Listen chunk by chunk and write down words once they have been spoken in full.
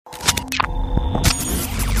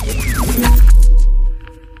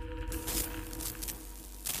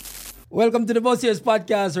Welcome to the Buss Earz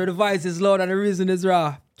podcast, where the voice is loud and the reason is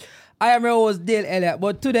raw. I am your host, DaleElliottjr,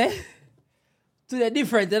 but today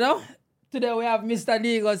different, you know? Today we have Mr.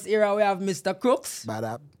 Negus here, we have MystaCrooks. Bad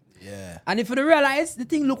up. Yeah. And if you realize, the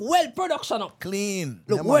thing look well production up. Clean.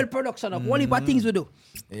 Look well production up. One of things we do.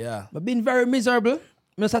 Yeah. But being very miserable.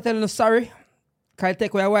 I'm just telling you sorry. Can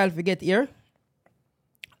take a while to get here.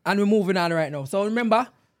 And we're moving on right now. So remember,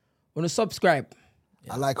 when you subscribe.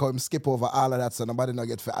 I like how him skip over all of that so nobody not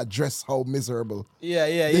get to address how miserable. Yeah.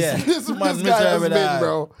 This Man guy has been, that.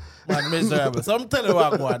 bro. Man miserable. So I'm telling you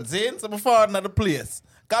what one. See? So before another place.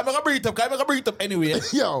 Can I breathe up anyway?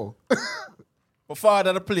 Yo. Before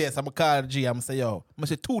another place, I'm call G. I'm say, yo, I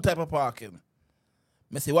say two type of parking.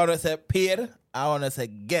 I say one I say paid, I want to say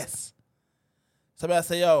guess. So I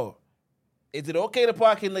say, yo, is it okay to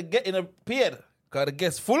park in the paid? Because the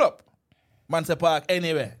guest full up. Man say park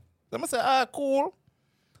anywhere. So I say, cool.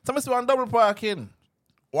 So I say one double parking.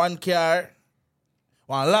 One car,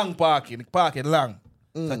 one long parking long.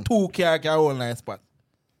 So 2 car can hold nice spot.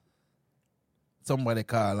 Somebody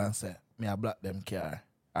call and say, me I block them car.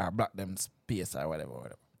 Or block them space or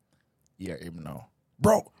whatever. Hear him now.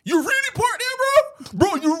 Bro, you really parked there, bro?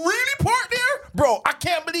 Bro, you really parked there? Bro, I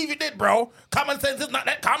can't believe you did, bro. Common sense is not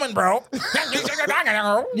that common, bro.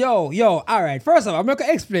 Yo, all right. First of all, I'm going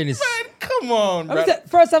to explain this. Man, come on, bro.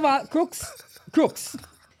 First of all, Crooks.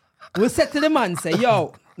 We'll say to the man, say,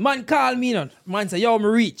 yo, man call me, no. Man say, yo, me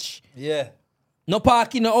reach. Yeah. No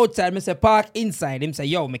parking no outside. Me say park inside. Him say,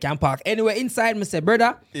 yo, me can park anywhere inside. Me say,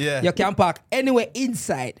 brother, yeah, you can park anywhere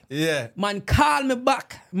inside. Yeah. Man call me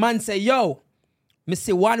back. Man say, yo, me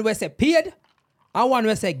say one way say paid and one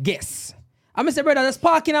way say guess. And me say, brother, there's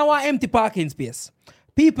parking and one empty parking space.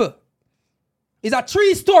 People, it's a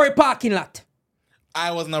 3-story parking lot.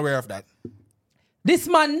 I wasn't aware of that. This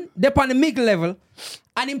man, they're on the middle level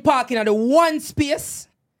and him parking at the one space.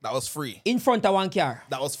 That was free. In front of one car.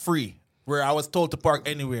 That was free. Where I was told to park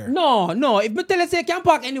anywhere. No. If me tell you say you can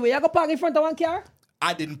park anywhere, you go park in front of one car?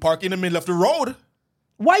 I didn't park in the middle of the road.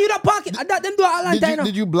 Why you not parking? Them do all that time.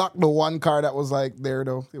 Did you block the one car that was like there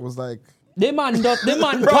though? It was like The man park.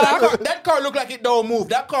 That car look like it don't move.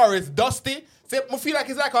 That car is dusty. I feel like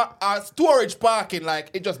it's like a storage parking,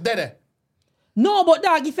 like it just dead there. No, but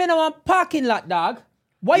dog, if you don't want parking lot, dog,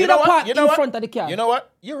 why you not park in front of the car? You know what?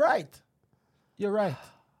 You're right.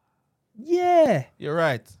 Yeah. You're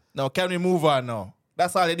right. Now, can we move on now?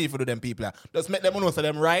 That's all they need for them people. Just make them know so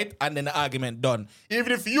them right, and then the argument done.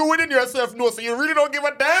 Even if you within yourself know, so you really don't give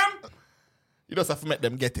a damn, you just have to make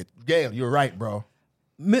them get it. Gail, you're right, bro.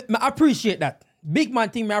 I appreciate that. Big man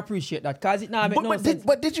thing, I appreciate that. Because it now make no sense.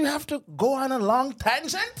 But did you have to go on a long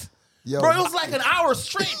tangent? yo, bro, it was like an hour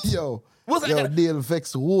straight. Dale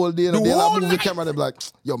vex the whole day. The Dale whole move the night. camera, they be like,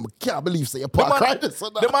 yo, I can't believe so you park right this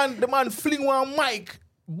or that. The man fling one mic.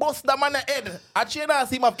 Bust that man the head. I see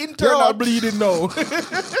him have internal bleeding now. Him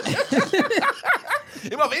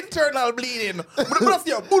have internal bleeding. But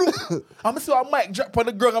I'm see a mic drop on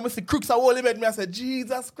the ground. I'm see Crooks a whole him head. Me I say,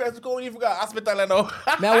 Jesus Christ, go in for hospital now.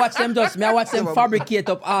 May I watch them fabricate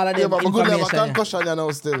up all of them but I'm good to have a information. concussion you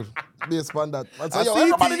know still. Based on that. I say, I yo, see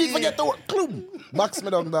everybody it. need to get to work. Clum. Box me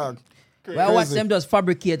down, dog. Well, I watch them just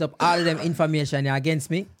fabricate up all of them information against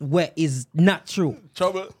me where is not true.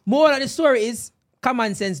 Trouble. More of the story is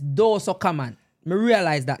common sense, though so common. Me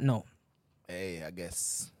realize that now. Hey, I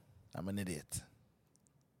guess I'm an idiot.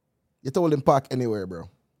 You told him park anywhere, bro.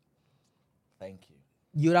 Thank you.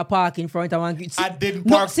 You're a park in front of one. I didn't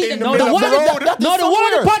park in the middle of the road. That is No, the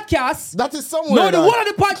one of the podcast. That is somewhere. No, the one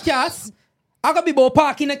of the podcast. I could be about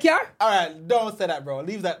parking a car. All right, don't say that, bro.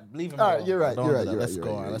 Leave him. All right, you're right. Don't You're do right. that. You're Let's right. go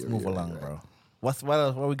You're on. right. Let's You're move right. along, bro. What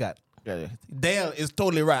else? What we got? Dale is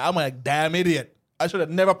totally right. I'm a damn idiot. I should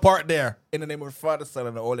have never parked there. In the name of the Father, Son,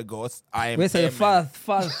 and the Holy Ghost, I am. We say the Father,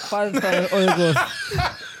 Son, Holy Ghost.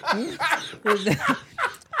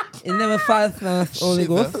 In the name of Father, Son, Holy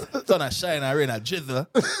Ghost. Sun a shine and rain a drizzle.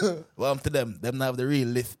 Well, to them not have the real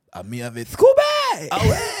list. And me have it. Scooby!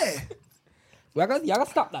 Away! You gotta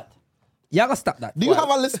stop that. You gotta stop that. Do you have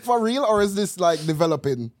a list for real or is this like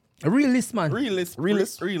developing? A real list, man. Real lisp. Real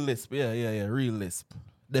lisp? Real lisp. Yeah. Real lisp.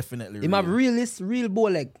 Definitely Him have real list, real bow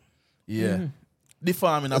leg. Yeah. The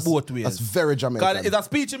farm in both ways. That's very Jamaican. It's a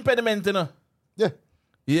speech impediment, you know. Yeah.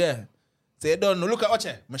 Yeah. So you don't know. Look at what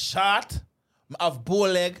you. I'm short, I have bow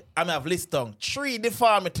leg, and I have list tongue. 3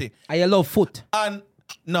 deformity. I love foot. And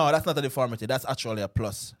no, that's not a deformity. That's actually a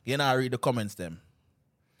plus. You know, I read the comments them.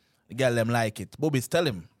 The girl them like it. Boobies, tell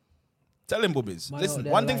him. Tell him, Boobies. Man, Listen,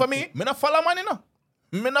 no, one thing like for me, me not follow man, you know.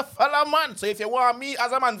 Me not follow man. So if you want me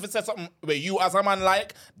as a man to say something where you as a man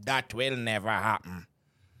like, that will never happen.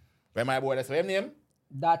 Where my boy, that's what his name?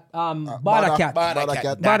 That Border Cat.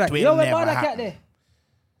 Cat. That will Yo, where never Border Cat happen. there?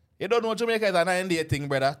 You don't know Jamaica is a 9-day thing,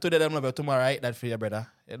 brother. Today them love you, tomorrow, right? That for you, brother.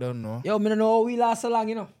 You don't know. Yo, me don't know how we last so long,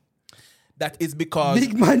 you know. That is because...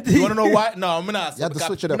 Big man thing. You want to know why? No, I'm not. You have to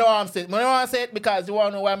switch it up. No, I'm saying. I want to say it because you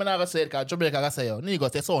want to know why I'm not going to say it. Because Jamaica going to say, yo,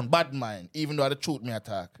 Negus, they sound bad mind, even though the truth me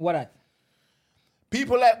attack. What that?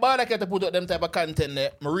 People like Border Cat to put up them type of content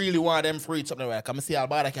there. I really want them to reach something like I see all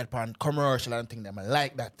Border Cat on commercial and things. I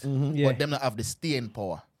like that. Yeah. But them not have the staying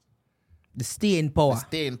power. The staying power. The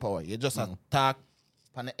staying power. You just attack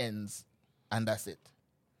on the ends and that's it.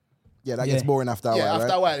 Yeah, that gets boring after a Yeah, while, after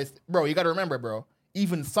right? a while, bro, you got to remember, bro.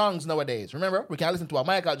 Even songs nowadays, remember? We can listen to a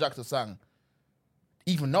Michael Jackson song.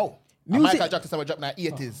 Even now. Music- A Michael Jackson song was dropped in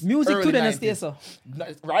the 80s. Music early too, then 90s. stay so.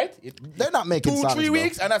 Right? They're not making 2-3 songs, bro.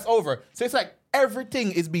 weeks and that's over. So it's like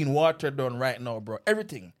everything is being watered down right now, bro.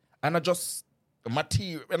 Everything. And not just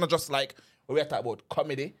material, and not just like, when we talk about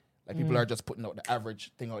comedy, like people are just putting out the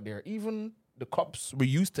average thing out there. Even the cups we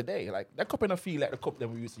use today, like that cup don't feel like the cup that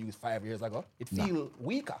we used to use 5 years ago. It feel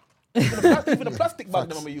weaker. Even the plastic bag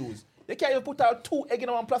that we use. They can't even put out 2 egg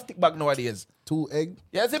in one plastic bag nowadays. 2 egg.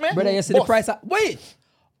 You see me? Brother, you see the Boss. price. Wait.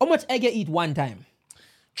 How much egg you eat one time?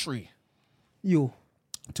 3. You.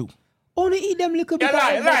 2. Only eat them little bit.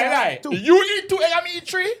 Yeah, lie. 2. You eat 2 egg, I eat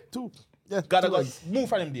 3? 2. Yeah. Gotta 2 go egg. move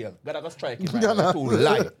from him deal. Gotta go strike him. Yeah, Right nah. 2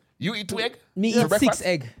 lie. You eat 2 egg? Me For eat breakfast? 6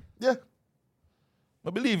 egg. Yeah. I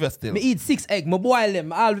believe you still. Me eat 6 egg. Me boil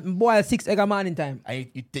them. I'll boil 6 egg a morning time. And you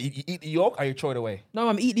eat the yolk or you throw it away? No,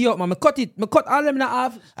 man, me eat the yolk, man. Me cut it. Me cut all them in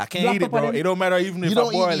half. I can't black eat it, pepper bro. them. It don't matter even if You don't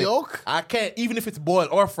I boil eat the it. yolk? I can't, even if it's boiled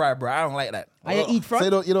or fried, bro. I don't like that. And you eat So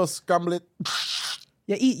front. you don't scramble it.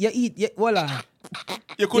 You eat. Hold on.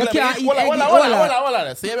 You couldn't You let can't me eat egg, hold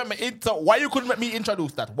on. So you let me why you couldn't let me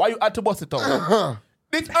introduce that? Why you had to bust it out?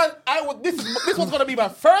 This was gonna be my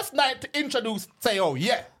first night to introduce. Say, oh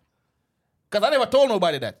yeah, because I never told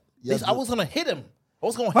nobody that. Yes, I was gonna hit him. I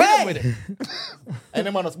was gonna hit him with it. And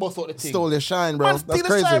then man was supposed to the thing. Stole your shine, bro. Man, That's still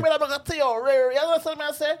crazy. shine, man. I'm gonna tell you, rare. You understand what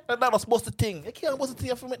I say? That was supposed to thing. You can't supposed to tell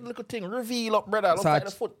you for me little thing. Reveal up, brother. Look like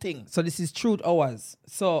the foot thing. So this is truth hours.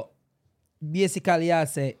 So basically, I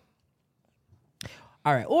say,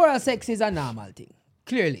 all right, oral sex is a normal thing.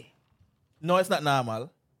 Clearly, No, it's not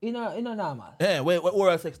normal. in a normal. Yeah, what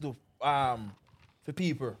oral sex do? For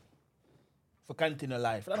people, for continue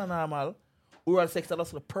life. That's not normal. Oral sex is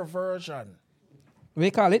also perversion. We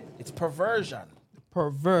call it It's perversion.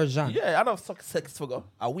 perversion. Yeah, I don't suck sex for go.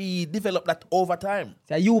 And we develop that over time.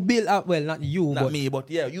 So you build up, well, not you, Not but me, but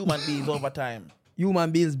yeah, human beings over time. human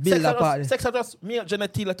beings build up. Sex is just male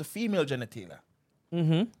genitalia to female genitalia.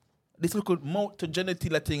 Mm-hmm. This little mouth to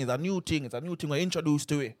genitalia thing is a new thing. It's a new thing we're introduced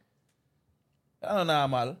to it. That's not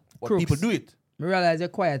normal, but Crooks. people do it. I realize you're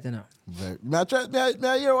quiet now. May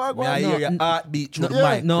I hear what May I hear your heartbeat through the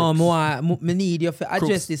yeah. mic. No, Crooks. me need you to address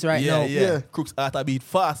Crooks. this right Yeah, now. Yeah, Crooks heartbeat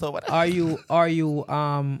fast over there. Are you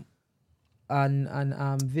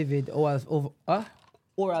an vivid oral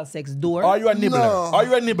sex door? Are you a nibbler? No. Are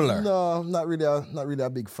you a nibbler? No, not really a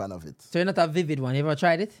big fan of it. So you're not a vivid one. You ever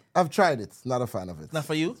tried it? I've tried it. Not a fan of it. Not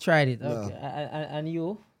for you? Tried it. Okay. And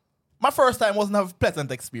you? My first time wasn't a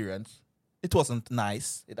pleasant experience. It wasn't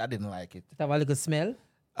nice. I didn't like it. It have a little smell?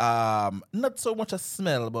 Not so much a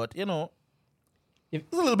smell, but you know, If-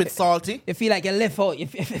 it's a little bit salty. You feel like you left out. You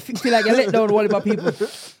feel like you let down all about people.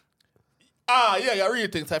 Yeah, really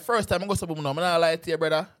think. So first time I go to someone, I'm not lie to you,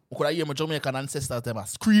 brother. I could hear my Jamaican ancestors them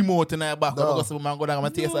scream out in their back. No. I go to someone, go down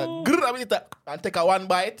and taste and take a one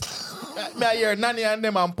bite. I hear Nanny and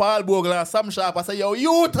them and Paul Bogle and some shop. I say, yo,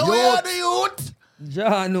 youth, where are the youth?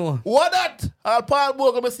 Jano. What that? All Paul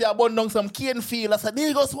Bogle, I say, I burn down some cane field. I say,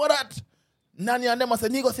 Negus, what that? Nanny and them, I say,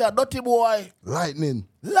 Negus, you're a dirty boy. Lightning.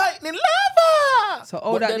 Lightning lava! So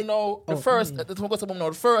how but that then now, the first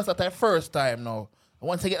time now,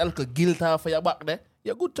 once you get a little guilt off of your back there,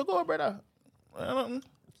 you're good to go, brother.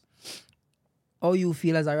 How you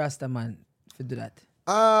feel as a Rasta man to do that?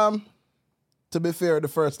 To be fair, the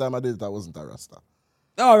first time I did it, I wasn't a Rasta.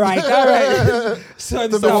 All right. So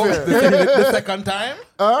The second time?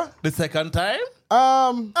 The second time?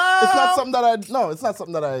 It's not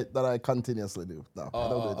something that I continuously do. No, I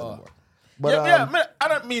don't do it anymore. But man, I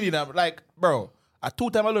don't mean it. Like, bro, at 2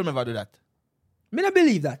 times I don't never do that. Me not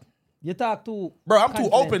believe that. You talk too. Bro, I'm too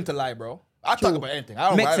confident. open to lie, bro. I talk about anything.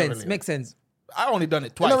 I don't Makes sense. I only done it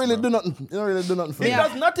you twice. don't really bro. do nothing. You don't really do nothing for It me.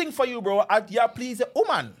 does nothing for you, bro. You please a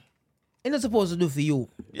woman. It's not supposed to do for you.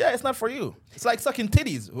 Yeah, it's not for you. It's like sucking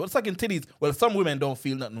titties. Well, sucking titties. Well, some women don't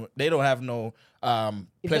feel nothing. They don't have no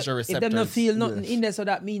pleasure receptors. If them not feel nothing in there, so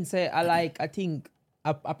that means say I think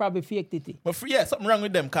I probably fake titty. But yeah, something wrong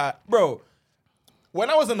with them, bro. When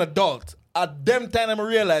I was an adult, At them time, I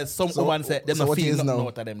realized some woman said, "Them so not what feel is nothing now?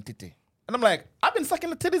 out of them titty." And I'm like, I've been sucking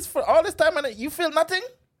the titties for all this time, and you feel nothing.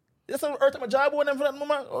 Just hurt my job when them for that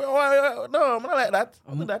mama. No, I'm not like that.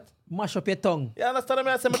 I'm not that. Mash up your tongue. You understand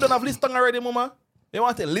me? I said, I don't have list tongue already, mama. You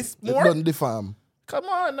want to list more? Done the farm. Come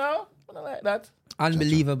on now. I'm not like that.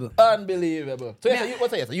 Unbelievable. Unbelievable. So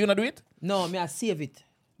what's that? You not do it? No, me I save it.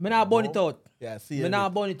 Me not burn it out. Yeah, see Me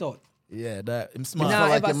not burn it out. Yeah, that I'm Me smart. nah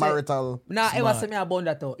like ever a marital. Me not ever say me I burn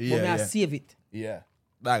that out. Yeah, but me I yeah. save it. Yeah.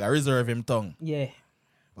 Like I reserve him tongue. Yeah.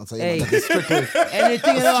 I'll say Hey. strictly,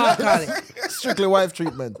 Anything you know I call it. strictly wife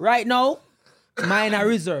treatment. Right now, mine I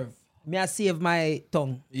reserve. Me I save my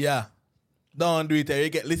tongue. Yeah. Don't do it. You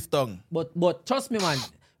get list tongue. But trust me, man.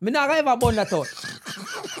 Me not ever burn that out.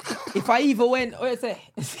 If I even went, what you say?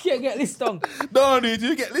 You get this tongue. Don't do it.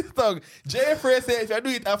 You get list tongue. Jeffrey said if you do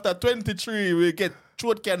it after 23, we get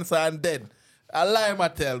throat cancer and dead. I lie, I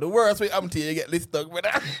tell. The worst way I'm telling you get list tongue.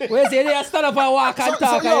 Where say they stand up and walk and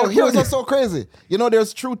talk. Yo, and here's what's so crazy. You know,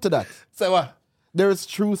 there's truth to that. So what? There's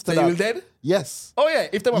truth to So that. you will dead? Yes. Oh yeah,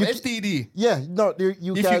 if they have You STD. Yeah, no,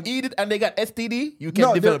 you If can. you eat it and they got STD, you can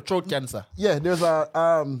No, develop throat cancer. Yeah, there's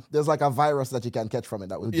like a virus that you can catch from it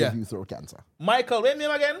that will Yeah. give you throat cancer. Michael, what's name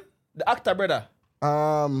again? The actor brother.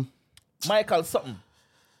 Michael something.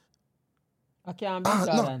 I can't beat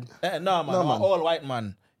that. No man, No, man. all white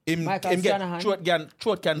man. Him Michael get Shanahan.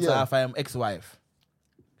 throat cancer Yeah. after him ex-wife.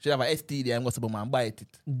 She have a STD and go to man bite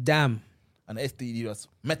it. Damn. And the STD was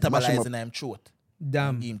Mash him metabolizing up. him throat.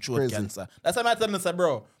 Damn. Him throat Crazy. cancer. That's why I'm telling you,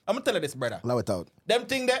 bro. I'm gonna tell you this, brother. Allow it out. Them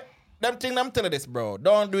thing I'm telling you this, bro.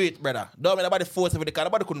 Don't do it, brother. Don't make nobody force me for the car.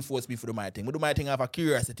 Nobody couldn't force me to do my thing. We do my thing out of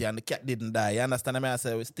curiosity and the cat didn't die. You understand what I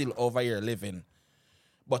say? We're still over here living.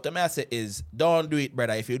 But the message is, don't do it,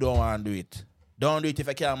 brother, if you don't want to do it. Don't do it if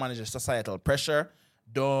you can't manage the societal pressure.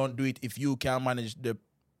 Don't do it if you can't manage the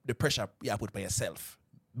pressure you put by yourself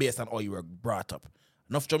based on how you were brought up.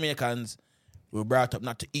 Enough Jamaicans were brought up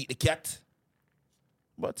not to eat the cat.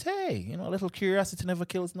 But hey, you know, a little curiosity never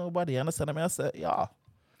kills nobody. You understand what I say? Yeah.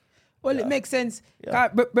 Well, it makes sense. Yeah.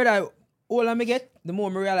 Brother, all I get, the more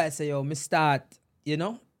I realize, say, yo, me start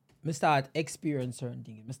experience certain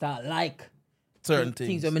things. Me start like Certain things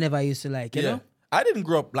things. that I never used to like, you know? I didn't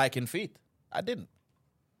grow up liking feet. I didn't.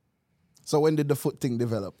 So when did the foot thing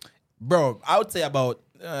develop? Bro, I would say about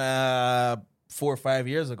 4 or 5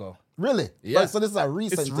 years ago. Really? Yeah. So this is a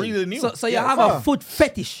recent It's thing. really new. So you Yeah. have a foot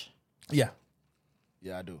fetish. Yeah.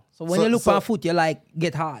 Yeah, I do. So when So- you look so- for a foot, you like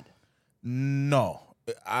get hard. No.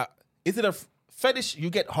 Is it a fetish? You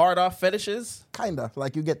get hard off fetishes? Kinda.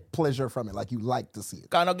 Like you get pleasure from it. Like you like to see it.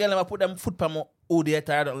 Can't get them. I put them foot on my OD.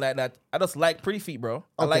 I don't like that. I just like pretty feet, bro.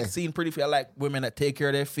 I like Okay. seeing pretty feet. I like women that take care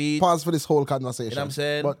of their feet. Pause for this whole conversation. You know what I'm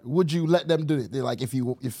saying? But would you let them do it? They like if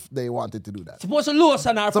they wanted to do that. Supposed to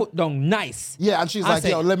loosen her foot down, nice. Yeah, and she's I like, say-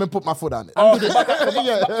 yo, let me put my foot on it. And do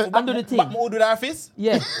the But thing. my OD that fist?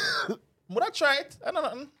 Yeah. Would I try it? I don't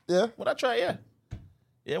know. Yeah. Would I try? Yeah.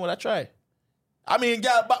 Yeah, would I try? I mean,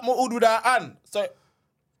 girl, but my do that on. So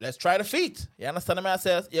let's try the feet. You understand what I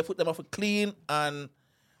say? You put them off clean and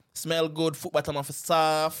smell good. Foot bottom off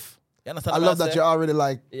soft. You understand I what love say? that you're already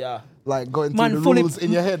like going Man through the fully- rules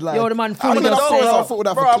in your head. Like, Yo, the man I'm fully an just adult, say, bro. foot would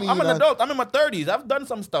have Bro, to I'm clean an and- adult. I'm in my 30s. I've done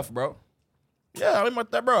some stuff, bro. Yeah, I'm in my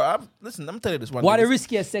bro. Listen, I'm telling you this one. what the thing.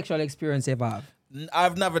 riskiest sexual experience you ever have?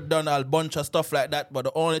 I've never done a bunch of stuff like that, but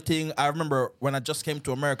the only thing I remember when I just came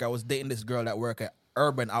to America, I was dating this girl that worked at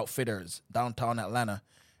Urban Outfitters downtown Atlanta,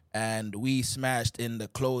 and we smashed in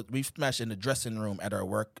the dressing room at our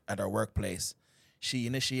workplace. She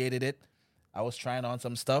initiated it. I was trying on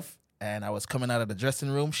some stuff, and I was coming out of the dressing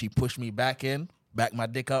room. She pushed me back my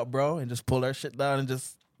dick out, bro, and just pull her shit down and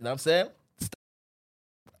just, you know what I'm saying?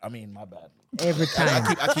 I mean, my bad. Every time.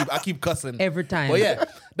 I keep cussing. Every time. But yeah,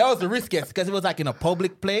 that was the riskiest because it was like in a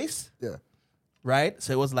public place, yeah. right?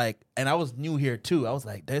 So it was like, and I was new here too. I was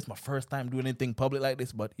like, that's my first time doing anything public like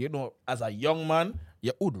this. But you know, as a young man,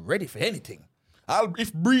 you're ready for anything.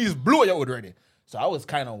 If breeze blow, you're ready. So I was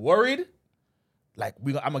kind of worried, like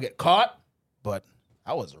I'm gonna get caught. But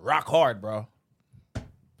I was rock hard, bro.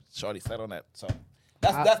 Shorty said on that. So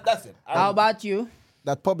that's it. How about you?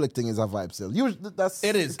 That public thing is a vibe still. That's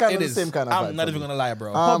It is. kind It of is. the same kind of vibe. I'm not for even me. gonna lie,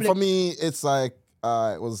 bro. For me, it's like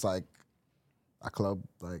it was like a club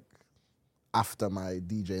like after my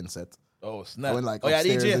DJing set. Oh I snap! went like yeah,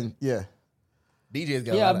 upstairs DJ. and yeah. DJs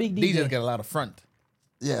get Yeah, a lot. big DJs DJ. get a lot of front.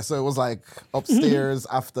 Yeah, so it was like upstairs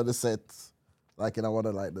after the set, like in one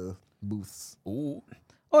of like the booths. Ooh.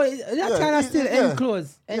 Oh, that kind of still yeah.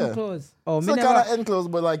 enclosed. Enclosed. Oh, me So never. kind of enclosed,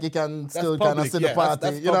 but like you can still kind of see the party.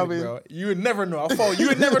 That's you know what I public, mean? bro. You would never know. A phone. You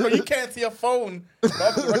would never know. You can't see a phone.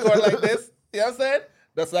 Record like this. You know what I'm saying?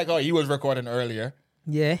 That's like, oh, he was recording earlier.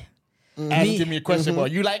 Yeah. asking me a question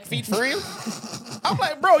about you like feet for real? I'm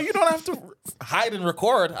like, bro, you don't have to hide and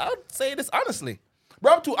record. I'll say this honestly.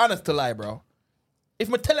 Bro, I'm too honest to lie, bro.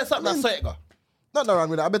 If I tell you something, that's so it go. Nothing wrong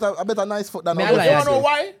with that. I bet a nice foot than Me, I a like You that. wanna know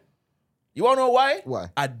why? You wanna know why? Why?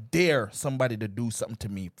 I dare somebody to do something to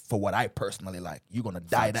me for what I personally like. You're gonna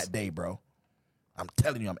die that day, bro. I'm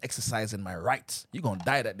telling you, I'm exercising my rights. You're gonna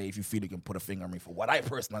die that day if you feel you can put a finger on me for what I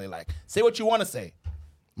personally like. Say what you wanna say.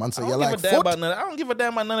 Man say I you don't like give a damn foot? about none. I don't give a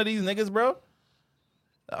damn about none of these niggas, bro.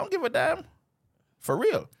 I don't give a damn. For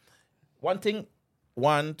real. One thing,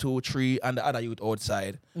 1, 2, 3, and the other youth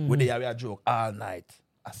outside, we have a joke all night.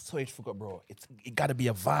 I swear to forgot, bro. It gotta be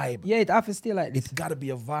a vibe. Yeah, it have to stay like this. It's gotta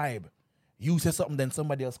be a vibe. You say something, then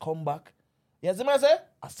somebody else come back. You see what I say?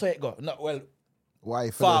 I swear it go. No, well,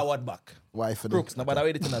 Why for forward back. Why for Crooks, nobody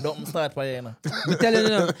waiting to don't start for you. Me telling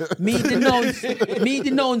you now, me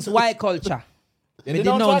denounce white culture. You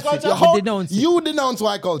denounce white culture? Me denounce it. You denounce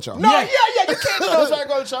white culture. No, yeah, you can't denounce white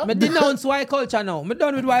culture. Me denounce white culture now. Me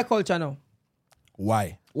done with white culture now.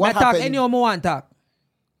 Why? What Me talk happened? any more me want talk.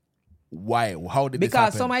 Why? How did this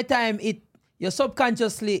Because happen? some of the time you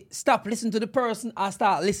subconsciously stop listening to the person and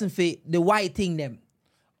start listening for the white thing them.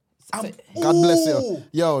 God bless you. Ooh.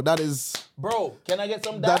 Yo, that is Bro, can I get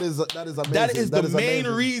some of that is amazing. That is the main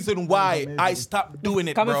amazing. reason why I stopped doing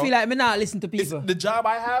it, Come bro. and feel like me not listen to It's people. the job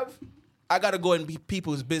I have, I gotta go in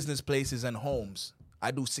people's business places and homes.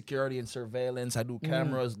 I do security and surveillance. I do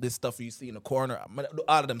cameras, this stuff you see in the corner. I do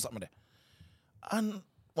all of them something there. And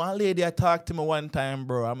one lady I talked to me one time,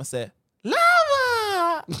 bro, I'ma say,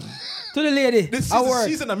 Lava! To the lady.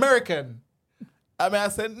 She's an American. I mean, I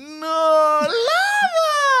said, no,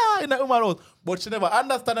 lava! In that woman knows. But she never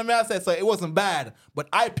understood me. I said, so it wasn't bad. But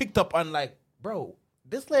I picked up on like, bro,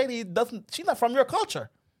 this lady she's not from your culture.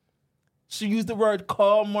 She used the word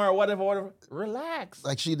calm or whatever. Relax.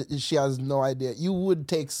 Like she has no idea. You would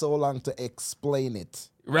take so long to explain it.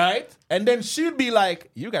 Right? And then she'd be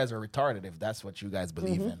like, you guys are retarded if that's what you guys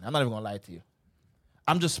believe in. I'm not even gonna lie to you.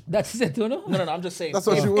 I'm just That's it, you know? no, I'm just saying. That's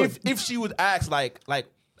what she would. If she would ask like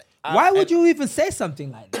Why would you even say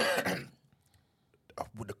something like that?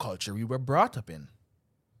 with the culture we were brought up in.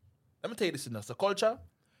 Let me tell you this enough. So culture,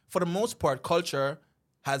 for the most part, culture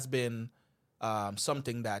has been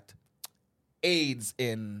something that aids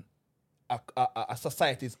in a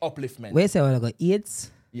society's upliftment. Wait a second, I got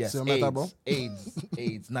AIDS. Yes, See what I'm talking about?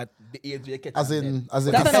 AIDS, not the AIDS we catch. As in That's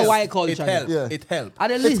it not a helped. white It culture. helped. Yeah. It helped. At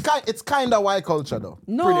least, It's kind of white culture though.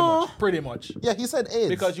 no. Pretty much. Yeah, he said AIDS.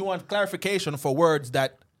 Because you want clarification for words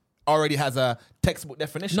that already has a textbook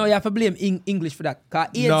definition. No, you have to blame English for that. Because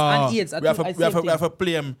AIDS and AIDS are we have two- to, are we have same to, we have thing. to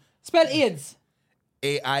play him Spell AIDS.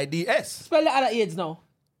 AIDS. Spell the other AIDS now.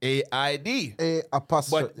 AID. A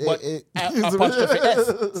apostrophe. But apostrophe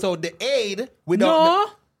S. So the aid without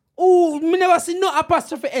No. Ooh, me never see no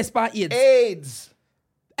apostrophe S for AIDS. the AIDS.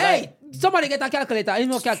 Hey, somebody get a calculator. You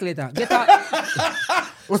know calculator. Get a.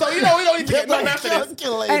 So you know we don't need to get nothing after this.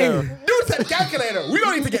 Calculator. Hey, Dude said calculator. We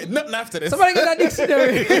don't need to get nothing after this. somebody get a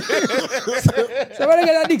dictionary. Somebody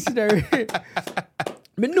get a dictionary.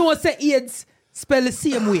 Me know say AIDS spell the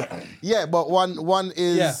same way. Yeah, but one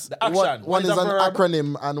is Yeah, the action. one is a an verb.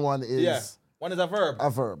 acronym and one is Yeah. One is a verb. a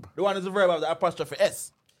verb. The one is a verb of the apostrophe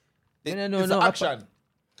S. No, It's no, an action.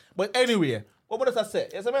 But anyway, what does I say?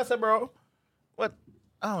 Yes, I say, bro. What?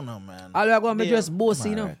 I don't know, man. All I go me Yeah, dress bossy,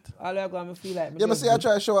 you know. alright. All I go me feel like. me Yeah, but dress see, I good.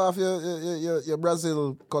 try to show off your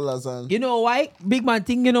Brazil colors and You know why? Big man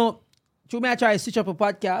thing, you know. Through me, I try to switch up a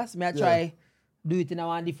podcast. Me, I try do it in a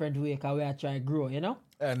one different way because we I try grow, you know.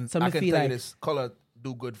 And So I me can feel tell you like- this, color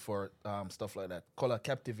do good for stuff like that. Color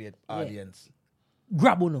captivate audience.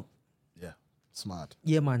 Grab uno. Yeah. smart.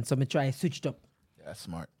 Yeah, man. So me try switch it up. Yeah, that's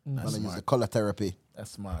smart. I'm That's gonna use the smart. color therapy.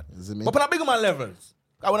 That's smart. Is it me? But on a bigger man levels,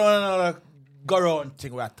 I want to go around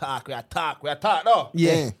thing. We talk. No.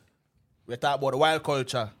 Yeah. We talk about the wild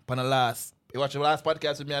culture. On the last, you watch the last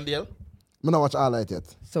podcast with me and Dale? I'm not watch all that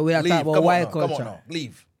yet. So we are Leave. talking about Come on wild now. culture. Come on now.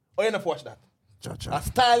 Leave. Oh, you never watch that? Cha-cha. A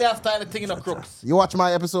style thing in the crooks. You watch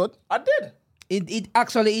my episode? I did. It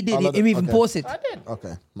actually it did. All of Him it? even Okay. post it. I did.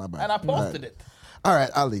 Okay, my bad. And I posted it. All right,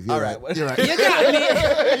 I'll leave. You're All right. right. You're right. You got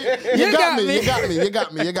me. You got me. You got me. You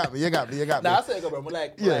got me. You got me. You got me. You got me. Nah, I say go, bro.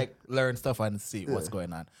 Yeah. Like learn stuff and see what's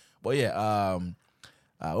going on. But yeah,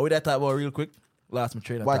 what we that talk about real quick? Last my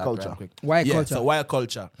train. White culture. White Yeah, culture. so wild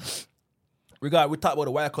culture. We talked about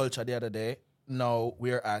the wild culture the other day. Now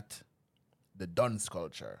we're at the dunce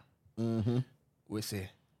culture. Mm-hmm. We see a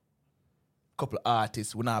couple of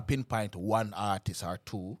artists. We're not pinpoint one artist or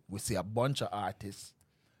two. We see a bunch of artists.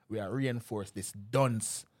 We are reinforce this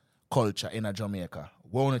dunce culture in Jamaica.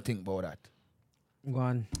 What do you think about that? Go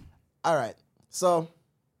on. All right. So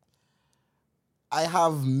I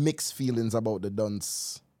have mixed feelings about the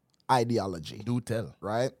dunce ideology. Do tell.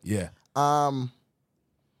 Right? Yeah.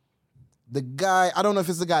 The guy, I don't know if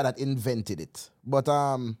it's the guy that invented it, but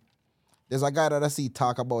there's a guy that I see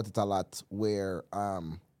talk about it a lot where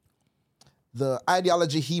the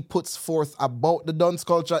ideology he puts forth about the dunce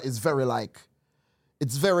culture is very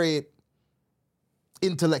it's very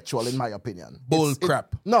intellectual in my opinion. Bull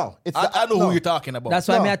crap. I know who you're talking about. That's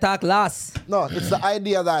why I talk last. No, it's the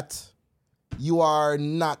idea that you are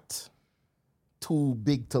not too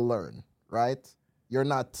big to learn, right? You're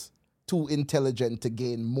not too intelligent to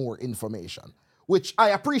gain more information, which I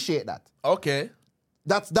appreciate that. Okay.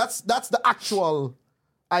 That's the actual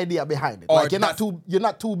idea behind it. Or Like you're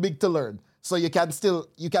not too big to learn, so you can still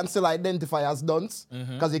identify as dunce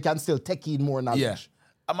because you can still take in more knowledge. Yeah,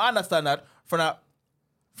 I understand that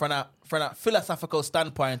from a philosophical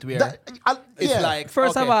standpoint where it's like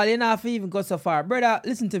first of all, you don't have to even go so far, brother.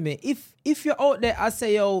 Listen to me. If you're out there, I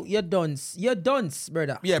say yo, you're dunce,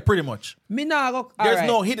 brother. Yeah, pretty much. Me nah go. There's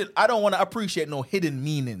no hidden. I don't want to appreciate no hidden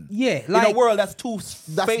meaning. Yeah, in a world that's too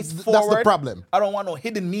face forward. That's the problem. I don't want no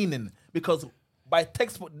hidden meaning because by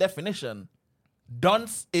textbook definition,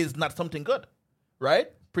 dunce is not something good, right?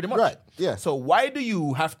 Pretty much. Right, yeah. So why do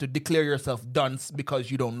you have to declare yourself dunce because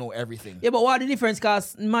you don't know everything? Yeah, but what the difference?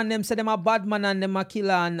 Cause man, them say them a bad man and them a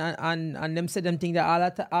killer and them say them thing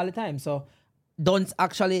that all the time. So dunce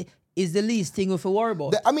actually is the least thing we have to worry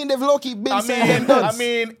about. They've low-key been saying dunce.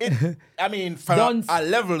 From a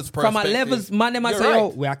levels perspective. From a levels, man, them a say, right. oh,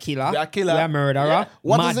 we are killer, we are murderer. Yeah.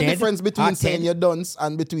 What is the difference between saying you're dunce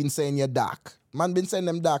and between saying you're dark? Man been saying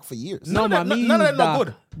them dark for years. None of them are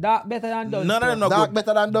good. Dark better than dunce. None of them are dark good.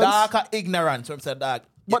 better than dunce. Dark are ignorance. When I say dark,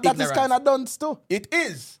 but that is kind of dunce too. It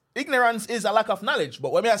is. Ignorance is a lack of knowledge.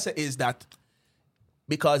 But what I say is that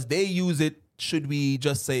because they use it, should we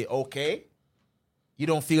just say, okay, you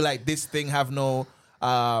don't feel like this thing have no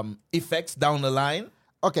effects down the line?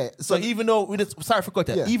 Okay. So even though, sorry for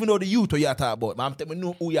cutting, Yeah. even though the youth you talk about, I'm telling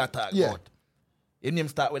you who you talk Yeah. about. Your name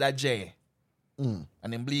start with a J and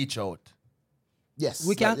then bleach out. Yes.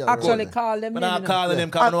 We can actually call them. I'm not calling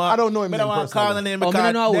them. I don't know him. I don't want to call them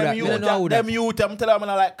because them youth, I'm telling them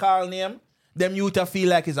I like call name. Them youth I feel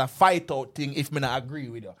like it's a fight out thing if me not agree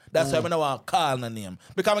with you. That's why I don't want to call a name.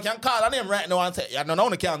 Because I can call a name right now and say, yeah, no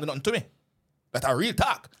one can't do nothing to me. That's a real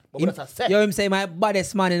talk. But what I say? You him say my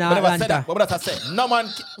baddest man in Atlanta. But what I say? No man,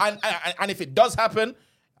 and if it does happen,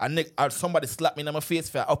 and somebody slap me in my face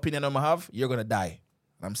for an opinion I have, you're going to die.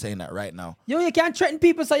 I'm saying that right now. Yo, you can't threaten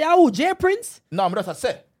people, so you're who, J Prince? No, but that's what I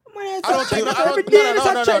say. Man, I don't think every day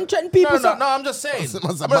threaten people. No, I'm just saying. I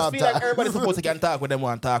just feel like everybody's supposed to can talk with them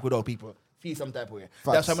and talk without people. Feel some type of way.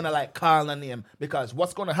 That's why I'm gonna like call a name because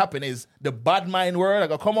what's gonna happen is the bad mind word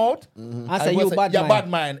gonna come out. I say you bad mind. Bad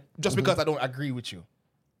mind just because I don't agree with you.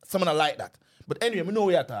 Someone like that. But anyway, we know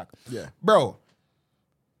we talk. Yeah. Bro,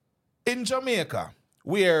 in Jamaica,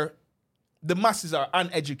 where the masses are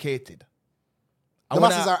uneducated. The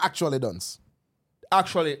masses are actually dunce.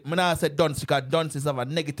 Actually, when I said dunce, because dunce have a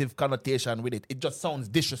negative connotation with it. It just sounds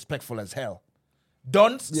disrespectful as hell.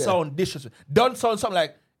 Dunce sound disrespectful. Dunce sounds something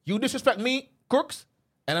like, you disrespect me, Crooks,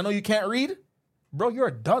 and I know you can't read? Bro, you're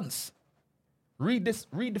a dunce. Read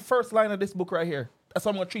the first line of this book right here. That's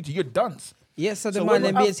how I'm going to treat you. You're dunce. Yes, so the man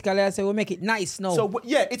then basically I say we'll make it nice now. So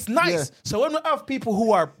yeah, it's nice. Yeah. So when we have people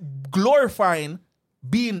who are glorifying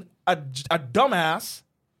being a dumbass,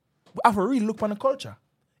 we have to really look on the culture.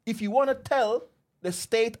 If you want to tell the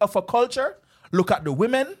state of a culture, look at the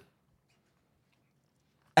women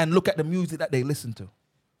and look at the music that they listen to.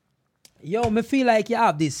 Yo, me feel like you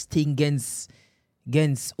have this thing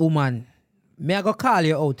against woman. Me I go call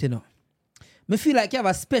you out, you know. Me feel like you have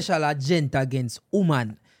a special agenda against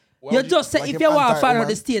woman. You just say like if you want to find out anti-woman?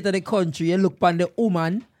 the state of the country, you look on the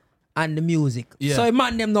woman and the music. Yeah. So a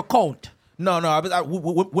man them no count. No,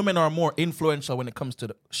 women are more influential when it comes to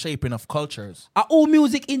the shaping of cultures. Who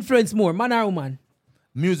music influence more, man or woman?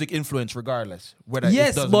 Music influence regardless. Whether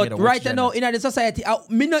Yes, it doesn't but matter right which now gender. in the society,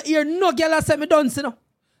 me not hear no girl say me dance, you know.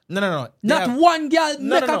 No. Not one girl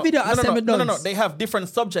make a video and say me dance. No. They have different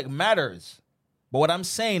subject matters. But what I'm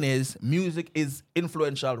saying is music is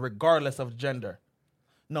influential regardless of gender.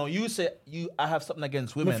 No, you say I have something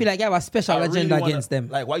against women. I feel like you have a special I agenda really against them.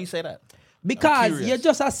 Like, why you say that? Because you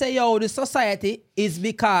just say, yo, the society is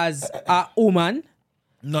because a woman.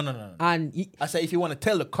 No. And I say if you want to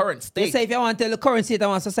tell the current state. you say if you want to tell the current state of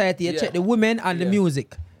our society, you check the women and the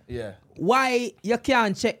music. Yeah. Why you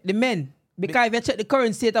can't check the men? Because if you check the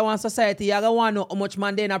current state of our society, you're going to want to know how much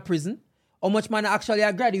man they in a prison, how much man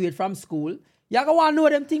actually graduate from school. You're going to want to know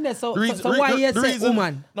them things there. So why you say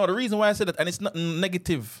woman? No, the reason why I said that, and it's not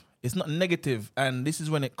negative. It's not negative. And this is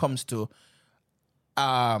when it comes to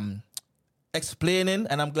explaining,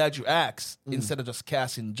 and I'm glad you asked, instead of just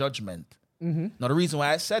casting judgment. Now, the reason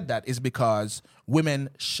why I said that is because women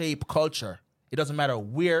shape culture. It doesn't matter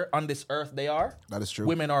where on this earth they are. That is true.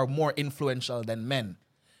 Women are more influential than men.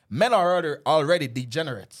 Men are already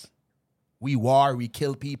degenerates. We war, we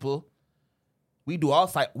kill people. We do all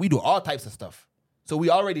types of stuff. So we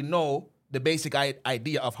already know the basic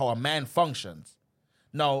idea of how a man functions.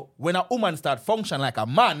 Now, when a woman starts functioning like a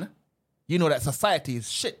man, you know that society is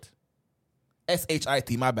shit.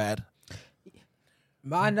 S-H-I-T, my bad.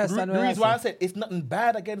 I understand The reason why I said it's nothing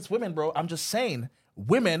bad against women, bro. I'm just saying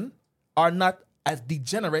women are not as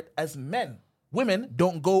degenerate as men. Women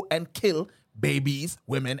don't go and kill babies,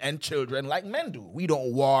 women, and children like men do. We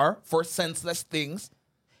don't war for senseless things.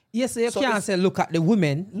 Yes, so you can't say look at the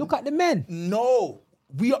women, look at the men. No,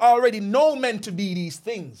 we already know men to be these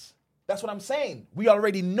things. That's what I'm saying. We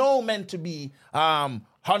already know men to be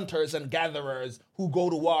hunters and gatherers who go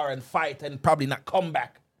to war and fight and probably not come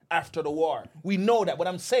back after the war. We know that. What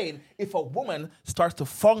I'm saying, if a woman starts to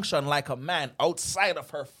function like a man outside of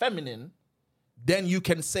her feminine, then you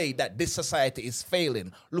can say that this society is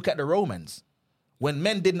failing. Look at the Romans. When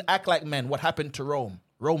men didn't act like men, what happened to Rome?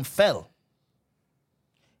 Rome fell.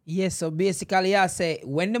 Yes, so basically I say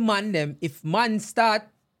when the man them, if man start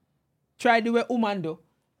try do what woman do,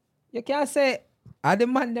 you can't say are the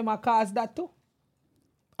man them a cause that too.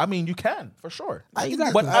 I mean, you can, for sure.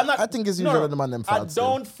 Exactly. But I'm not, I think it's usually the man them fault.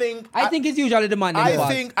 I think it's usually the man them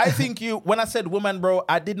fault. I think you, when I said women, bro,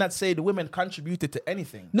 I did not say the women contributed to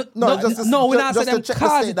anything. When I said them check cause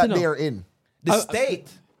the state it, that they're in. The state.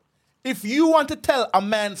 If you want to tell a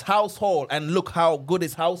man's household and look how good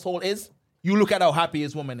his household is, you look at how happy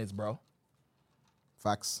his woman is, bro.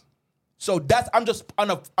 Facts. So that's, I'm just on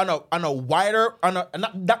a wider,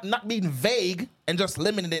 not being vague and just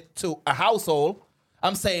limiting it to a household.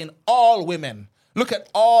 I'm saying all women. Look at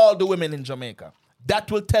all the women in Jamaica. That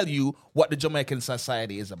will tell you what the Jamaican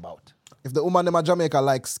society is about. If the woman in Jamaica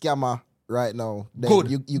like scammer right now, then good.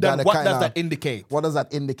 You then gotta what kinda, does that indicate? What does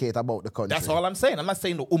that indicate about the country? That's all I'm saying. I'm not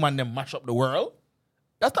saying the woman them mash up the world.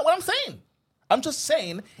 That's not what I'm saying. I'm just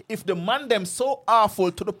saying if the man them so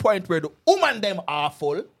awful to the point where the woman them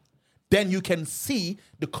awful, then you can see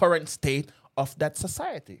the current state of that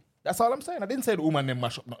society. That's all I'm saying. I didn't say the woman them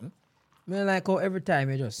mash up nothing. Man, like how every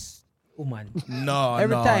time you just woman.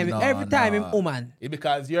 Every time him woman.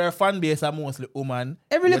 Because your fan base are mostly woman.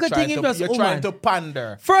 Every little thing is just you're woman. trying to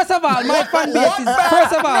pander. First of all, my fan base is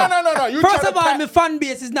No. First of all, my fan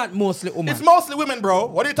base is not mostly woman. It's mostly women, bro.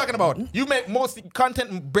 What are you talking about? You make mostly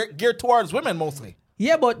content geared towards women mostly.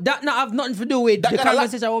 Yeah, but that not have nothing to do with the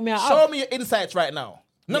conversation with me. Show me your insights right now.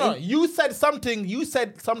 No. You said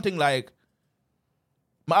something like,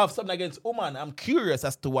 I have something against woman. I'm curious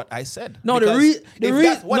as to what I said. No, if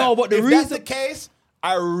that's the case,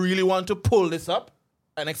 I really want to pull this up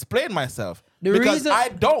and explain myself.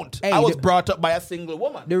 I was brought up by a single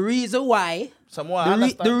woman. The reason why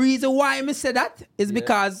the reason why I said that is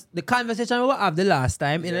because the conversation we have the last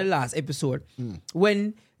time in the last episode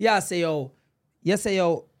when you say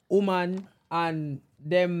yo woman and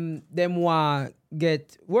them want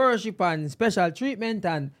get worship and special treatment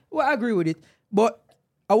and I agree with it, but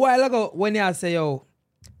a while ago, when you say, yo,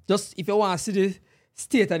 just if you want to see the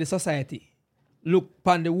state of the society, look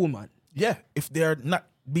upon the woman. Yeah, if they're not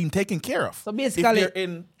being taken care of. So basically, if they're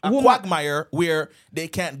in a quagmire where they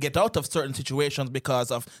can't get out of certain situations because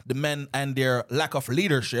of the men and their lack of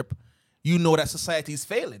leadership, you know that society is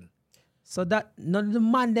failing. So that none of the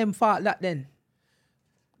man them fault that then.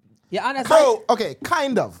 Yeah, understand? Bro, okay,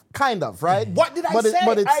 kind of, right? What did I say?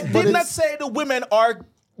 I did not say the women are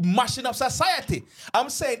mashing up society. I'm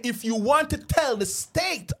saying if you want to tell the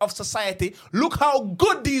state of society, look how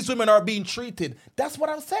good these women are being treated. That's what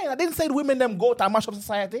I'm saying. I didn't say the women them go to mash up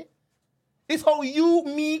society. It's how you,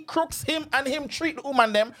 me, Crooks, him, and him treat the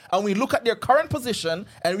woman them, and we look at their current position,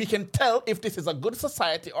 and we can tell if this is a good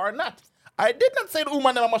society or not. I did not say the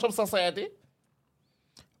woman them mash up society.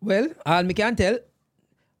 Well, all me can tell,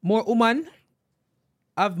 more women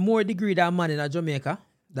have more degree than man in Jamaica.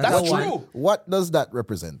 That's true. What does that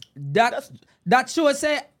represent? That shows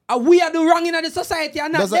say we are the wrong in the society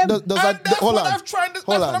and not them. That's what I'm trying to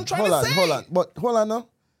say. Hold on. But hold on now.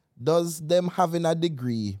 Does them having a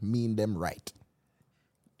degree mean them right?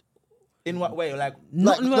 In what way? Like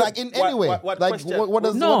in any way. What question? What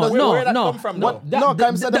does where that come from? No,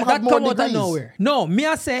 I'm saying them have more degrees. Nowhere. No, me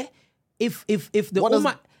I say if the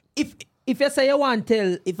woman if you say you want to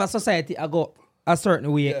tell if a society I go a certain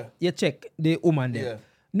way, you check the woman there. Yeah.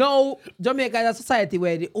 No, Jamaica is a society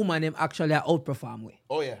where the woman them actually outperform way.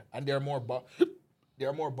 Oh yeah, and they're more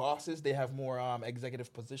They're more bosses. They have more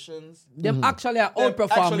executive positions. Them actually are They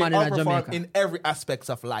outperform actually man in outperform Jamaica. in every aspects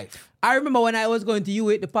of life. I remember when I was going to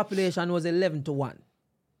UAT, the population was 11 to 1.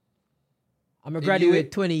 I'm a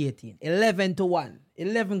graduate 2018. 11 to 1.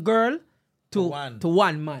 11 girl to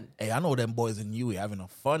 1 man. Hey, I know them boys in UE having a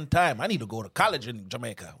fun time. I need to go to college in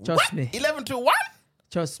Jamaica. Trust me. 11 to 1?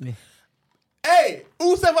 Trust me. Hey,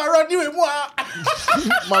 who's ever run you in what?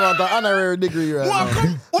 Man, the honorary degree right now.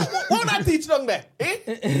 What I teach them there?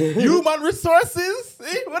 Human resources?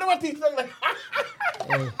 What do I teach them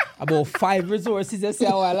there? About 5 resources I say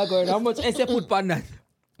a while ago. How much essay put on that?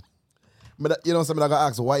 You know, somebody gonna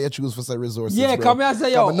ask why you choose for say resources. Yeah, bro. come here and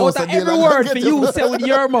say, yo, out of every word for you say with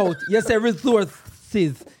your mouth, you say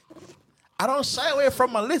resources. I don't shy away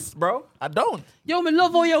from my list, bro. I don't. Yo, me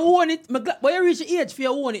love how you own it. But you reach the age for you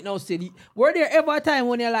own it now, Sid. Were there ever a time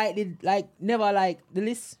when you never like the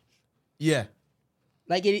list? Yeah.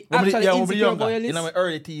 Like it When actually when insecure younger, about your list? in my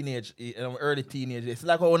early teenage, it's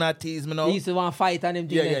like when I tease me now. You used to want to fight on them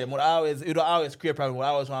things. Yeah. It always create problem. I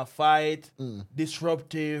always want to fight,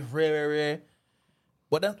 disruptive, rare.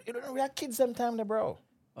 But then, you know, we are kids sometimes, bro.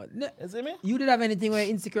 You see me? You did have anything where you're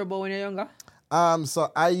insecure about when you're younger?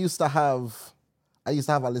 So I used to have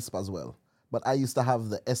a lisp as well, but I used to have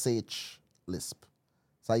the SH lisp.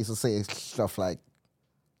 So I used to say stuff like,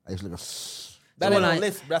 I used to go. That ain't a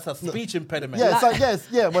lisp. That's a speech impediment.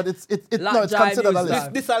 But it's considered a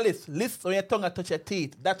lisp. This a lisp. Lisp when your tongue touch your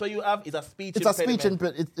teeth. That's what you have is a speech It's impediment. a speech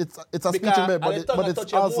impediment. It's a speech impediment, but it's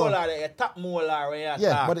touch your also molar, your top molar when you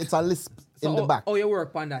talk. but it's a lisp in the back. Oh, you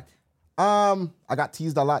work on that? I got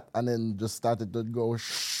teased a lot and then just started to go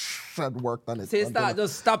and worked on it. So you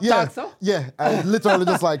just stop talking, so? Yeah, I literally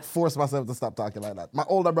just like forced myself to stop talking like that. My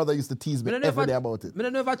older brother used to tease me every day about it. I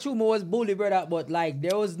don't know if I true me was bully, brother, but like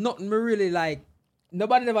there was nothing me really like.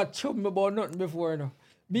 Nobody never troubled me about nothing before, no.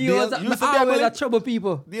 Me was always a trouble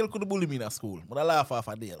people. Dale could bully me in school, but I laugh off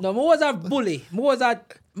a Dale. No, I was a bully. I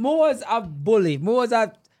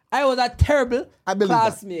was a terrible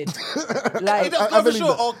classmate. Like, it just goes to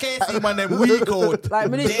show, okay, see man, them weak out. Like,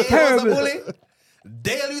 Dale it's terrible. was a bully.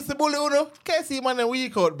 Dale used to bully, you know. Can't see man, them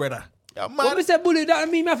weak out, brother. Yeah, man. When we say bully, that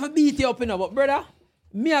mean me have to beat you up, you know. But, brother,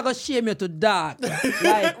 me I go shame you to dog.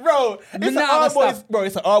 Like, bro, it's an all boys. stop. Bro,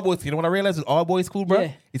 it's an all boys school. You know what I realize with all boys school, bro?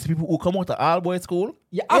 Yeah. It's people who come out of all boys school.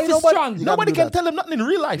 You have to strong. Nobody can that. tell them nothing in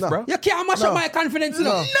real life, bro. You can't mash up my confidence, you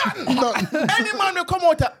know. Any man who come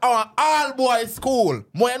out of our all boys school,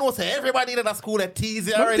 more you know say everybody in that school that tease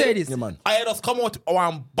you Let me already. tell you this. Yeah, man. I just come out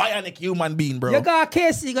our bionic human being, bro. You got a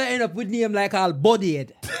case, you gonna end up with name like all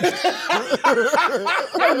bodyhead.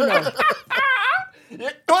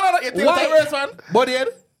 You think that's the worst one?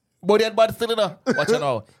 Bodyhead bad still enough. Watch it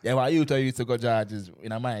now. Yeah, when you used to go judges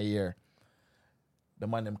in my year. The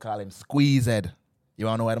man them call him Squeezehead. You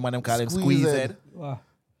wanna know why the man them call him Squeezehead? Wow.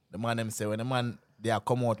 The man them say when the man they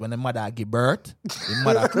come out when the mother give birth, his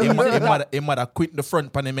mother quit the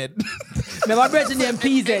front pan him head. Never brethren name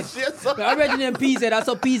PZ. Never brethren name PZ. That's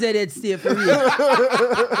how PZ head stay for real.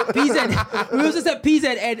 PZ. We used to say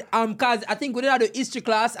PZ head cause I think we did have the history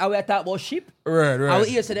class and we were talking about ship. Right. And we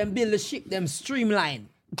hear so them build the ship, them streamline.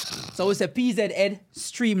 So we say PZ head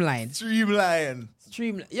streamline. Streamline.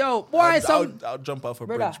 Yo, boy, I'll jump off a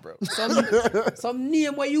brother, bridge, bro. some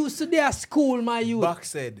name we used to their school, my youth.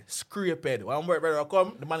 Backside, scrapehead. When brother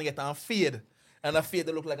come, the man get on fade. And the fade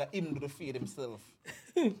they look like him do the fade himself.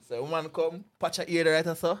 So when man come, patch a ear right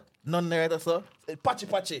or so, none right or so,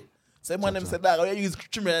 patchy. So man them said that I use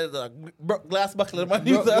glass buckle, the man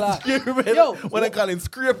use scrapehead. Yo, when they call him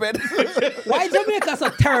scrapehead. Why Jamaica so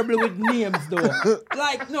terrible with names though?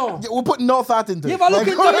 Like no. Yeah, we put no thought into it. You ever look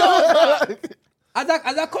into it? As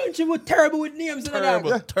a country, we're terrible with names.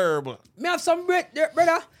 Terrible. Me have some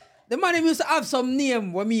brother. The man used to have some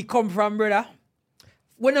name where me come from, brother.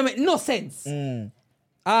 When I make no sense. Let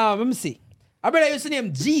me see. A brother used to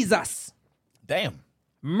name Jesus. Damn.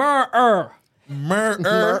 Murder.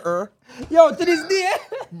 Yo, to this day.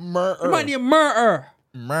 Murder. The man named Murder.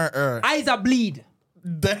 Murder. Eyes are bleed.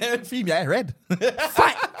 Damn, female, I read.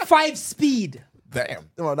 5 speed. Damn.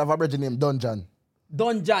 You know, that have a brother named Dungeon.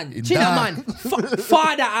 Dungeon. Chinaman.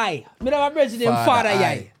 Father Eye. Me have a brother named Father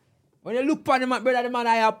Eye. When you look upon the man, brother, the man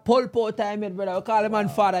eye a pulp out time, brother. We call the man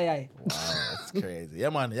Father Eye. Wow, that's crazy. Yeah,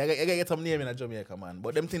 man. You gotta get some name in Jamaica, man.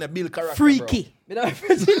 But them thing that build character, Freaky. bro.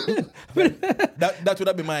 That would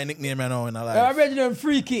have been my nickname right now in our life. I read them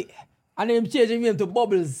Freaky. And then changing him to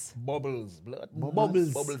Bubbles. Bubbles. Blood.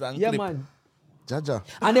 Bubbles and yeah, clip. man. Jaja.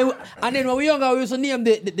 And then when we were younger, we used to name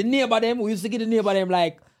the neighbor them. We used to get the neighbor them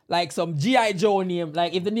like like some G.I. Joe name.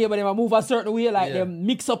 Like if the neighbor them move a certain way, like them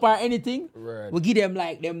mix up or anything, Right. we give them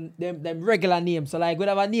like them regular names. So like we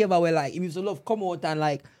have a neighbor where like he used to love come out and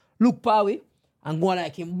like look power and go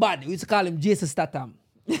like him bad. We used to call him Jason Statham.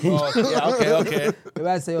 Oh, yeah, okay. We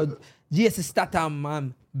used to say, yo, Jason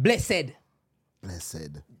Statham, blessed.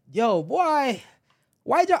 Blessed. Yo, boy.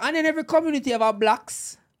 Why do and in every community have a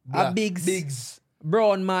blacks, a bigs,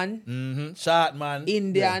 brown man, Short man,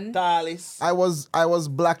 Indian. Talis. I was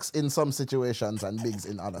blacks in some situations and bigs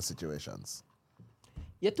in other situations.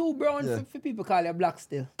 You're too brown Yeah. for people call you black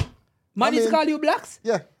still. Man I used to mean, call you blacks?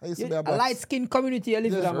 Yeah, I used to be a A black. light-skinned community you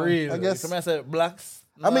live in, man. Real. I guess. Somebody said blacks.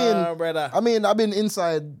 I mean, brother. I mean, I've been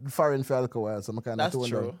inside foreign for a little while, so I'm kind of That's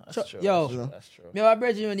true. That's true. Yo. That's true. Me have a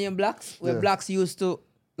brethren named Blacks, where Yeah. blacks used to,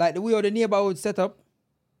 like the way how the neighborhood set up,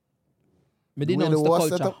 me way denounce the the what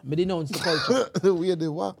set culture. up? Me denounce the culture. The way they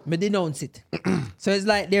what? Me denounce it. So it's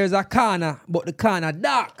like there's a corner, but the corner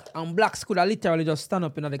dark, and blacks could have literally just stand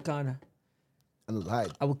up in the corner. And it was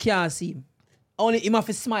hide. And we can't see him. Only him have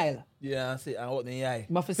to smile. Yeah, I see. I open the eye.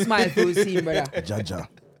 Him have to smile for we see him, brother. Jaja.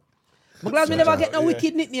 I'm glad me never get no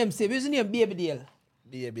wicked nickname, say. What's his name? Baby Dale.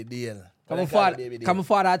 Baby deal. Come my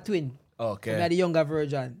father a twin. Okay. Me are the younger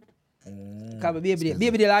version. Come Baby Dale.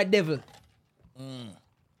 Baby Dale like devil.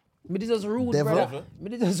 Me this just rude, Devil? brother. Me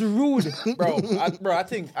this just rude. bro,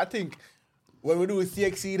 I think when we do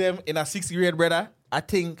CXC them in a 6th grade, brother, I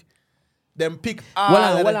think them pick all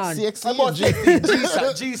Hold of on. them- CXC About and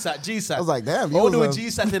GSAT. I was like, damn, How you do was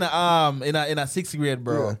GSAT in a 6th grade,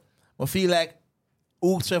 bro? Yeah. I feel like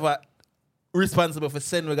whoever responsible for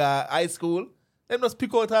sending me to high school, them just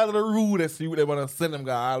pick out all of the rudest you they want to send them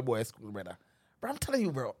to all boys school, brother. Bro, I'm telling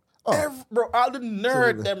you, bro. Bro, all the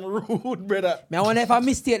nerd them rude, brother. Me I wonder if I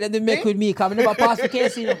mistake that they make with me, because I never passed the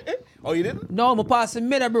case, you know. Oh, you didn't? No, I'm passing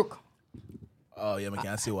Meadowbrook. Oh, yeah, I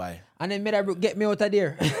can see why. And then Meadowbrook get me out of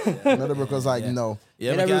there. Meadowbrook was like, no.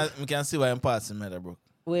 Yeah, Meadowbrook. I can see why I'm passing Meadowbrook.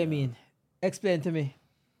 What do you mean? Explain to me.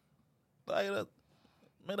 Like that.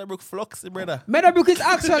 Meadowbrook fluxy, brother. Meadowbrook is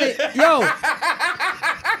actually, yo,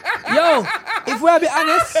 if we be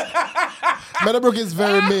honest, Meadowbrook is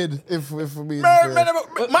very mid, if we mean.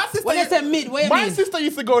 Meadowbrook. My sister, when they say mid, what you my mean? sister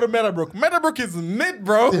used to go to Meadowbrook. Meadowbrook is mid,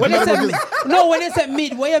 bro. When they say Meadowbrook mid, no, when they say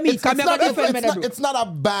mid, what you mean? It's Come here, not, go defend Meadowbrook. it's not a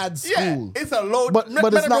bad Yeah, school. it's a low. But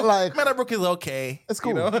it's not like- Meadowbrook is okay. It's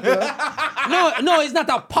cool. You know? Yeah. No, it's not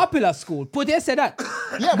a popular school. Put they say that.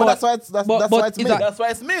 Yeah, but that's why it's that's but why it's it's mid. a- That's why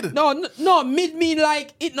it's mid. No, mid mean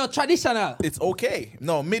like it not traditional. It's okay.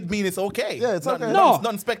 No, mid mean it's okay. Yeah, it's okay. No.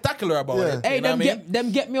 Nothing spectacular about Yeah. it. Hey, You know them what I mean?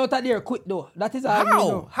 them get me out of there quick though. That is how I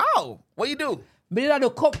know. How? What you do? Me did the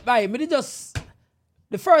cup by me did just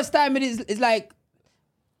the first time it is like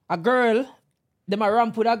a girl, them a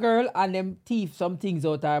ramp with a girl and them thief some things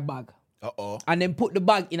out her bag. Uh-oh. And then put the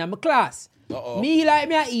bag in my class. Uh-oh. Me like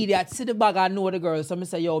me an idiot, see the bag and know the girl. So me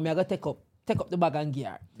say, yo, me I gotta take up the bag and give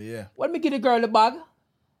her. Yeah. When me give the girl the bag,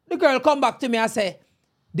 the girl come back to me and say,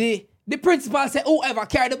 the principal say, whoever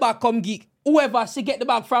carry the bag come geek. Whoever she get the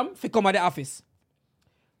bag from, fi come at the office.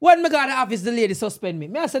 When me got the office, the lady suspend me.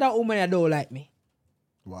 Me I say that woman I don't like me.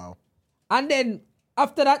 Wow. And then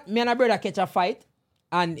after that, me and my brother catch a fight.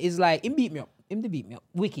 And it's like, him beat me up. Him beat me up.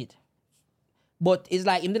 Wicked. But it's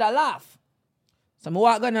like, him did a laugh. So I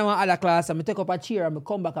walk down in my other class and I take up a chair and I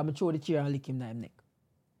come back and I throw the chair and lick him down him neck.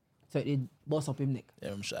 So it bust up him neck. Yeah,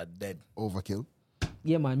 I'm shot dead. Overkill.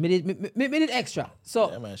 Yeah, man. Me did extra.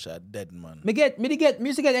 So Yeah, man, shot dead, man. me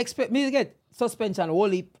used to get suspension a whole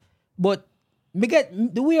heap. But me get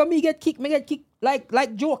the way me get kicked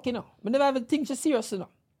like joke, you know. Me never ever think so serious, you know.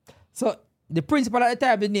 So the principal at the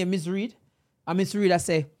time, his name Miss Reed. And Miss Reed I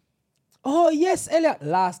say, oh yes, Elliot.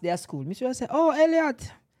 Last day of school. Miss Reed I say, oh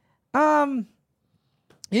Elliot,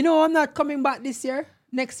 you know I'm not coming back this year.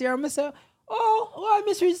 Next year, I say, oh, why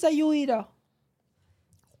Miss Reed say you either?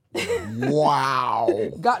 Wow.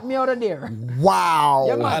 Got me out of there. Wow.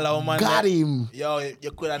 Yeah, man. Hello, man. Got him. Yo,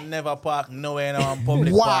 you could have never parked nowhere in a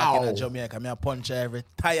public Wow. park in Jamaica. Me a punch every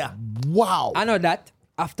tire. Wow. I know that.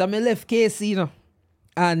 After me left KC, you know,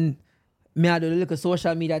 and me had a little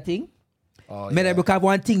social media thing. Oh, Meadowbrook have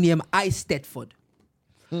one thing named Ice Stedford.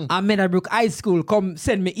 And Meadowbrook High School come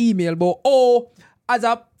send me email about, as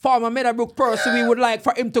a former Meadowbrook person, we would like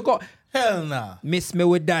for him to go. Hell nah. Miss me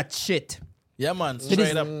with that shit. Yeah, man. To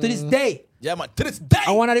Straight up. this day. Yeah, man. To this day.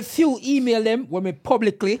 I one of the few email them when me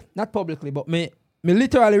not publicly, but me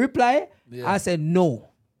literally reply. Yeah. I said no.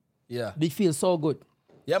 Yeah. They feel so good.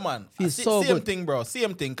 Yeah, man. Feels so same good. thing, bro.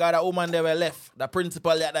 Same thing. Cause that woman they were left, the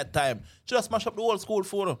principal at that time, she just smash up the whole school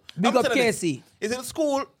for them. Big up KC. Is it the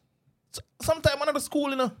school? Sometimes one of the school,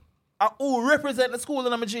 you know, who represent the school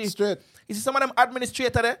in my G. Straight. You see some of them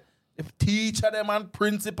administrator there, If teacher them and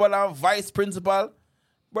principal and vice principal.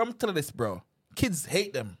 Bro, I'm telling this, bro. Kids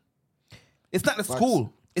hate them. It's not the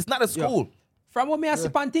school. It's not the school. From what me I see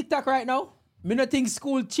on TikTok right now, me not think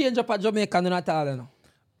school change up at Jamaica none at all. You know?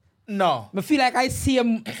 No. Me feel like I see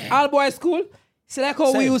him all boy school. See like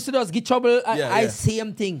how we used to just get trouble. I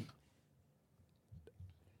same thing.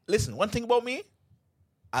 Listen, one thing about me,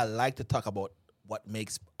 I like to talk about what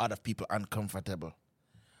makes other people uncomfortable.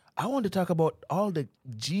 I want to talk about all the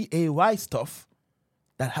GAY stuff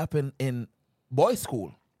that happened in boys'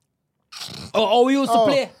 school. Oh, we used to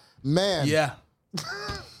play. Man. Yeah.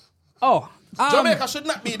 Jamaica should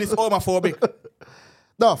not be this homophobic.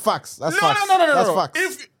 No, facts. That's facts. No. That's facts.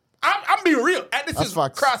 If I'm being real, and this That's is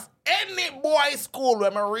facts. across any boys' school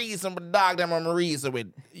where my reason, but dog them I'm reason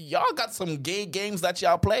with. Y'all got some gay games that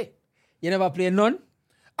y'all play. You never play none?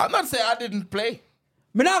 I'm not saying I didn't play.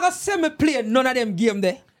 Me not gonna say me play none of them game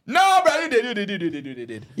there. No, bro, you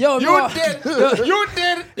did. Yo, You bro.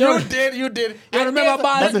 You did. You remember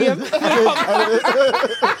ball game?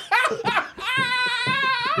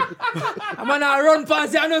 I'm gonna run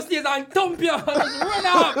past you on the stairs and thump you. Run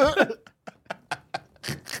up.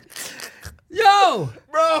 Yo,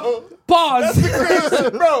 Bro.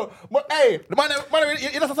 pause. Bro. But, hey, the man,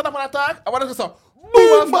 you know something on attack? I want to say,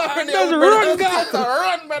 Boom, boom, just run, guys.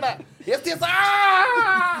 Run, brother. Yes,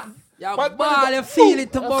 Yeah, But- ball, you feel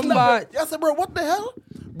it to bombard. Yes, bro, what the hell?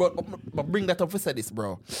 But bring that up for say this,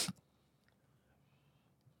 bro.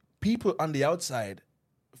 People on the outside,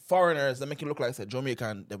 foreigners, they make it look like a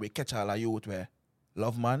Jamaican, that we catch all of youth where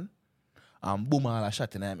love man, boom all a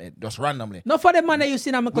shot in them head, just randomly. Not for the man that you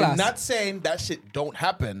seen in my We're class. not saying that shit don't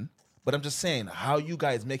happen, but I'm just saying how you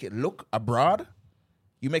guys make it look abroad,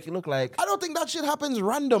 you make it look like I don't think that shit happens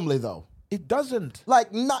randomly though. it doesn't.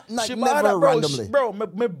 Like never randomly. Bro,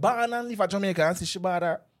 me born and live at Jamaica and see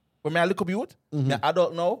Shibada. When I look up youth, me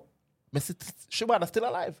adult now, me see Shibada still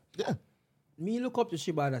alive. Yeah. Me look up to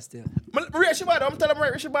Shibada still. Maria Shibada, I'm telling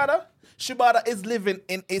Maria Shibada. Shibada is living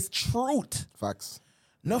in his truth. Facts.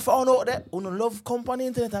 No found out that you love company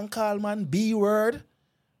internet and call man B word.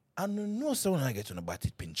 And no someone I get to the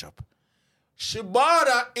body pinch up.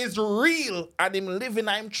 Shibada is real and him living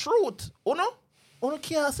in truth. You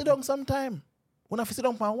can't sit down sometime. You have to sit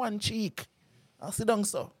down on one cheek. I'll sit down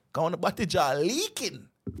so. Because the body jaw leaking.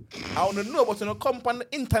 I want to know about you come on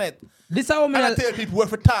the internet. This how me And I tell people what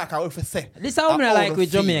to talk and what to say. This how me And like how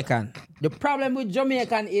with to feel. Jamaican. The problem with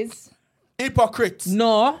Jamaican is Hypocrites.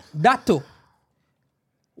 no, that too.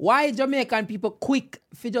 Why Jamaican people quick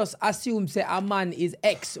if just assume say a man is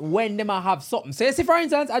X when them a have something. So you see for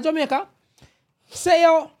instance, a Jamaica, say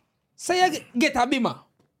you get a bimmer.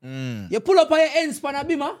 You pull up on your ends span a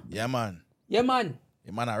bimmer. Yeah, man. Yeah, man.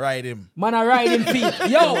 The man, I ride him. Man a ride him feet.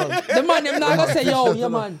 Yo, the man them not gonna say, yo, yeah,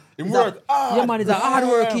 man. Him work hard. Yeah, man, it's a hard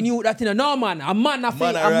working youth that thing. No, man. A man a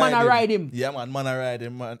ride him. Yeah, man I ride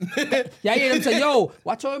him, man. Yeah, hear them say, yo,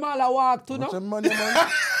 watch how him all a walk to, no? Some money, man.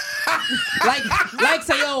 like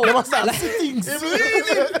say, yo. They must start like- sitting. Him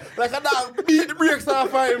leading like a dog beat the brakes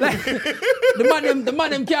off of him. The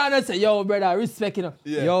man them can't say, yo, brother, respect, you know.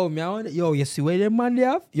 Yeah. Yo, man, yo, you see where them man they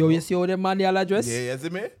have? Yo, you see how them man they all address? Yeah, you see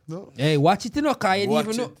me? No. Hey, watch it, you know, cause you Watch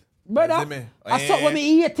even know. it. Brother, You see me? I saw when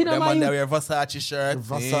me eat, you know, Them man man. that wear Versace shirt.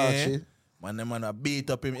 Versace. Yeah. Man, them man a beat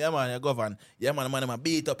up him. Yeah, man, you govern. Yeah, man, them a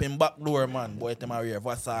beat up him back door, man. Boy, them a wear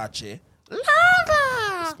Versace.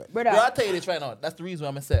 Brother. Bro, I'll tell you this right now. That's the reason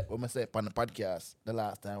why I said on the podcast the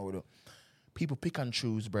last time we do. People pick and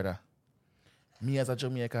choose, brother. Me as a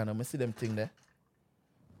Jamaican, I see them thing there.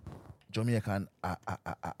 Jamaican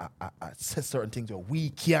say certain things that we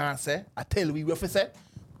can't say. I tell you we have to say.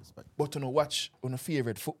 But you know, watch on a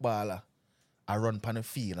favorite footballer, I run pan the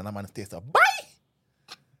field and I'm on the stage, bye!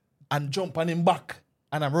 And jump on him back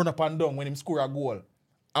and I run up and down when him score a goal.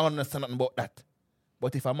 I don't understand nothing about that.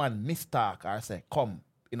 But if a man mistalk or say, come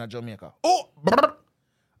in a Jamaica, brr,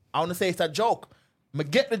 I want to say it's a joke. I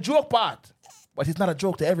get the joke part, but it's not a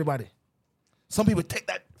joke to everybody. Some people take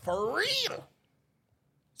that for real.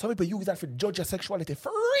 Some people use that for judge your sexuality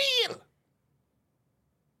for real.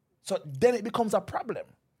 So then it becomes a problem.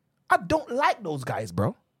 I don't like those guys,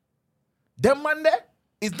 bro. Them man there,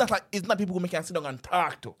 it's not people who make you sit down and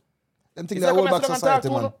talk to. Them think It's they're like all a back man sit down and society,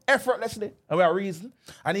 talk to man. effortlessly. And we have a reason.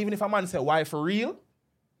 And even if a man say, why for real?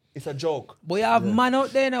 It's a joke. But you have man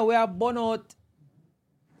out there now, we have born out.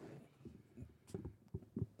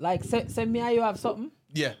 Like, say me and you have something.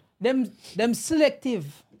 Yeah. Them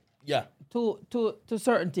selective Yeah. to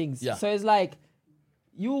certain things. Yeah. So it's like,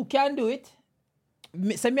 you can do it.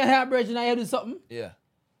 Say me and have bridge and I do something. Yeah.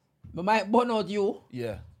 I might burn out you.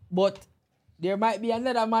 Yeah. But there might be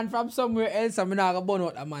another man from somewhere else and I'm not going to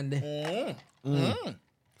burn out a man there.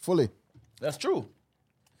 Fully. That's true.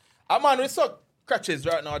 A man we suck crutches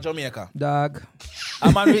right now in Jamaica. Dog.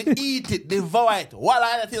 A man we eat it, devour it. While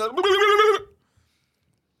I feel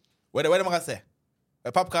what am I gonna say?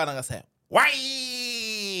 A popcorn gonna say,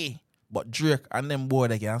 why? But Drake and them boy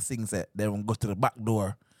they can sing say they go to the back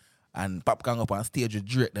door and popcorn up on stage with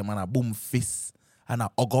Drake, them and a boom fist and a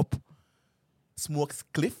hug up. Smoke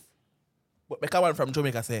cliff. But make a one from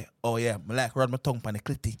Jamaica say, oh yeah, I like run my tongue on the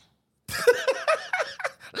clitty.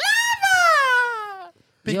 Lava!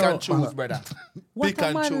 Pick and choose, brother. Pick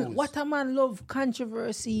and choose. What a man love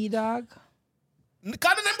controversy, dog. Can't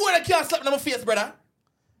them boy that can't slap in my face, brother.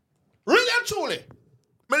 Really and truly.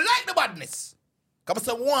 Me like the badness. Come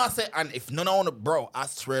say one say, and if none of them, bro, I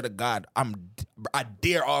swear to God, I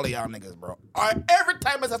dare all of y'all niggas, bro. Every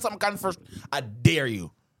time I say something controversial, I dare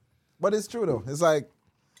you. But it's true though. It's like,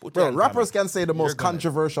 bro, rappers can say the most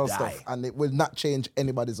controversial stuff and it will not change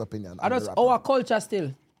anybody's opinion. And that's our culture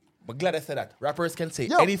still. But glad I said that. Rappers can say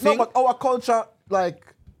anything. No, but our culture, like,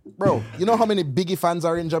 bro, you know how many Biggie fans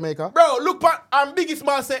are in Jamaica? Bro, look, I'm Biggie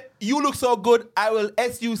Small say, you look so good, I will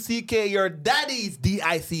S-U-C-K your daddy's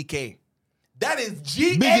D-I-C-K. That is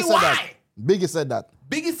G-A-Y. Biggie said that.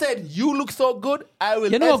 Biggie said, you look so good, I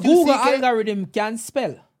will You know, S-U-C-K. Google algorithm can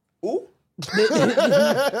spell. Who? Me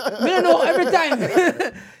don't know every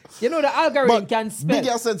time. You know the algorithm can spell.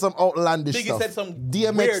 Biggie said some outlandish Biggie stuff. said some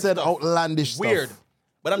DMX weird said stuff. outlandish Weird. stuff.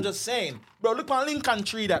 But I'm just saying, bro, look on Lincoln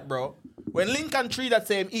Tree that, bro. When Lincoln Tree that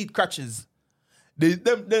say him eat crutches, the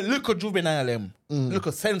little juvenile them,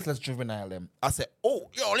 little senseless juvenile them. I say, oh,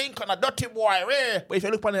 yo, Lincoln a dirty boy, eh? But if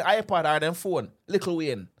you look on the iPod or them phone, little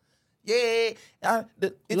Wayne. Yeah,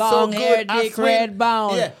 it's long so hair, good. dick, red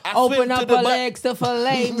bound. Yeah, Open up your legs to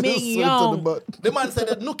filet mignon. The man said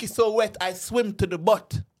the nook is so wet, I swim to the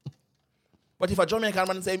butt. But if a Jamaican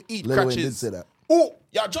man say him eat Lil Wayne crutches. did say that. Oh,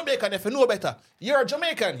 you're Jamaican if you know better. You're a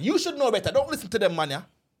Jamaican. You should know better. Don't listen to them, man, yeah?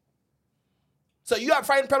 So you have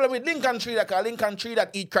find problem with Lincoln Tree that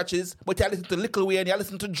eat crutches, but you listen to Little Wayne, you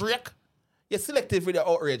listen to Drake. You're selective with your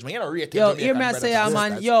outrage, man. You're not rating Yo, Jamaican. hear me I say,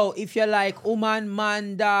 man, yo, if you like woman,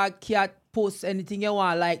 man, dog, cat, puss, anything you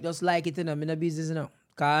want, like, just like it, you know. Me no business, you know.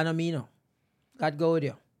 Because I know me, you know. God go with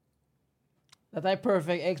you. That's a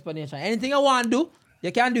perfect explanation. Anything you want to do,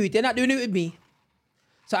 you can do it. You're not doing it with me.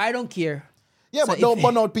 So I don't care. Yeah, So but don't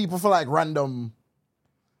burn out people for like random.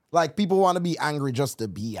 Like people want to be angry just to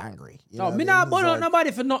be angry. You know No, what me I mean? not burn out It's like-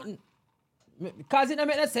 nobody for nothing. Because it don't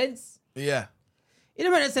make no sense. Yeah. It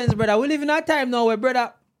don't make no sense, brother. We live in a time now where,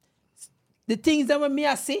 brother, the things that when me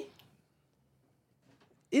I see,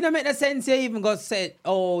 it don't make no sense you even go say,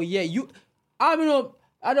 oh yeah, you, I mean, no,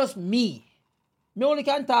 I just me. Me only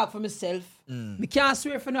can talk for myself. Me can't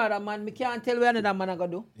swear for another man. Me can't tell what another man I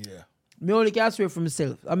gonna do. Yeah. Me only can swear for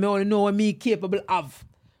myself. I me only know what me capable of.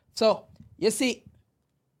 So, you see,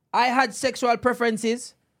 I had sexual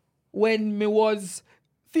preferences when me was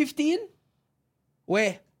 15.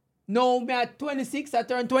 Where now me at 26, I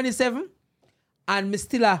turned 27. And me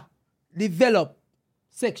still develop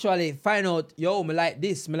sexually. Find out, yo, me like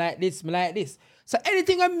this, me like this, me like this. So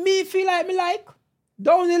anything that me feel like me like,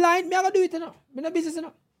 down the line, me I gonna do it, you know. Me no business, you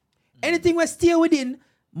know. Anything will stay within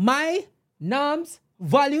my norms,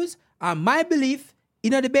 values, and my belief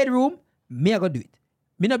in the bedroom, me I gonna do it.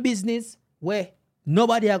 Me no business where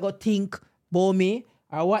nobody I go think about me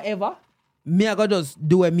or whatever. Me I go just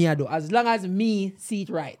do what me I do. As long as me see it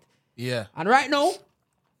right. Yeah. And right now,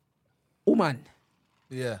 woman,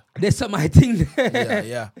 Yeah. there's some my thing there.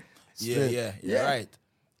 Yeah. You're right.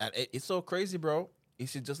 And it's so crazy, bro.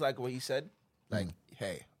 It's just like what he said. Like,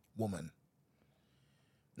 hey, woman.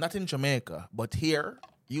 Not in Jamaica, but here,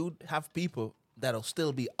 you have people that'll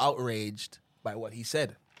still be outraged by what he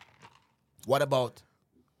said. What about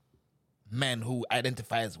men who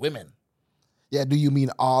identify as women? Yeah, do you mean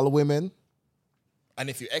all women? And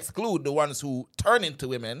if you exclude the ones who turn into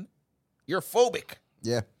women, you're phobic.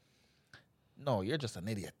 Yeah. No, you're just an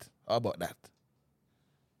idiot. How about that?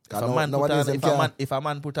 If I a, know- man put nowadays on, them can't- if a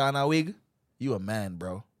man put on a wig, you a man,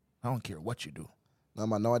 bro. I don't care what you do. No,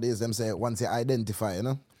 man, nowadays them say once you identify, you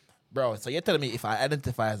know? Bro, so you're telling me if I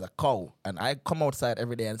identify as a cow and I come outside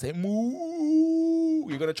every day and say, moo,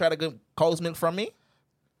 you're going to try to get cow's milk from me?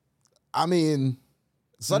 I mean,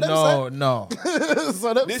 so them No. say.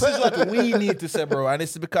 So them This say. is what we need to say, bro. And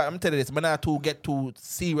it's because, I'm telling you this, I'm not to get too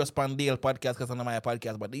serious on Dale podcast because I'm on my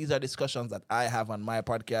podcast, but these are discussions that I have on my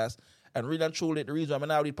podcast. And really and truly, the reason I'm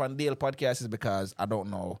not read on Dale podcast is because I don't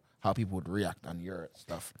know how people would react on your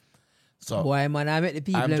stuff. So Why, man? I make the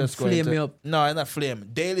people I'm them just going flame to, me up. No, it's not flame.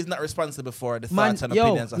 Dale is not responsible for the Man, thoughts and yo,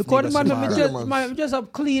 opinions of look how the Negus man, tomorrow. me just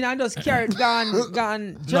up clean and just carrot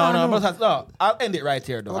gone. No, I'll end it right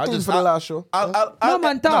here, though. I think for the last show. No,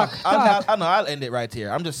 man, talk. I'll end it right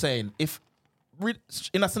here. I'm just saying,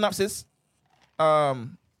 in a synopsis,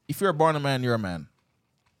 if you're born a man, you're a man.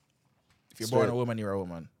 If you're born a woman, you're a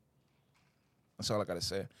woman. That's all I gotta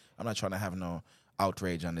say. I'm not trying to have no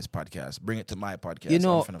outrage on this podcast. Bring it to my podcast. You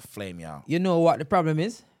know, I'm gonna flame you out. You know what the problem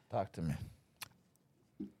is? Talk to me.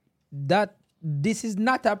 That this is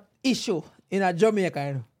not a issue in a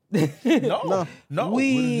Jamaica. You know? No.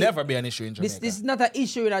 Will never be an issue in Jamaica. This is not an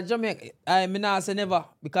issue in a Jamaica. I mean, I say never,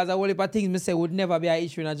 because a whole heap of things I say would never be an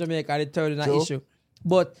issue in a Jamaica and it turned into an issue.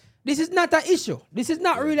 But this is not an issue. This is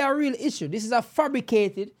not really a real issue. This is a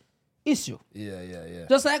fabricated issue. Yeah.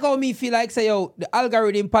 Just like how me feel like, say, yo, the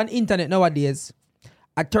algorithm on internet nowadays,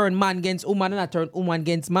 I turn man against woman and I turn woman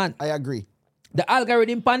against man. I agree. The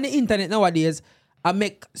algorithm on the internet nowadays, I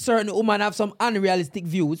make certain women have some unrealistic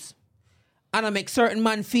views, and I make certain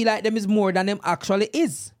men feel like them is more than them actually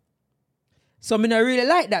is. So me not really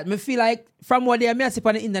like that. Me feel like from what they see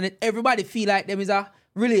on the internet, everybody feel like them is a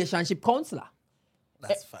relationship counselor.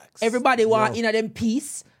 That's facts. Everybody want in them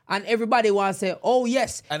peace, and everybody want to say, oh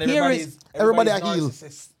yes, And everybody a heel.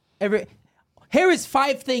 Here is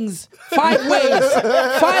 5 things, 5 ways,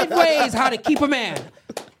 5 ways how to keep a man.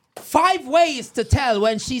 5 ways to tell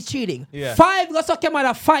when she's cheating. Yeah. 5 go suck your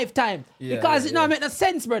mother 5 times. Yeah, because yeah, it not make no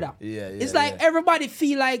sense, brother. Yeah, it's like everybody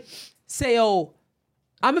feel like, say, oh,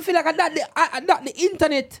 I feel like the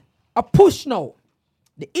internet a push now.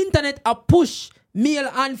 The internet a push male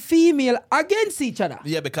and female against each other.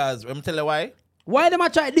 Yeah, because let me tell you why. Why them a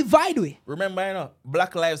try to divide we? Remember,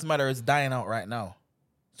 Black Lives Matter is dying out right now.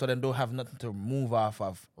 So they don't have nothing to move off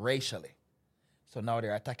of racially. So now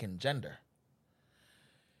they're attacking gender.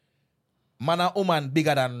 Man and woman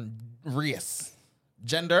bigger than race.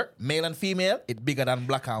 Gender, male and female, it bigger than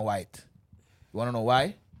black and white. You want to know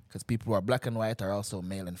why? Because people who are black and white are also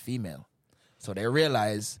male and female. So they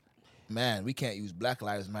realize, man, we can't use Black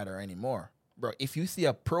Lives Matter anymore. Bro, if you see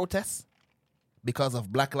a protest because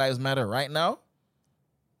of Black Lives Matter right now,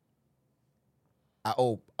 I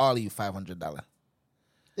owe all of you $500.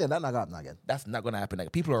 Yeah, that's not happening again. That's not going to happen.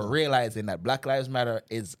 Like, people are realizing that Black Lives Matter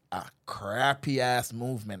is a crappy-ass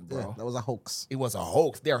movement, bro. Yeah, that was a hoax. It was a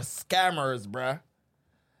hoax. They are scammers, bruh.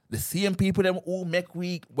 The same people them who make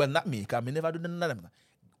we, well, not me, because I never do none of them.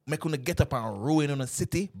 Make you get up and ruin on a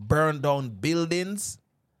city, burn down buildings.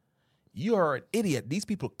 You are an idiot. These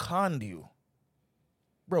people conned you.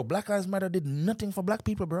 Bro, Black Lives Matter did nothing for black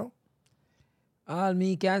people, bro. All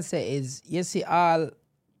me can say is, you see,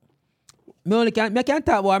 me can't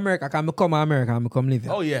talk about America because I come to America and I come live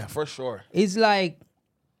here. Oh, yeah, for sure. It's like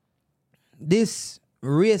this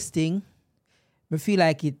race thing, I feel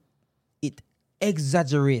like it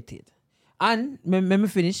exaggerated. And let me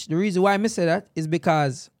finish. The reason why I say that is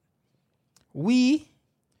because we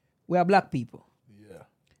are black people. Yeah.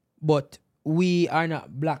 But we are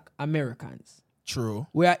not black Americans. True.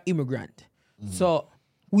 We are immigrant. So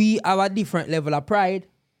we have a different level of pride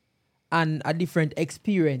and a different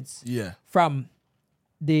experience from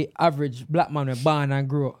the average black man who born and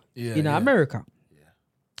grow in America. Yeah.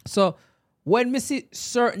 So when we see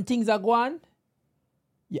certain things are going,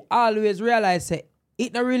 you always realize that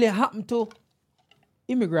it not really happen to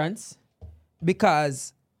immigrants,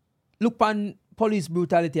 because look on police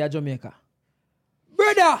brutality at Jamaica.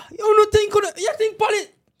 Brother, you think police...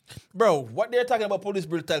 Bro, what they're talking about police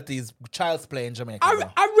brutality is child's play in Jamaica. A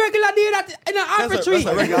regular day that in an arbitrary.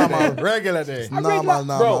 That's a regular day.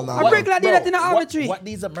 Normal. A regular day that in an arbitrary. What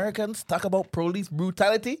these Americans talk about police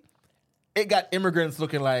brutality, it got immigrants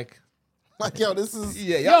looking like... Like, yo, this is...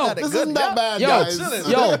 Yeah, this isn't that bad, yo, guys.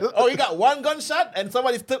 Oh, you got one gunshot and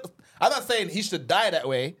somebody still... I'm not saying he should die that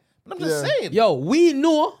way, but I'm just saying. Yo, we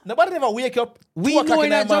know... Nobody ever wake up 2 We know in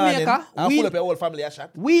Jamaica... and pull up your whole family a shot.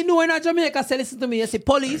 We know in Jamaica, say, listen to me, you say,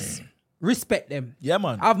 police, respect them. Yeah,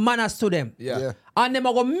 man. Have manners to them. Yeah. And them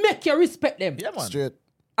are going to make you respect them. Yeah, man. Straight.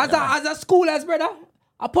 As a school, as brother,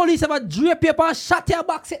 a police have a drape paper and shot your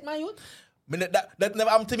back set, my youth. That never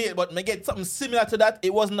happened to me, but me get something similar to that.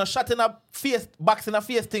 It wasn't a shot in a face, box in a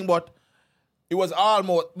face thing, but it was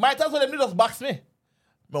almost... Might as well them just box me.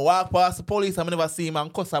 I walk past the police, I never see him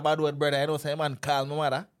and cuss a bad word, brother. I know say, man, call my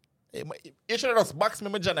mother. You should have just box me,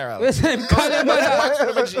 my general. Call your mother. Box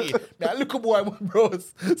me, my G. Me a little boy, my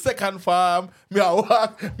bros. Second farm. Me a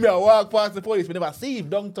walk past the police. Me never see him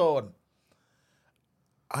downtown.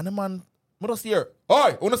 And the man, I just hear,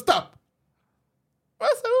 oi, wanna stop?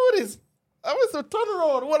 I said, who is this? I was turn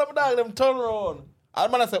around. What am I doing? Them turn around.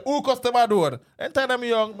 And man I say, who cuss them a door? And tell them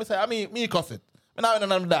young, I say, me cuss it. I not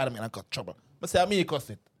know dad, I got trouble. I say, me cuss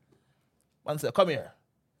it. Man say, come here.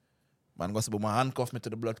 Man goes to my handcuff me to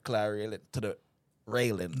the blood clot railing, to the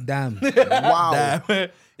railing. Damn. Wow. Damn.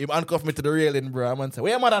 He handcuff me to the railing, bro. Man say,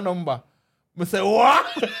 where your mother number? I say, what?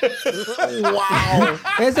 Wow.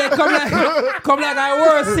 They say, come like I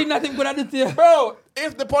worse thing that him could have done to you. Bro,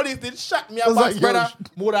 if the police did shot me a It's box, like, brother,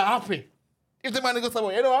 more than happy. If the man goes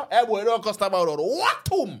about, you know what? Hey boy, don't cost about what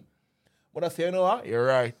him? But I say, you know what? You're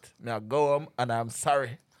right. Now go home and I'm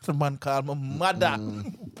sorry. The man called my mother.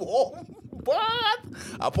 Boom. What?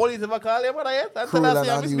 A police ever call your mother yet? Until I say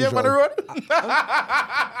I miss me up on the road?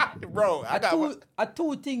 Bro, I got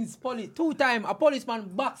two things, two times a policeman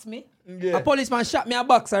boxed me. Yeah. A policeman shot me a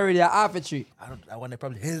box already at half a tree. I want to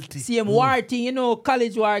probably healthy. Same war thing, you know,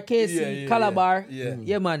 college war case in Calabar.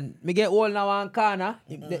 Yeah. Man. Me get all now one corner.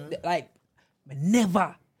 Like, me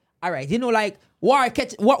never. All right, you know, like,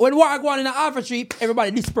 when war go on in the half a tree, everybody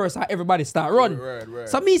disperse and everybody start run. Right.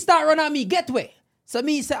 So me start run and me get way. So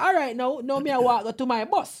me say, all right, now me I walk to my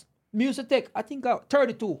bus. Me used to take, I think,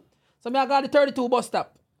 32. So me I got the 32 bus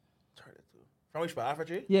stop. 32. From which part? Half a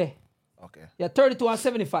tree? Yeah. Okay. Yeah, 32 and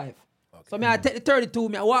 75. Okay. So me I take the 32,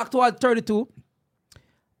 me I walk towards 32.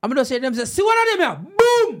 I'm just say them say, see one of them here.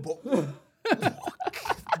 Boom!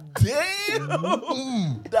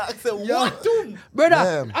 Damn! That's a what? Brother,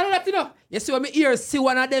 Damn. I don't have to know. You see when me ear see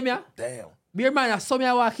one of them here? Damn. Beer man, I saw me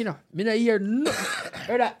walking up. Me no hear no.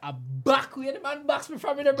 Brother, I back where the man backs me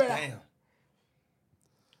from me there, brother. Damn.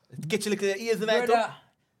 Get your little ears in there, too.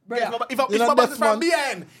 Brother, If my boss is from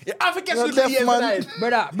behind, you have to catch You're little deaf, ears in man.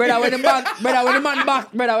 there. brother, when the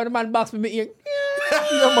man backs me, me ear.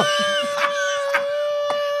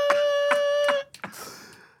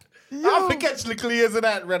 I have to catch little ears in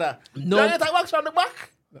that, brother. No. You talk wax from the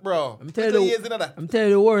back? Bro, I'm telling little you, ears in that. I'm telling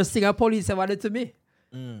you the worst thing a police ever did to me.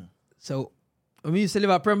 So, when we used to live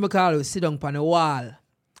at Pembroke Hall, we sit down on the wall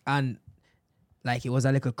and like it was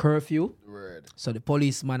a little curfew. Word. So the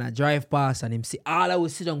policeman a drive past and him see all of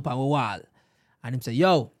us sit down on the wall. And him say,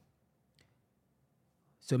 yo.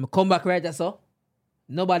 So I come back right there, so.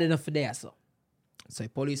 Nobody enough for there, so. So the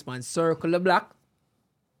policeman circle the block.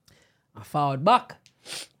 And forward back.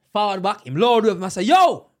 Him load up. I say,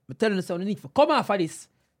 yo. I'm telling you something, need for come off of this.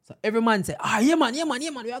 So every man say, yeah man,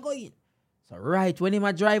 we are going. So right when him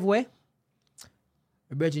a driveway,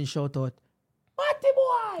 the virgin shout out, Matty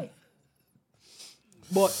boy!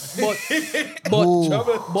 But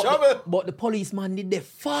the policeman did the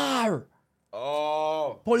far.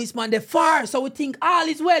 Oh. Policeman the far, so we think all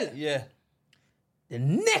is well. Yeah. The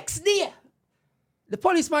next day, the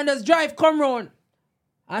policeman does drive come round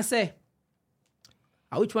and say,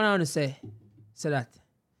 which one I want to say? Say that.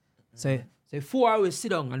 Say 4 hours sit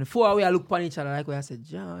down and the 4 hours I look upon each other like when I said,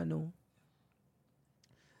 John, no.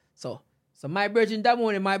 So my brethren that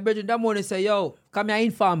morning say, yo, come here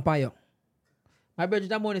inform pa yo. My brethren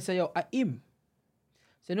that morning say, yo, him.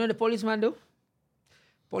 So you know what the policeman do?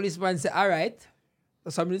 Policeman say, all right.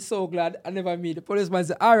 So I'm so glad I never meet. The policeman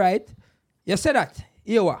say, all right. You say that.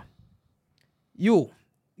 Here what? You.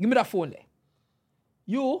 Give me that phone there.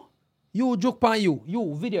 You joke pan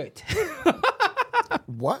you video it.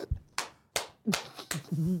 What?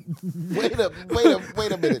 Wait a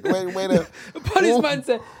minute. Wait a. Policeman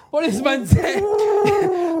say,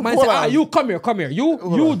 man say, you come here.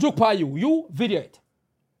 You joke pan you video it.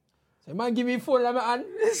 So man give me phone in my hand.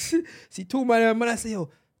 See two man I say, yo,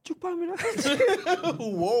 joke pan me.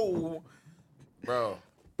 Whoa. Bro.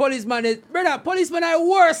 Policeman are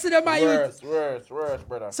worse than my youth. Worse,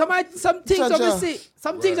 brother. Some things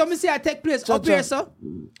that me see I take place up here, so.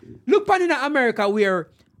 Look pan in America where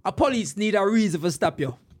a police need a reason for stop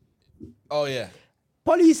you. Oh yeah.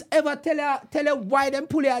 Police ever tell you why them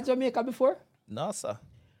pull you at Jamaica before? No, sir.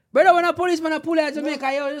 Brother, when a policeman pull you at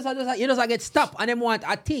Jamaica, you just get stopped and them want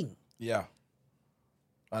a thing. Yeah.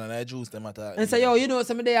 And then I juice them at that. And say, yo, you know,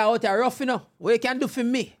 some of they are out there rough, you know. What you can do for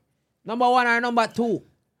me? Number one or number two?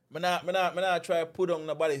 Me not try to put on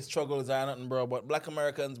nobody's struggles or nothing, bro. But black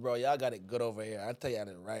Americans, bro, y'all got it good over here. I'll tell you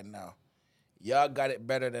that right now. Y'all got it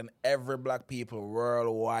better than every black people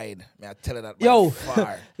worldwide. I tell you that by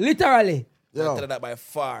far. Literally. I tell you that by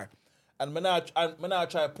far. And me not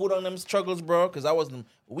try to put on them struggles, bro, because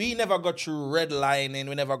we never got through redlining,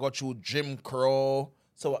 we never got through Jim Crow.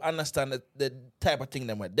 So I understand the type of thing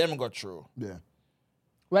them got through. Yeah.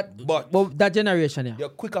 But that generation, yeah. You're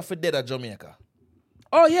quicker for dead at Jamaica.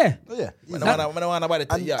 Oh, yeah. Oh, yeah. I don't want nobody to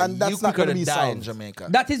tell and that's you not quicker gonna to be die in solved. Jamaica.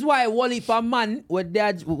 That is why if a man will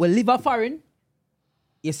live a foreign,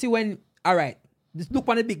 you see when, all right, just look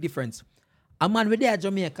on the big difference. A man with there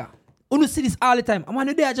Jamaica, You see this all the time. I'm on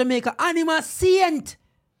the day at Jamaica, and him a saint.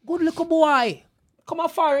 Good little boy. Come a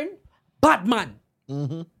foreign. Bad man.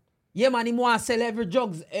 Mm-hmm. Yeah, man, him want to sell every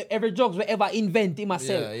drugs we ever invent him a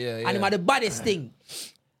sell. Yeah. And him are the baddest thing.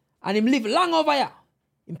 And him live long over here.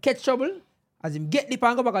 Him catch trouble. As him get deep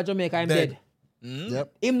and go back to Jamaica, him dead.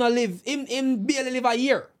 Yep. Him not live, him barely live a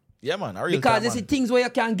year. Yeah, man. A real Because time, there's man. things where you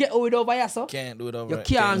can't get away with over here, so. Can't do it over You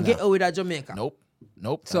can't get away with Jamaica. Nope.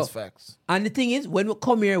 So, That's facts. And the thing is, when we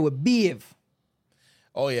come here, we behave.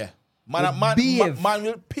 Oh, yeah. Man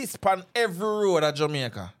will piss pan every road at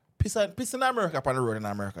Jamaica. Piss in America pan the road in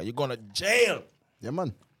America. You're going to jail. Yeah,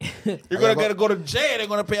 man. You're going to go to jail. They're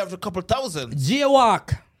going to pay up to a couple thousand.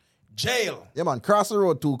 Jaywalk. Jail. Yeah, man. Cross the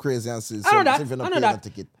road too crazy and see. I know that. if you're not I know paying that. a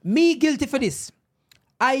ticket. Me guilty for this.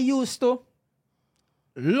 I used to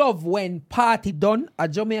love when party done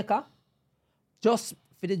at Jamaica just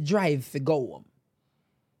for the drive to go home.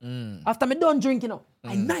 After me done drinking,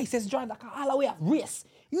 I nicest drive like all the way at race.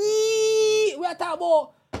 We are talking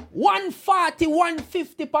about 140,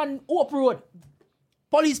 150 pan Hope Road.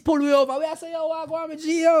 Police pull me over. We are say, yo, I go on my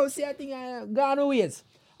G.O. See, I think I gone ways.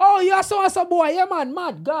 Oh, you are so boy. Yeah, man,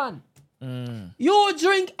 mad, gone. You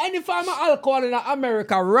drink any form of alcohol in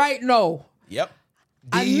America right now. Yep.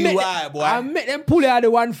 DUI, boy. I make them pull you at the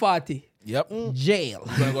 140. Yep. Jail.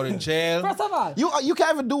 You're going to go to jail. First of all, You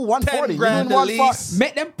can't even do 140. 10 grand You doing the 140. lease.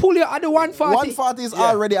 make them pull you at the 140. 140 is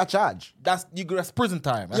already a charge. That's prison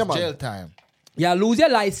time. That's Yeah, man. jail time. You lose your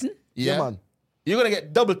license. Yeah, man. You're going to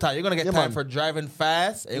get double time. You're going to get Yeah, time man. for driving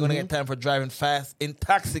fast. And you're going to get time for driving fast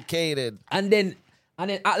intoxicated. And then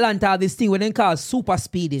Atlanta have this thing when they call super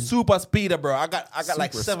speeding. Super speeder, bro. I got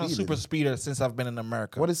like Super 7 speeding. super speeders since I've been in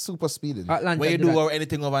America. What is super speeding? Atlanta When you do that. do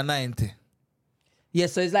anything over 90. Yeah,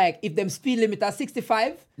 so it's like if them speed limit at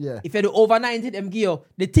 65, Yeah. if you do over 90, them give you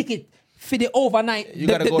the ticket for the over 90. You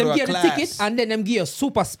gotta go to them a give you the class. ticket and then them give you a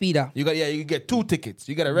super speeder. You get 2 tickets.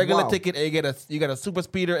 You get a regular Wow. ticket and you get a super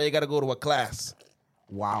speeder and you got to go to a class.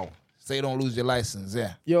 Wow. So you don't lose your license,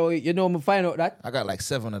 yeah. Yo, you know me find out that? I got like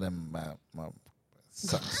 7 of them. My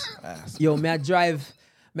sucks. Ass. Yo, may I drive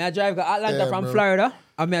got Atlanta Yeah, from bro. Florida.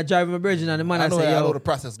 And may I drive my virgin and the man I I know, say, I know yo. the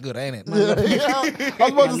process good, ain't it? Yeah, I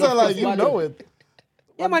was about to say, like, you know it.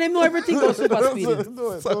 Yeah, man, him know everything about super speeding.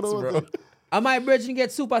 Do it. Sucks, Do it. bro. And my virgin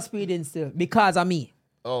get super speeding still because of me.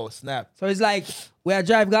 Oh, snap. So it's like, where I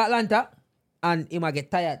drive to Atlanta, and he might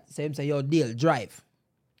get tired. So him say, yo, Dale, drive.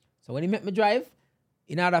 So when he make me drive,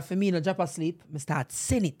 in order for me to drop asleep, I start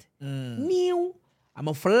sing it. Meow. I'm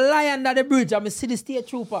a fly under the bridge. I'm a see the state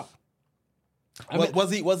trooper.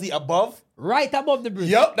 Was he above? Right above the bridge.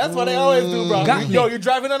 Yep, that's what they always do, bro. Got me. Yo, you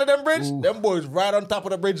driving under them bridge? Them boys right on top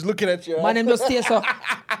of the bridge looking at you. Man, them just stay so.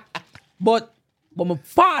 But me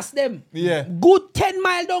fast them. Yeah. Good 10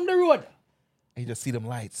 miles down the road. You just see them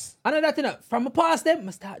lights. And that thing, from me past them,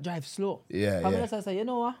 I start drive slow. Yeah, From yeah. I say, you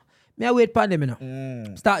know what? Me I wait for them, you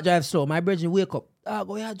know. Start drive slow. My brethren wake up.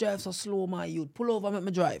 Go yeah, drive so slow, my youth. Pull over, make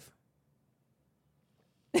me drive.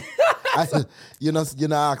 You know,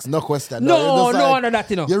 ask no question. No, you're just I like, know that,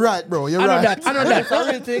 you know. You're right, bro. You're I know right. that. I know that. It's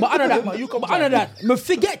a real thing. But I know that. Man, you come But I know drive. that. Me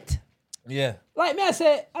forget. Yeah. Like me, I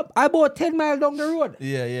say, I bought 10 miles down the road.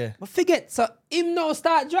 Yeah. But forget. So him now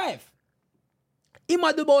start drive. Him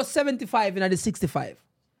at about 75 in the 65.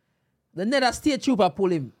 The nether state trooper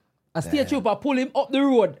pull him. A state trooper pull him up the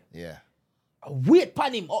road. Yeah. Wait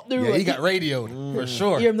pan him up the road. Yeah, he got radioed for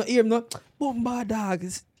sure. Hear him no. Bomba dog.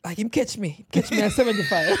 It's like him catch me. Catch me at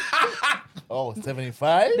 75. Oh,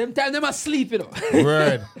 75? Them time them asleep, you know.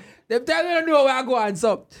 Word. Them time they don't know where I go on.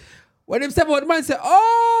 So when them step out, the man say,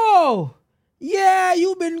 oh, yeah,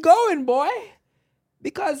 you been going, boy.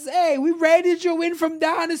 Because, hey, we raided you in from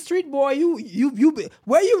down the street, boy.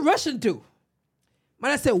 Where you rushing to?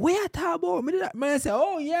 Man, I said, where Tabo? Man, I said,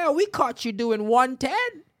 oh, yeah, we caught you doing 110.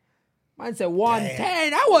 Man said,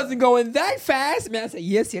 110. I wasn't going that fast. Man, I said,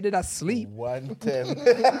 yes, you did asleep. 110.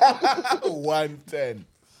 110.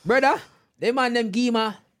 Brother, them man them give me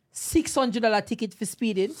 $600 ticket for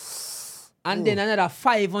speeding. And then another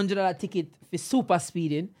 $500 ticket for super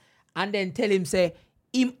speeding. And then tell him, say,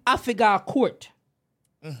 him Africa court.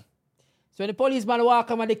 So when the policeman walk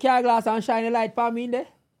come at the car glass and shine a light for me in there,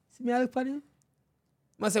 see me I look for him.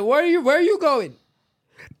 I say, where are you going?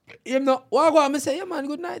 Him no, walk on. I say, yeah man,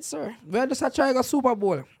 good night, sir. We just try to go Super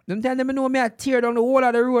Bowl. Them tell them know me I tear down the whole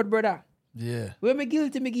of the road, brother. Yeah. Where me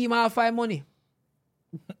guilty, me give him half $5 money.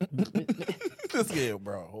 This game,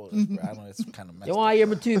 bro. Hold on, bro. I know it's kind of messed You up. want to hear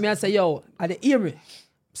me too? Me I say, yo, I dey hear me.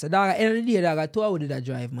 So dog, at the end of the day, dog, I told you did I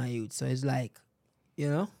drive my youth. So it's like, You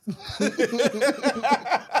know?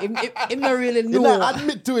 Him not really You know. know,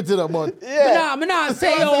 admit to it, you know, but Yeah. Me not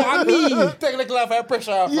say, I mean. Take the glove and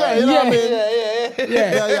pressure off. yeah, you know what I mean?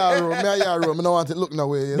 Yeah. Room. I don't want it look no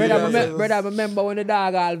way. You Brother, know? brother, I remember when the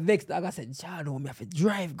dog all vexed, dog, I said, John, no, me have to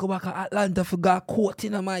drive, go back to Atlanta for got caught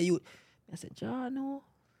in my youth. I said, John, no.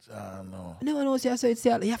 No. I never know, I said,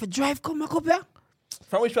 you have to drive, come back up here.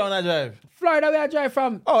 From which part I drive? Florida, where I drive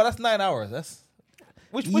from. Oh, that's 9 hours. That's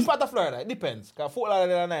which part of Florida? It depends. Cause Fort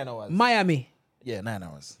Lauderdale 9 hours. Miami. Yeah, 9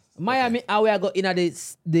 hours. Miami, and where I got in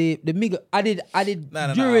the middle. I did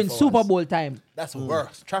No, during for Super once. Bowl time. That's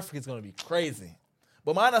worse. Traffic is gonna be crazy.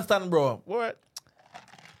 But I understand, bro. What?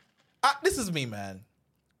 This is me, man.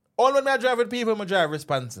 All when I drive with people, I drive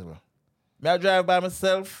responsible. When I drive by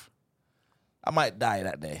myself, I might die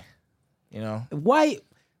that day. You know? Why,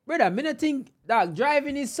 brother? Me not think that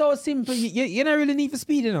driving is so simple. You don't really need for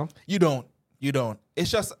speed, you know. You don't.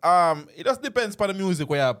 It's just it just depends on the music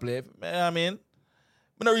where I play. I mean,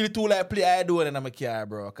 I don't really too like play I do it in my car,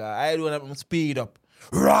 bro. Cause I do it I'm speed up.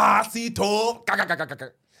 Rasito.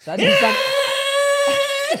 So I didn't stand.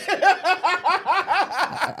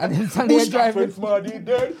 I didn't stand there driving.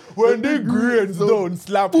 When the grains don't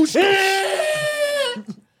slap.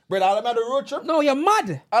 Brother, all of them at the road trip? No, you're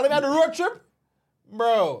mad. All of them at the road trip?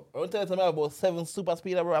 Bro, I'm telling you about 7 super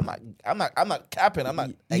speeder, bro. I'm not capping. I'm not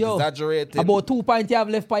exaggerating. About 2 points you have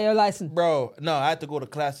left by your license. Bro, no, I had to go to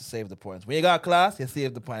class to save the points. When you got class, you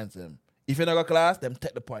save the points in. If you not got class, them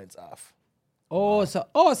take the points off. So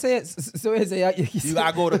You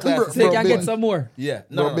gotta go to class. to so you save can the get points. some more. Yeah,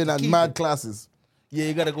 No, been to at keep mad it. classes. Yeah,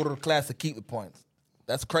 you gotta go to the class to keep the points.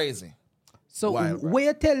 That's crazy. So Wild, bro. where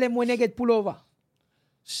you tell them when they get pulled over?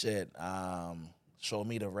 Shit. Show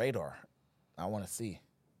me the radar. I want to see.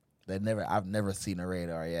 I've never seen a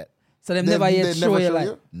radar yet. So them never yet They show you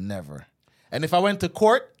like. Never. And if I went to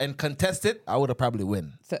court and contest it, I would have probably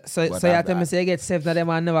win. So you tell me say you get 7 of them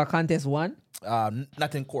and never contest one?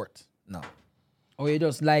 Not in court. No. Or you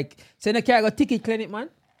just like, so you can't go ticket clinic, man?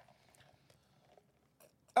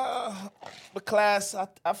 The class,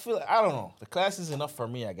 I feel, I don't know. The class is enough for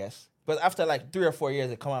me, I guess. But after like 3 or 4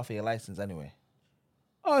 years, it come out for your license anyway.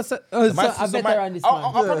 So I better on this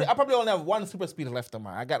man. I probably only have 1 super speeder left on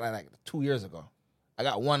mine. I got like 2 years ago. I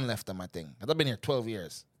got 1 left on my thing. 'Cause I've been here 12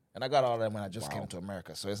 years. And I got all of them when I just came to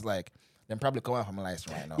America. So it's like, them probably come out for my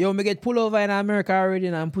license right now. Yo, me get pulled over in America already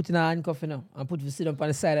and I'm putting a handcuff, you know. I'm putting to sit up on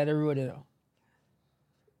the side of the road, you know.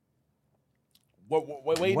 What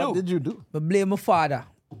you What do? did you do? I blame my father.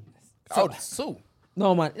 Oh, sue.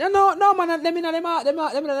 No, man. No, man. Let me know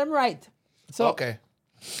them right. So, Okay.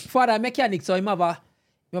 father mechanic, so he have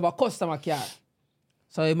a customer car.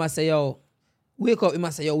 So he must say, yo, wake up. He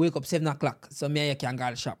must say, yo, wake up 7 o'clock. So me and you can go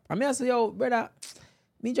to the shop. And me I say, yo, brother,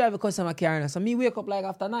 me drive a customer car. Now. So me wake up like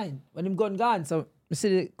after 9 when him gone. So I see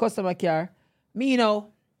the customer car. Me, you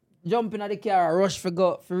know, jump in the car, rush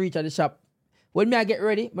for reach at the shop. When me I get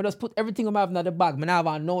ready, I just put everything I have in the bag. I have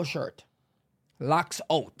on no shirt. Locks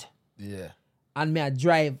out. Yeah. And me I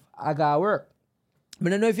drive, I got work. I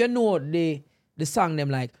don't know if you know the song them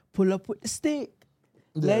like, pull up with the stick,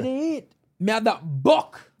 let it hit. Me have that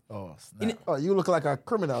buck. Oh, snap. Oh, you look like a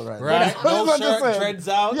criminal right Right? now. No That's what I'm shirt, saying. dreads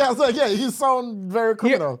out. Yeah, so you sound very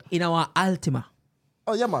criminal. In our Altima.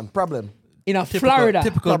 Oh, yeah, man. Problem. In our Florida.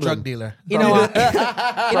 Typical Problem. drug dealer. In our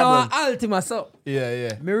Altima. So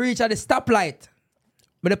Yeah. me reach at the stoplight.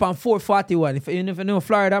 I'm up on 441. If you know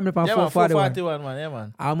Florida, I'm up on Yeah, man, 441. 441, man. Yeah,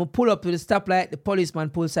 man. I'm going to pull up to the stoplight. The policeman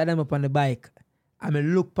pulls side them up on the bike. I'm going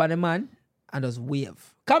to look for the man and just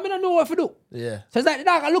wave. Because I don't know what to do. Yeah. So it's like the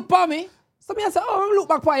dog look for me. So me I say, oh, look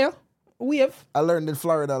back for you. Wave. I learned in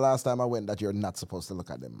Florida last time I went that you're not supposed to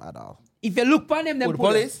look at them at all. If you look for them, then Who, the pull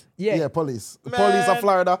them. police? Yeah. Police. The Man. police of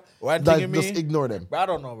Florida, One thing you just mean? ignore them. Bro, I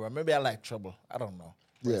don't know, bro. Maybe I like trouble. I don't know.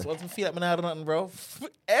 Yeah. So once I feel like I don't have nothing, bro,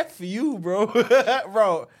 F you, bro.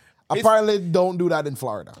 Bro. Apparently, don't do that in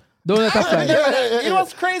Florida. Don't let us fly. You know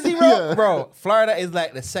what's crazy, bro? Yeah. Bro, Florida is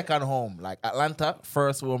like the second home. Like Atlanta,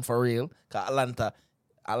 first home for real. 'Cause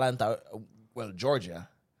Atlanta, well, Georgia,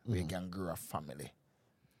 we can grow a family.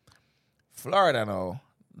 Florida, no,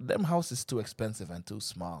 them houses too expensive and too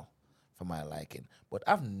small for my liking. But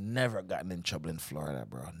I've never gotten in trouble in Florida,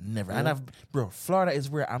 bro. Never. And Florida is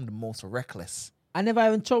where I'm the most reckless. I never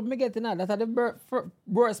even trouble me getting that. That's the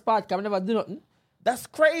worst part. 'Cause I never do nothing. That's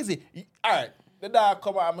crazy. All right, the dog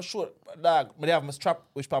come out. I'm sure dog. They have my strap,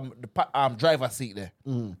 which the driver seat there.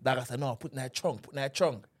 Dog, I said, no, put in that trunk.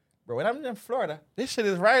 Bro, when I'm in Florida, this shit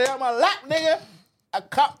is right on my lap, nigga. A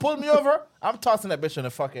cop pulled me over. I'm tossing that bitch in the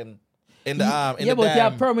fucking in the Yeah, the but you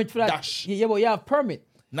damn have permit for that. dash. Yeah, but you have permit.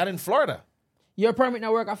 Not in Florida. Your permit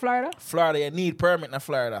not work at Florida? Florida, you need permit in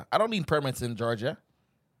Florida. I don't need permits in Georgia.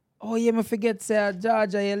 Oh, yeah, me forget, say,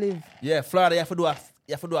 Georgia you live. Yeah, Florida, you have to do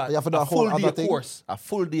a whole full other day thing? course, a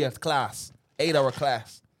full day class, 8-hour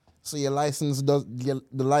class. So your license the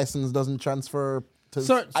license doesn't transfer to. I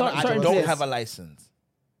certain don't place. have a license.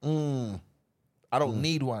 I don't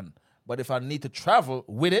need one. But if I need to travel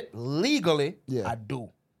with it legally, I do.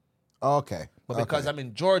 Okay. But because I'm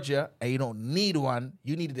in Georgia and you don't need one,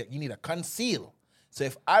 you need a conceal. So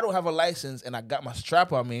if I don't have a license and I got my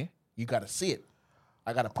strap on me, you gotta see it.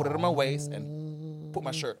 I gotta put it on my waist and put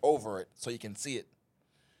my shirt over it so you can see it.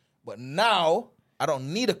 But now I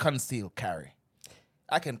don't need a concealed carry.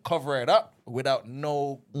 I can cover it up without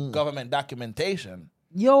no government documentation.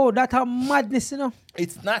 Yo, that's a madness, you know.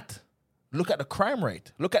 It's not. Look at the crime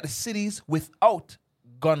rate. Look at the cities without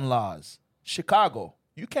gun laws. Chicago.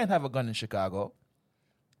 You can't have a gun in Chicago.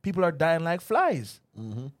 People are dying like flies.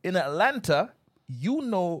 In Atlanta, you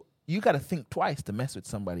got to think twice to mess with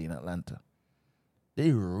somebody in Atlanta.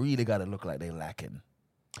 They really got to look like they lacking.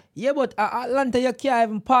 Yeah, but Atlanta, you can't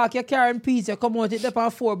even park your car in peace. You come out, it's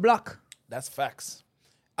on 4 block. That's facts.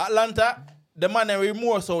 Atlanta, the man will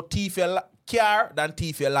more so thief your car than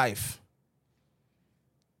thief your life.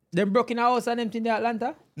 Them broke in a house and them in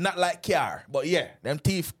Atlanta? Not like car, but yeah, them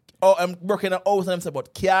thief. Oh, I'm working a house and them say,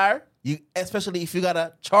 but car, especially if you got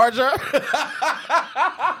a charger.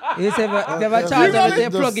 You say, they have a charger, they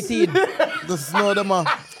plug it in. Just know them.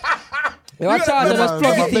 They have a charger, just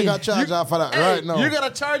plug it in. I charger for that right now. You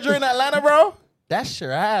got a charger in Atlanta, bro? That's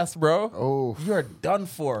your ass, bro. Oh. You're done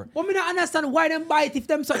for. But me don't understand why them buy it if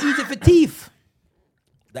them so easy for thief.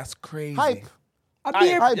 That's crazy. Hype.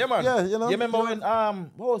 Hype. Yeah, man. Yeah, you know. You remember when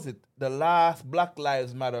what was it? The last Black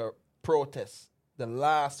Lives Matter protest. The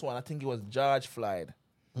last one, I think it was George Floyd.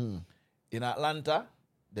 In Atlanta,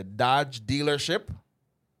 the Dodge dealership,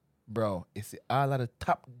 bro, it's all of the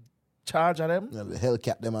top charge of them. Yeah, the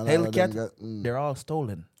Hellcat them and all of them Hellcat, they're all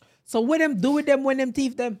stolen. So what them do with them when them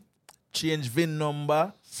thief them? Change VIN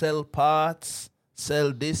number, sell parts,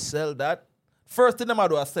 sell this, sell that. First thing them I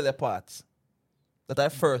do is sell the parts.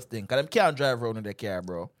 That's the first thing. Because them can't drive around in their car,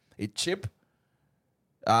 bro. It chip.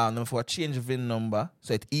 Them for a change VIN number,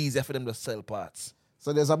 so it's easier for them to sell parts.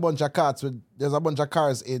 So there's a bunch of cars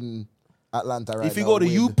in Atlanta right now. If you go to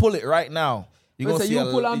You Pull It right now, you're Wait, gonna so see You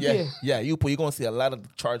Pull and pay? you're gonna see a lot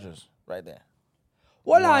of chargers right there.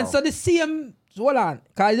 Hold on, so the same, hold on,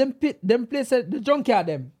 because them place the junkyard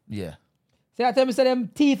them. Yeah. So I tell me, say them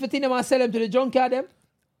thief it in them and sell them to the junkyard them?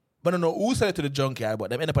 But no, who sell it to the junkyard?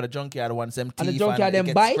 But them end up at the junkyard once them And the thief junkyard it them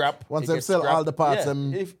gets buy it? scrap. Once it them gets sell scrap. all the parts, Yeah.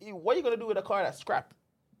 them- What are you gonna do with a car that's scrap?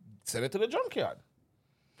 Sell it to the junkyard.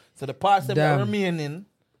 So the parts that Damn. remaining,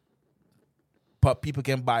 but people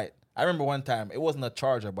can buy it. I remember one time, it wasn't a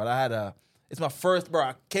Charger, but it's my first, bro.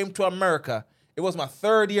 I came to America. It was my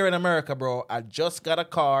 3rd year in America, bro. I just got a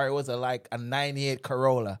car. It was like a 98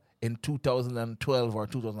 Corolla in 2012 or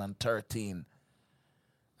 2013.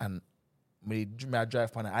 And I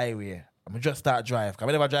drive on the highway. I'm just start drive. Cause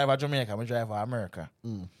I never drive at Jamaica. I drive at America.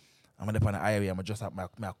 I'm on the highway. I'm just have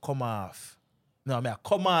my come off. No, I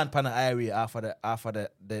come on the highway after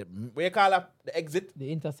the what you call it? The exit.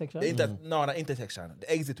 The intersection? No, not intersection.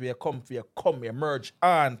 The exit where you merge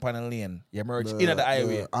on the lane. You merge into the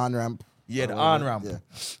highway. On ramp. Yeah, the on ramp. Yeah.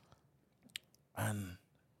 And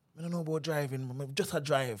I don't know about driving. I just a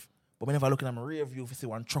drive. But whenever I look at my rear view, if you see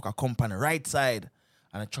one truck a come on the right side,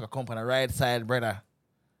 and a truck a come on the right side, brother,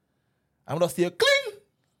 I'm gonna see a cling.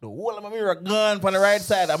 The whole of my mirror gone on the right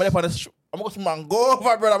side. I'm gonna see man go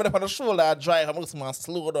over, brother. I'm gonna on the shoulder I drive. I'm gonna see man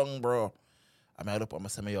slow down, bro. I'm gonna look up and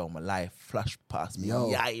say, yo, my life flash past me. Yo.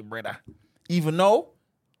 Yeah, brother. Even though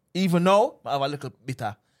I have a little bit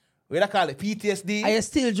of, what do I call it? PTSD. I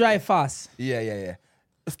still drive fast. Yeah.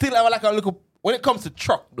 Still have like a little, when it comes to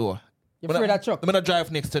truck though. You're afraid of truck? I'm gonna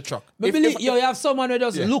drive next to truck. But believe, you have someone who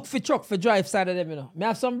just Yeah. look for truck for drive side of them, you know. Me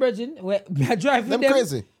have some virgin where I drive with Them them.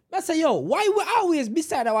 crazy. I say, yo, why we always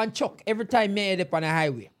beside our truck every time me head up on the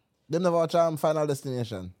highway? Them never watch Final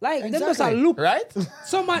Destination. Like, them just a look. Right?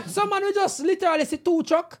 Someone will just literally see 2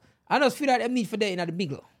 truck and just feel that them need for them in the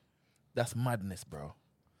middle. That's madness, bro.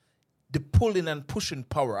 The pulling and pushing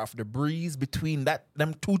power of the breeze between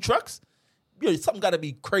them 2 trucks, yo, something gotta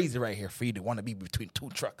be crazy right here for you to want to be between 2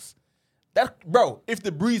 trucks. That, bro, if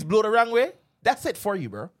the breeze blow the wrong way, that's it for you,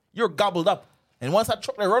 bro. You're gobbled up. And once that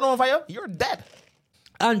truck they run over you, you're dead.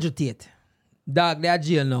 Andrew Tate. Dog, they're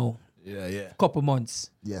jail now. Yeah. Couple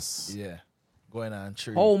months. Yes. Yeah. Going on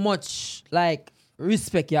true. How much, like,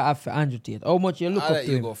 respect you have for Andrew Tate? How much you look I'll up let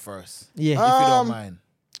to you him? go first. Yeah. If you don't mind.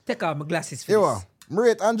 Take off my glasses for Yeah, this. well,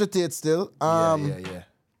 rate Andrew Tate still. Yeah.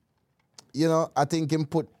 You know, I think him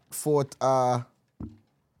put forth a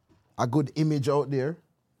a good image out there.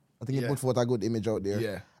 I think he Yeah. put forth a good image out there.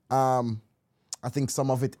 Yeah. I think some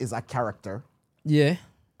of it is a character. Yeah.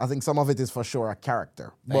 I think some of it is for sure a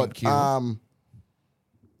character. Thank you.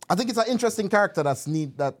 I think it's an interesting character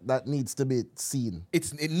that needs to be seen.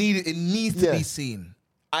 It needs to Yeah. be seen.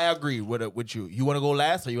 I agree with you. You want to go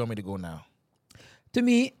last or you want me to go now? To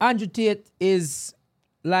me, Andrew Tate is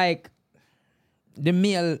like the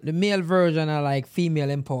male version of like female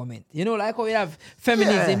empowerment. You know, like how we have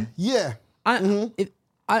feminism. Yeah. And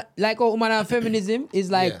like how woman have feminism is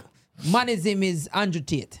like manism is Andrew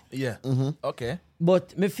Tate. Yeah. Okay.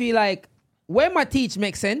 But me feel like where my teach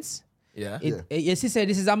makes sense. Yeah. Yes, he said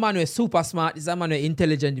this is a man who is super smart. This is a man who is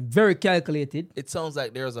intelligent, very calculated. It sounds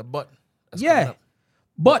like there's a but. that's coming Yeah. up.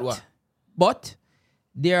 But But what?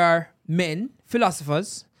 there are men,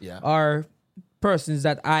 philosophers, Yeah. or persons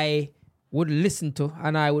that I would listen to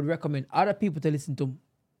and I would recommend other people to listen to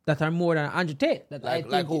that are more than Andrew Tate. That I Like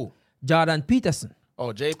think who? Jordan Peterson.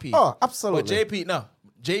 Oh, JP. Oh, absolutely. But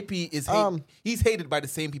JP is he's hated by the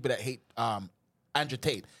same people that hate Andrew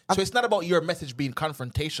Tate. So it's not about your message being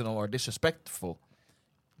confrontational or disrespectful.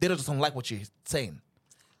 They just don't like what you're saying.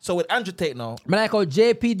 So with Andrew Tate now, But like how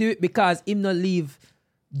JP do it because him not leave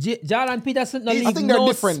Jordan Peterson not I leave think they're no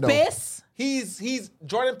different, though. space. he's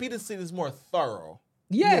Jordan Peterson is more thorough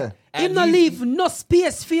Yeah. Yeah. Him And not he's- leave no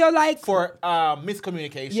space for you like for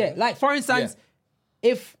miscommunication. yeah, like for instance,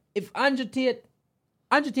 if Andrew Tate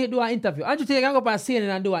do an interview, Andrew Tate can go up on CNN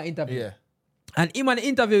and do an interview. Yeah. And him and the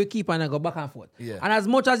interview will keep on and go back and forth. Yeah. And as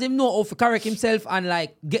much as him know how to correct himself and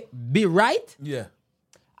like be right, Yeah.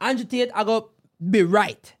 Andrew Tate I go be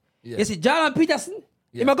right. Yeah. You see, Jordan Peterson,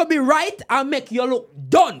 Yeah. him I go be right and make you look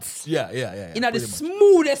dunce. Yeah. In the pretty much.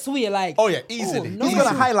 smoothest way, like Oh yeah, easily. no He's one-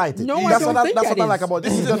 going to highlight it. no one that's don't what think I that like is. about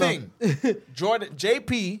This He's is the gonna- thing.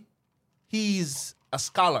 JP, he's a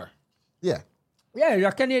scholar. Yeah. Yeah, you're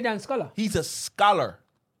a Canadian scholar. He's a scholar.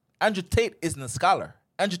 Andrew Tate isn't a scholar.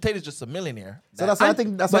 Andrew Tate is just a millionaire. So that's why I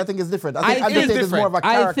think it's different. I think I Andrew think Tate is more of a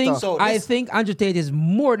character. I think Andrew Tate is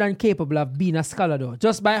more than capable of being a scholar though,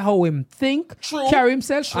 just by how him think, True, carry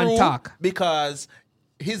himself, and talk. Because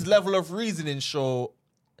his level of reasoning show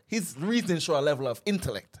a level of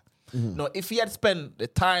intellect. Now, if he had spent the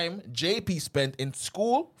time JP spent in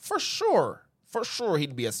school, for sure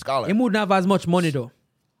he'd be a scholar. He wouldn't have as much money though.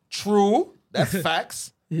 True. That's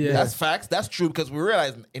facts. Yeah. That's facts. That's true because we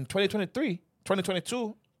realize in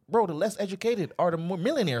 2022, bro, the less educated are the more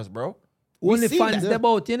millionaires, bro. We Only see fans that.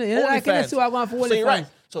 about, you know, like OnlyFans. you see what going for So only you're fans.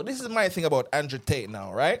 right. So this is my thing about Andrew Tate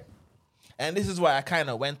now, right? And this is why I kind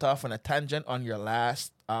of went off on a tangent on your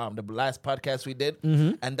last, the last podcast we did.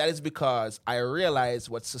 And that is because I realized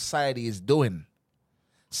what society is doing.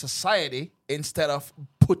 Society, instead of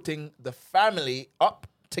putting the family up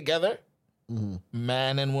together,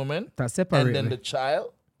 man and woman, That's separate. and then the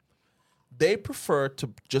child, they prefer to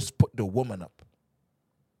just put the woman up.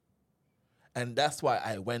 And that's why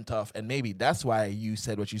I went off. And maybe that's why you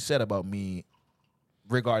said what you said about me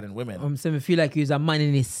regarding women. So I feel like he's a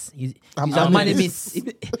maninist. He's a maninist.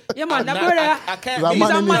 maninist. Yeah, man, that Nah, brother. I can't He's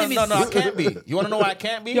a be. maninist. No, I can't be. You want to know why I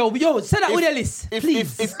can't be? Yo, say that with your list, if,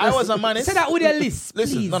 please. If I was a manist, Say that with your list,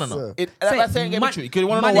 listen, please. no. Sir. That saying can't be true. You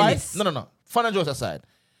want to know why? maninist. No. Fun and jokes aside.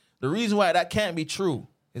 The reason why that can't be true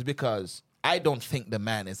is because I don't think the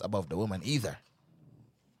man is above the woman either.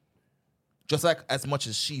 Just like as much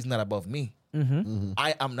as she's not above me,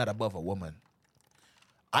 I am not above a woman.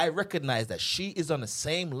 I recognize that she is on the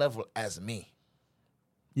same level as me.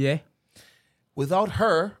 Yeah. Without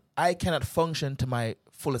her, I cannot function to my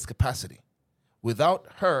fullest capacity. Without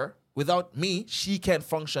me, she can't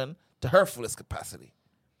function to her fullest capacity.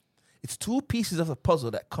 It's two pieces of a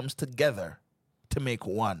puzzle that comes together to make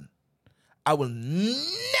one. I will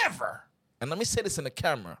never, and let me say this in the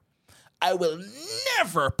camera, I will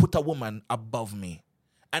never put a woman above me.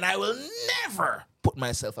 And I will never put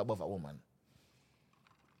myself above a woman.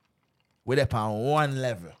 We're up on one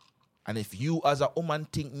level. And if you as a woman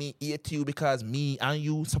think me hate you because me and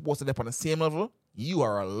you supposed to be on the same level, you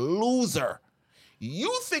are a loser.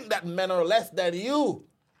 You think that men are less than you.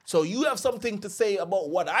 So you have something to say about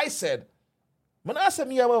what I said. When I said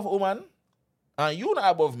me above woman, and you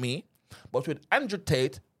not above me, but with Andrew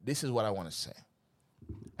Tate, this is what I want to say.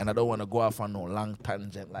 And I don't want to go off on no long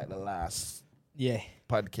tangent like the last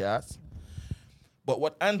podcast. But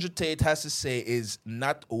what Andrew Tate has to say is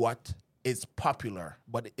not what is popular,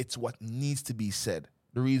 but it's what needs to be said.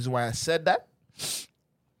 The reason why I said that,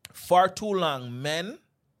 far too long, men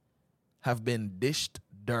have been dished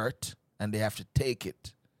dirt and they have to take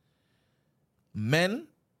it. Men,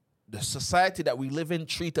 the society that we live in,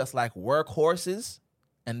 treat us like workhorses,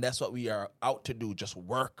 and that's what we are out to do, just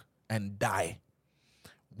work and die.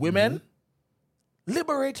 Women,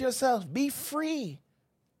 liberate yourself. Be free.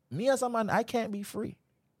 Me as a man, I can't be free.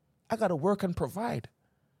 I got to work and provide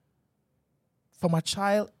for my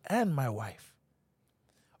child and my wife.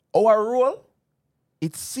 Our role,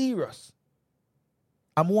 it's serious.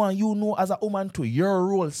 I'm one you know as a woman too. Your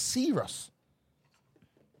role serious.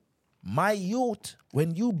 My youth,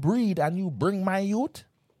 when you breed and you bring my youth,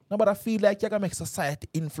 nobody feel like you're going to make society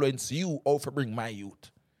influence you over bring my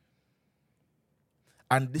youth.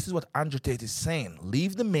 And this is what Andrew Tate is saying.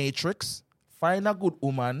 Leave the matrix, find a good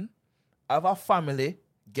woman, have a family,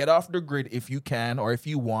 get off the grid if you can or if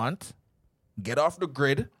you want. Get off the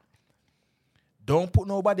grid. Don't put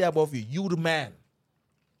nobody above you. You the man.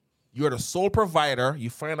 You're the sole provider. You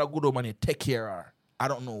find a good woman, you take care of her. I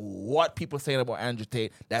don't know what people saying about Andrew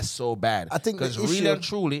Tate. That's so bad. I think because the really issue- and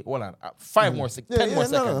truly, hold on, 5 more seconds, 10 more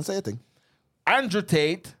seconds. No, say a thing. Andrew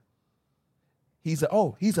Tate, he's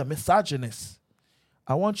a misogynist.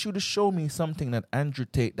 I want you to show me something that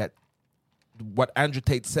what Andrew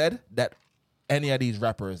Tate said that any of these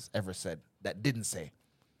rappers ever said that didn't say.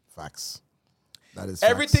 Facts. That is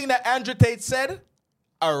Everything that Andrew Tate said,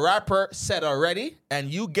 a rapper said already,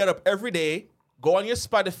 and you get up every day, go on your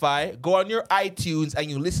Spotify, go on your iTunes,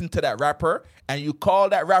 and you listen to that rapper, and you call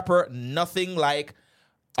that rapper nothing like...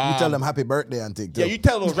 You tell them happy birthday and take Yeah, you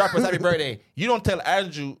tell those rappers happy birthday. You don't tell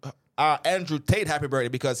Andrew Tate happy birthday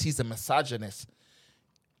because he's a misogynist.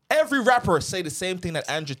 Every rapper say the same thing that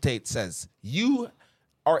Andrew Tate says. You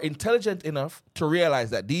are intelligent enough to realize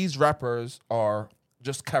that these rappers are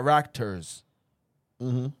just characters.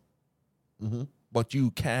 But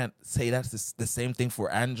you can't say that's the same thing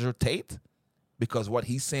for Andrew Tate because what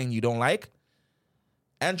he's saying you don't like.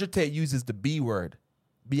 Andrew Tate uses the B word,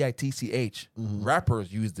 B-I-T-C-H.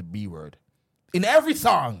 Rappers use the B word in every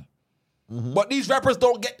song. But these rappers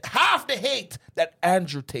don't get half the hate that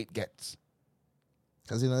Andrew Tate gets.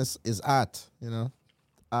 Because, it's art,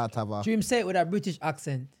 Art have a... Dream say it with a British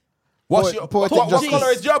accent. What Poetic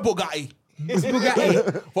color is your Bugatti? It's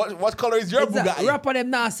Bugatti. What color is your Bugatti? Rapper them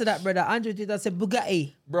now say that, brother. Andrew Tate said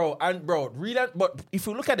Bugatti. Bro, but if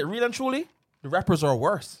you look at it real and truly, the rappers are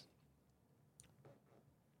worse.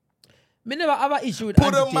 Me never have an issue with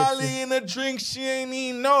Put Andrew a Molly in a drink, she ain't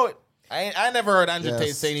even know it. I never heard Andrew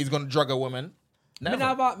Tate saying he's gonna drug a woman. Never.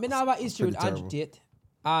 Me never have an issue with Andrew Tate.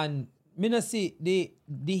 And me not see the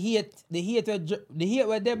hate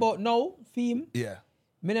where they about now, theme. Yeah.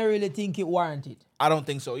 Me not really think it warranted. I don't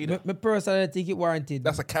think so either. Me personally think it warranted.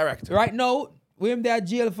 That's a character. Right now, where him there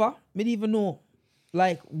jail for, me don't even know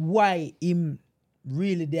why him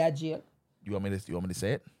really there jail. You want me to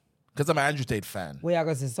say it? Because I'm an Andrew Tate fan. Where I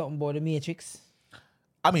gonna say something about the Matrix?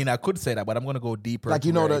 I mean, I could say that, but I'm gonna go deeper.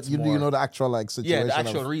 you know the actual situation. Yeah, the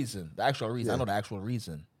actual reason. Yeah. I know the actual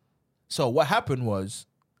reason. So what happened was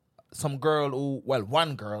one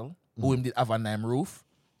girl who did have a name Roof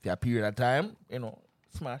for a period of time,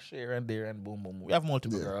 smash here and there and boom, boom. We have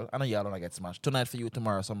multiple girls. I know y'all don't get smashed. Tonight for you,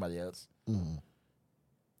 tomorrow somebody else.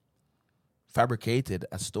 Fabricated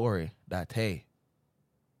a story that, hey,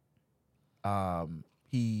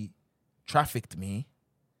 he trafficked me,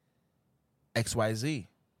 XYZ.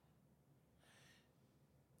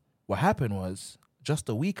 What happened was, just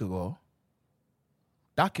a week ago,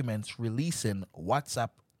 documents releasing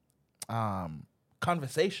WhatsApp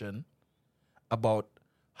conversation about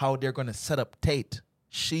how they're going to set up Tate.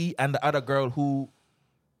 She and the other girl who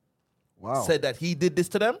said that he did this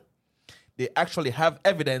to them, they actually have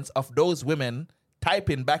evidence of those women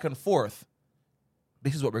typing back and forth.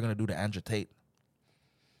 This is what we're going to do to Andrew Tate.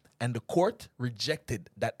 And the court rejected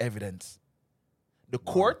that evidence. The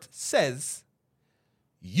court says,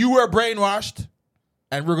 you were brainwashed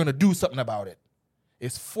and we're going to do something about it.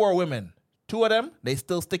 It's 4 women. 2 of them, they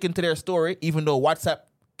still sticking to their story, even though WhatsApp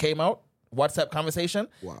came out, WhatsApp conversation.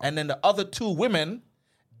 Wow. And then the other 2 women,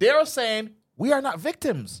 they're saying, we are not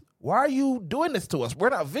victims. Why are you doing this to us? We're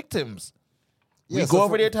not victims. We go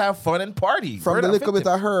over there to have fun and party. From the little bit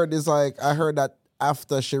I heard, I heard that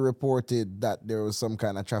after she reported that there was some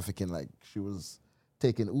kind of trafficking, she was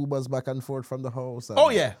taking Ubers back and forth from the house.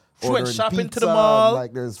 And she went shopping to the pizza, mall.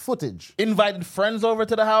 There's footage. Invited friends over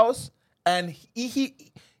to the house. And he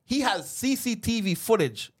has CCTV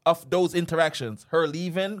footage of those interactions. Her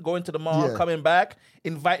leaving, going to the mall, coming back,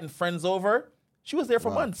 inviting friends over. She was there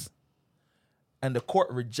for months. And the court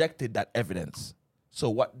rejected that evidence. So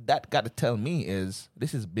what that got to tell me is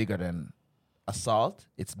this is bigger than assault.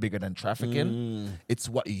 It's bigger than trafficking. It's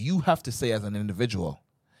what you have to say as an individual.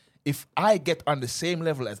 If I get on the same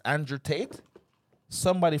level as Andrew Tate,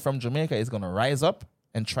 somebody from Jamaica is going to rise up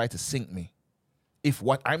and try to sink me if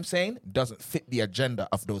what I'm saying doesn't fit the agenda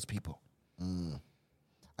of those people. And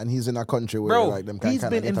And he's in a country where Bro, like them can he's kinda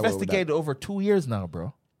been get away with investigated over 2 years now,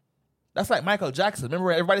 bro. That's like Michael Jackson. Remember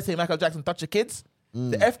when everybody saying Michael Jackson touched your kids?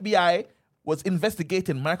 The FBI was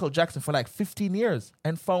investigating Michael Jackson for like 15 years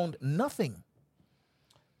and found nothing.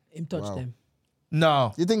 Him touch them. No.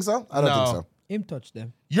 that. You think so? I don't think so. Him touch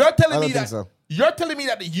them. You're telling I me don't think that so. you're telling me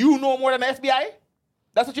that you know more than the FBI?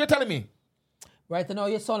 That's what you're telling me. Right now,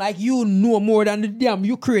 you sound like you know more than the damn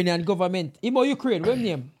Ukrainian government. Imo Ukraine, what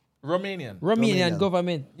name? Romanian. Romanian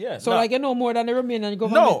government. Yeah, So no. like you know more than the Romanian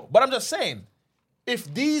government. No, but I'm just saying,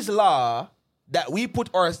 if these law that we put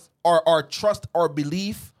our trust, our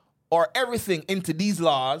belief, or everything into these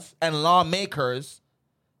laws and lawmakers,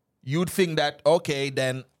 you'd think that okay,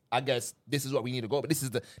 then I guess this is what we need to go. But this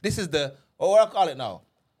is the what do I call it now?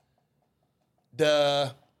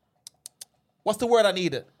 What's the word I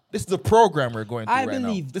needed? This is the program we're going through right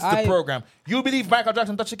now. This is the program. You believe Michael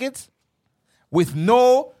Jackson touched your kids? With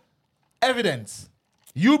no evidence.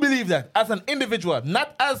 You believe that as an individual,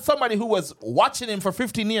 not as somebody who was watching him for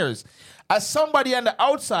 15 years, as somebody on the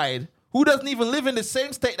outside who doesn't even live in the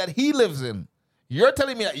same state that he lives in. You're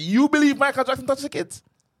telling me that you believe Michael Jackson touched the kids?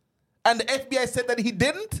 And the FBI said that he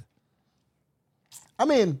didn't? I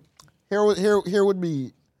mean, here would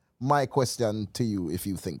be my question to you if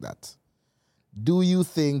you think that. Do you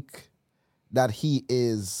think that he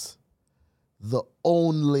is the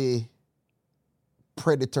only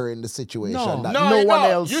predator in the situation? No. That no one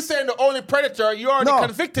else. You saying the only predator, you already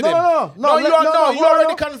convicted him. No, you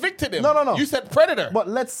already convicted him. No. You said predator. But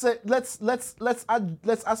let's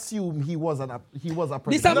assume he was a predator.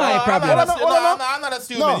 This is my problem. I'm not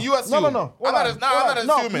assuming. You assuming. No. I'm not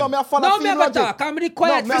assuming. No, me follow No, me field have logic. to talk. I'm really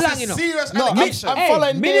quiet for long, you know. Serious No, allegation. I'm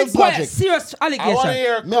following Dale's logic. Serious I want to allegation.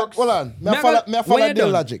 hear Crooks. Hold on. Me When follow you Dale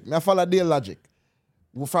done? logic. Me follow Dale logic.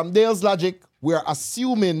 From Dale's logic, we're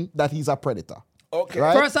assuming that he's a predator. Okay.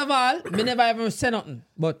 Right? First of all, me never even say nothing.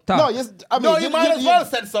 But talk. No, yes, I mean, No, you might as well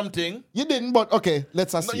said something. You didn't, but okay,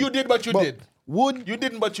 let's assume. No, you did, but you did. You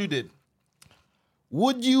didn't, but you did.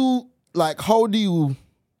 Would you, like, how do you,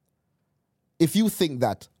 if you think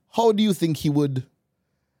that, how do you think he would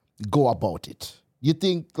go about it? You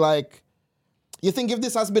think if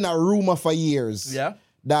this has been a rumor for years, Yeah.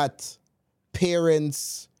 that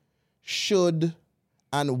parents should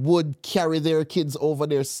and would carry their kids over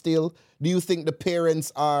there still, do you think the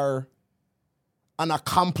parents are an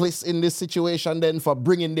accomplice in this situation then for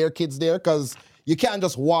bringing their kids there? Because you can't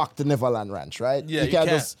just walk to Neverland Ranch, right? Yeah, you can't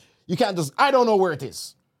just, I don't know where it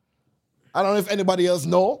is. I don't know if anybody else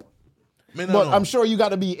know. But I'm sure you got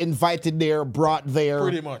to be invited there, brought there.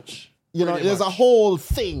 Pretty much. There's a whole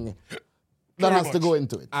thing that has to go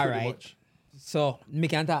into it. All right. So, me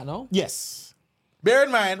can talk now? Yes. Bear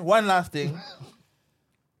in mind, one last thing.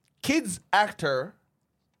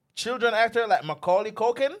 Children actor like Macaulay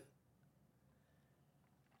Culkin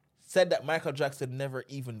said that Michael Jackson never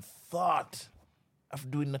even thought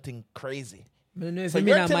of doing nothing crazy. So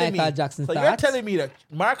you're telling me that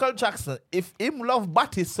Michael Jackson, if him love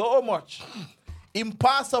Batty so much, him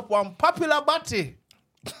pass up one popular Batty.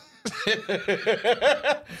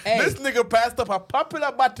 This nigga passed up a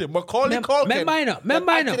popular Batty, Macaulay Culkin.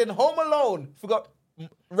 Remember in Home Alone. Forgot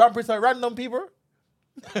random people.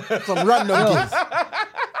 Some random kids.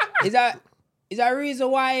 Is that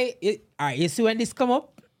reason why? All right, you see when this come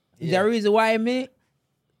up? Is that reason why me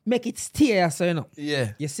make it stay, so you know?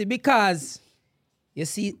 Yeah. You see, because you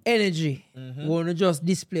see energy want to just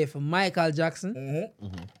display for Michael Jackson.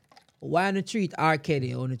 Why not treat R.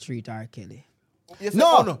 Kelly? Want to treat R. Kelly? I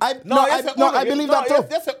believe that too.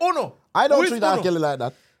 That's a Uno. I don't treat R. Kelly like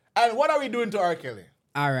that. And what are we doing to R. Kelly?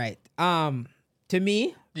 All right. To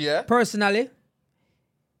me, Yeah. personally,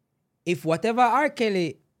 if whatever R.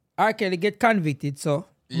 Kelly get convicted, so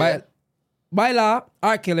by law,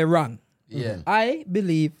 R. Kelly wrong. Yeah. I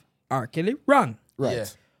believe R. Kelly wrong. Right. Yeah.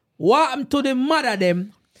 What happened to the mother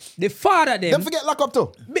them, the father them? Them forget lock up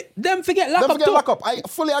too. Them forget lock up. I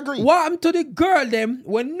fully agree. What happened to the girl them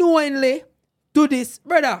when knowingly do this,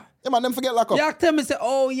 brother? Yeah, man, them forget lock up. You tell me say,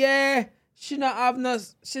 oh yeah, she not have no,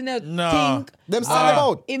 she not think. Them stand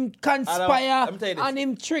about. Him conspire I'm telling you this. and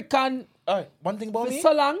him trick and One thing about me.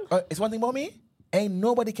 so long. It's one thing about me. Ain't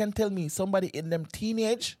nobody can tell me somebody in them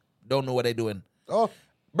teenage don't know what they doing. Oh,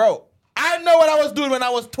 Bro, I know what I was doing when I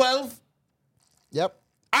was 12. yep.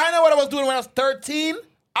 I know what I was doing when I was 13.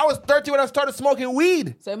 I was 13 when I started smoking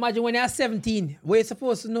weed. So imagine when you're 17, where you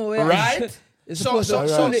supposed to know where Right? So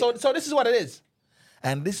this is what it is.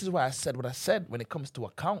 And this is why I said what I said when it comes to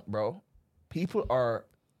account, bro. People are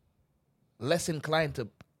less inclined to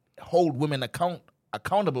hold women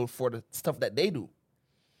accountable for the stuff that they do.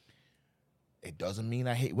 It doesn't mean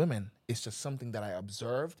I hate women. It's just something that I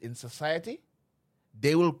observed in society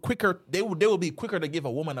they will be quicker to give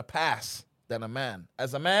a woman a pass than a man.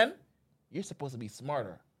 As a man, you're supposed to be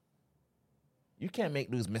smarter. You can't make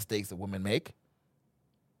those mistakes that women make.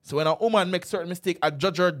 So when a woman makes certain mistake, I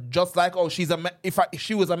judge her just like, oh, she's a man. If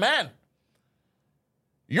she was a man.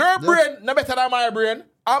 Your brain no better than my brain,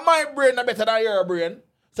 and my brain no better than your brain.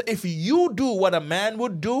 So if you do what a man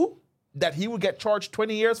would do, that he would get charged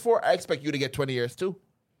 20 years for, I expect you to get 20 years too.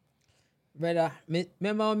 Brother,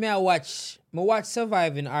 remember me I watch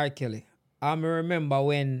Surviving R. Kelly. I remember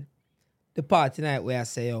when the party night where I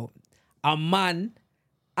say, yo, a man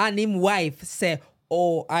and him wife say,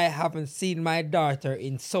 oh, I haven't seen my daughter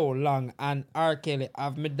in so long, and R. Kelly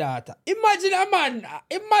have my daughter. Imagine a man,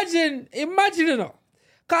 imagine, you know.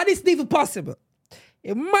 Because this is even possible.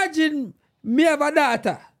 Imagine me have a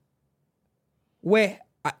daughter where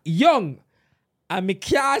young and me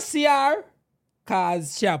can't see her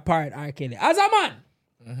because she a part R. Kelly. As a man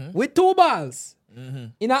with 2 balls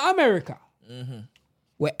in America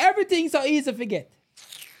where everything's so easy to forget.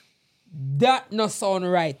 That no sound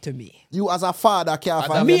right to me. You as a father can't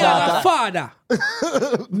find me your as daughter. a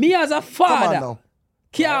father. Me as a Come on father now.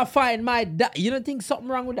 can't find my daughter. You don't think something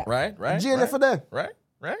wrong with that? Right. Jail for them. Right.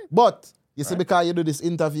 But you see, because you do this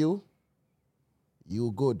interview,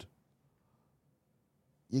 you good.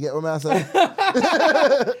 You get what I'm saying?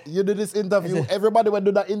 You do this interview. Everybody will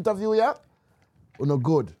do that interview, yeah? You no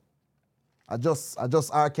good. I just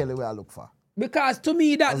R. Kelly where I look for. Because to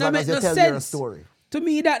me that As no long make as you no tell your sense. story. To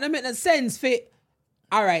me that no make no sense.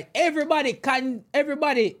 All right, everybody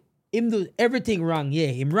him do everything wrong. Yeah,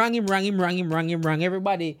 him wrong.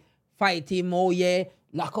 Everybody fight him. Oh yeah,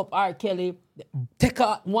 lock up R. Kelly. Take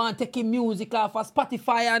him music off of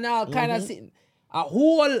Spotify and all kind of thing. A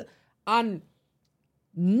whole and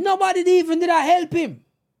nobody even did I help him.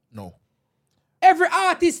 No. Every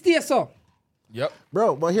artist stays so. Yep.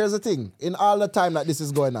 Bro, but here's the thing. In all the time that this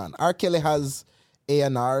is going on, R. Kelly has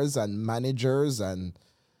A&Rs and managers and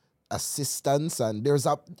assistants, and there's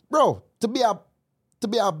a to be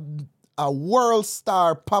a world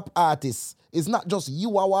star pop artist is not just you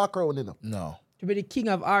a walk around, you know. No. To be the king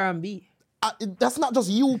of R&B. That's not just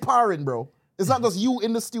you powering, bro. It's not just you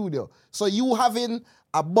in the studio. So you having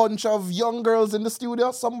a bunch of young girls in the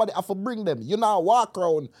studio, somebody have to bring them. You now walk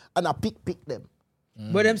around and I pick them.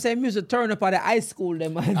 But them say music turn up at the high school,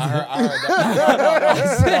 them. I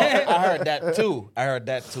heard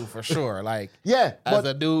that too for sure. Like, Yeah, as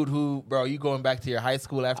a dude who, bro, you going back to your high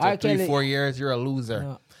school after R. Kelly- 3-4 years, you're a loser.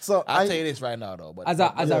 No. So I'll tell you this right now, though. But As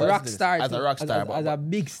a rock star. as a rock star, As a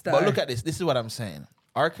big star. But look at this. This is what I'm saying.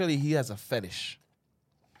 R. Kelly, he has a fetish,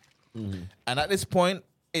 and at this point,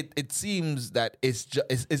 it seems that it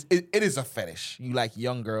is a fetish. You like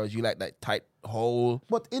young girls. You like that tight hole.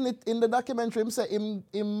 But in the documentary, him say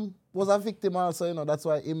him was a victim also, you know, that's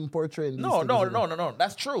why him portraying these No. things.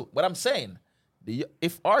 That's true. But I'm saying,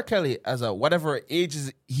 if R. Kelly, as a whatever age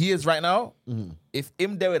he is right now, if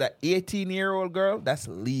him there with an 18-year-old girl, that's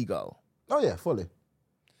legal. Oh yeah, fully.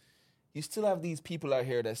 You still have these people out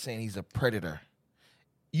here that's saying he's a predator.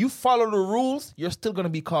 You follow the rules, you're still gonna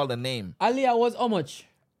be called a name. Aliyah was how much?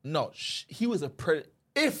 No, he was a predator.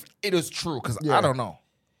 If it is true, because Yeah. I don't know.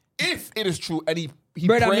 If it is true, and he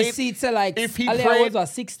Brother, prayed, me see it say like if he Aliyah prayed, was what,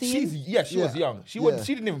 16? she was young. She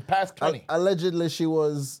didn't even pass 20. Allegedly,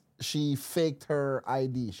 she faked her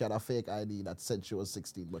ID. She had a fake ID that said she was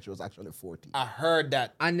 16, but she was actually 14. I heard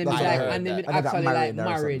that. And then That's like, what I heard. and then And they got actually like or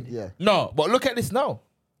married. something. Yeah. No, but look at this now.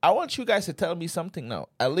 I want you guys to tell me something now.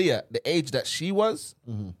 Aliyah, the age that she was,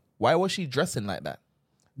 why was she dressing like that?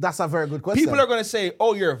 That's a very good question. People are going to say,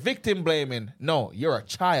 oh, you're victim blaming. No, you're a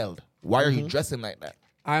child. Why are you dressing like that?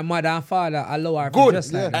 Our mother and father allow her to Good.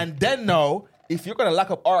 dress like that. And then now, if you're going to lock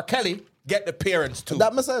up R. Kelly, get the parents too.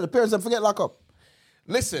 That must say the parents don't forget lock up.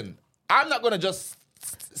 Listen, I'm not going to just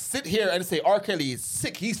sit here and say R. Kelly is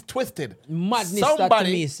sick. He's twisted. Madness that to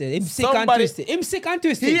me said. Him sick and twisted. Him sick and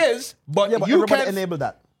twisted. He is, but, Yeah, but you everybody can't enable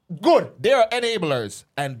that. Good. They are enablers.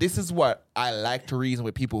 And this is what I like to reason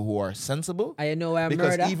with people who are sensible. I know I'm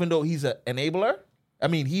Because murder. even though he's an enabler, I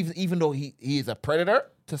mean, even though he is a predator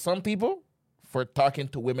to some people for talking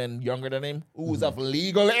to women younger than him who's of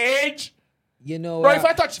legal age. You know Bro, if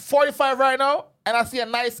I touch 45 right now and I see a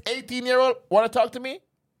nice 18-year-old want to talk to me,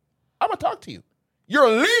 I'm going to talk to you. You're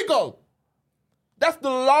legal. That's the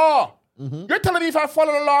law. You're telling me if I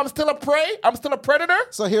follow the law, I'm still a prey? I'm still a predator?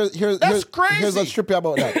 So here's That's crazy. Here's what's trippy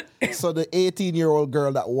about that. So the 18-year-old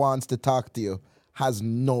girl that wants to talk to you has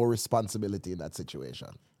no responsibility in that situation.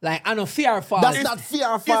 like I know fear fault. That's not fear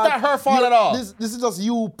fault. It's not her fault at all. This is just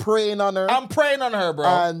you preying on her. I'm preying on her, bro.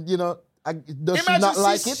 And, you know, Does she Imagine not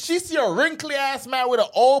like it? she see a wrinkly ass man with an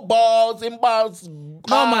old balls, in balls. No,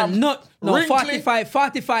 man, no, wrinkly.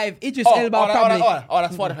 45, Idris Elba probably.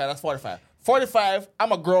 That's 45, that's 45. 45,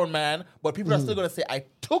 I'm a grown man, but people are still going to say, I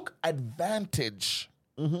took advantage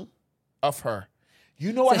of her.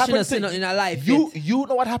 You know what So she happens not seen nothing in her life yet. You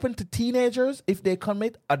know what happened to teenagers if they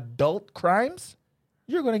commit adult crimes?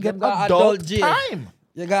 You're going to get got adult adult jail. time.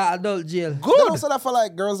 You got adult jail. Then Good. also that for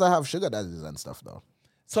like girls that have sugar daddies and stuff though.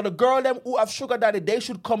 So the girl them who have sugar daddy, they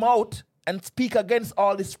should come out and speak against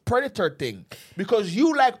all this predator thing. Because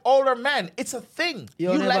you like older men. It's a thing.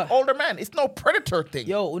 Yo, you never- like older men. It's no predator thing.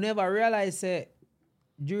 Yo, we never realized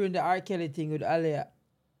during the R. Kelly thing with Alia,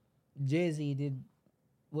 Jay-Z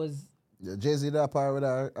was Yeah, Jay-Z that part with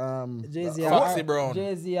our Jay-Z Foxy Brown.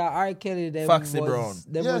 Jay-Z and R. Kelly them Foxy was, Brown.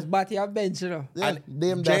 Them Yeah. was batty a bench, you know. yeah, And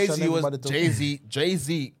them dash on Jay-Z everybody was too.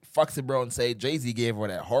 Jay-Z, Foxy Brown said Jay-Z gave her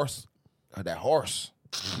that horse.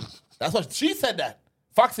 That's what she said that.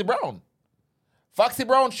 Foxy Brown,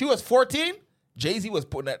 she was 14. Jay-Z was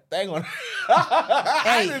putting that thing on.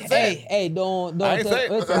 I didn't say it. Hey, don't. I ain't say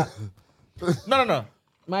it. Listen, No.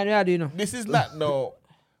 man, how do you know? This is not no.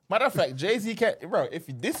 Matter of fact, Jay-Z can't, bro. If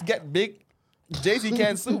this get big, Jay-Z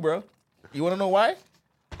can't sue, bro. You want to know why?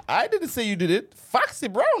 I didn't say you did it. Foxy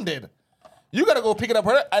Brown did. You gotta go pick it up.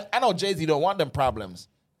 I know Jay-Z don't want them problems.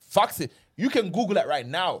 Foxy, you can Google that right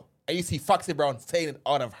now, and you see Foxy Brown saying it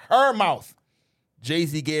out of her mouth.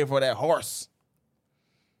 Jay-Z gave her that horse.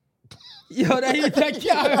 Yo, that you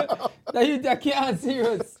can't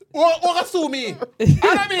serious. What sue me? I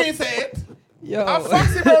don't mean say it. Yo, And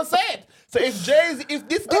Foxy Brown said it. So if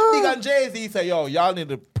this get big on Jay-Z say, yo, y'all need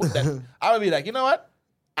to put that, I would be like, you know what?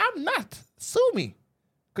 I'm not. Sue me.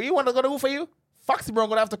 Cause you want to go to who for you? Foxy Brown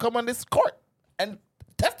gonna have to come on this court and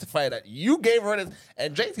testify that you gave her this.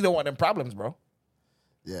 And Jay-Z don't want them problems, bro.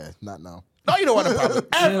 Yeah, not now. No, you don't want them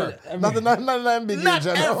problems. Ever. Nothing big in Not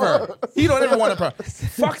general. ever. He don't ever want them problems.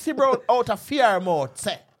 Foxy Brown out of fear mode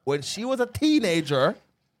say, when she was a teenager,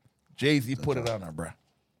 Jay-Z put it on her, bro.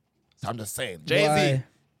 So I'm just saying. Jay-Z. Why?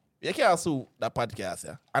 You can't sue that podcast,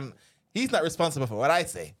 yeah? And he's not responsible for what I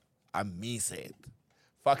say. And me say it.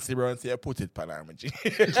 Foxy Brown say, put it, Panama G.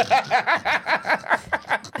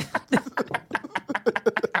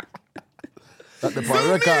 That's the part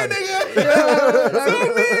record.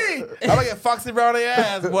 Sue me! I'm gonna get Foxy Brown on your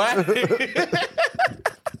ass, boy.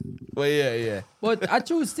 But yeah. But I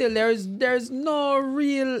choose still there's no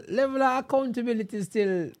real level of accountability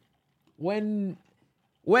still when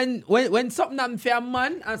something happen for a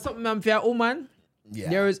man and something happen for a woman. Yeah.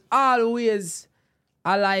 There is always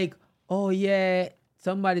a like, oh yeah,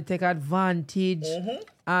 somebody take advantage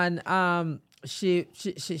and she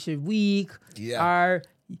weak, or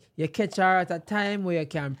you catch her at a time where you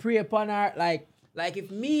can prey upon her. Like if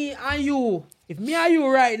me and you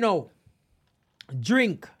right now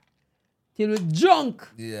drink till we drunk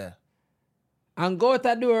Yeah. and go out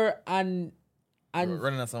the door and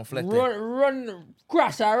Running on some flat.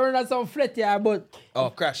 crash at some flat here, but Oh,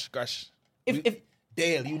 crash. if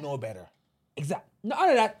Dale, you know better. exact. Not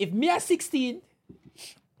only that, if me are 16,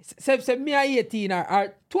 say me are 18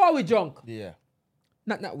 or two are we drunk. Yeah.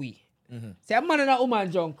 Not we. Say a man and a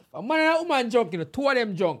woman drunk. A man and a woman drunk, two of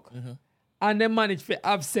them drunk. And they manage to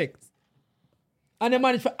have sex. And And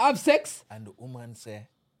the woman say,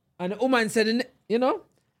 and the woman said, and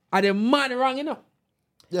the man wrong,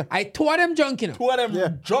 Yeah. I two of them drunk, two of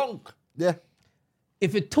them drunk. Yeah.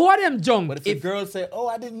 If you two of them drunk, But if the girl say, oh,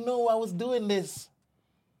 I didn't know I was doing this.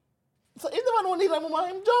 So if the man won't need that woman,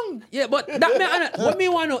 I'm drunk. yeah, but what me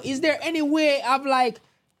want to know, is there any way of like,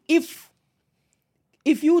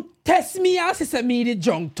 if you test me as say me the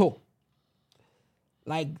drunk too,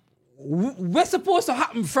 like, what's supposed to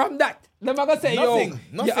happen from that? Them are gonna say, Nothing.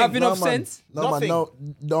 you have enough sense? No, man,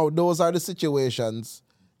 Nothing. no, those are the situations.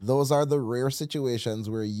 Those are the rare situations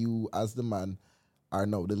where you, as the man, are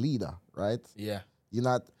now the leader, right? Yeah. You're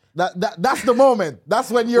not. That's the moment. That's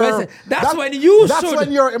when you're. Listen, that's when you That's should.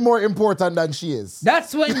 when you're more important than she is.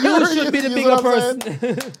 That's when you should be the You bigger know what I'm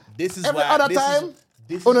person. This is Every why. other this time, Is,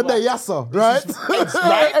 this is on a why- day, yes, sir, right?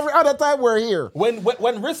 right. Every other time we're here. When But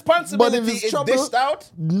if responsibility it's is trouble, dished out,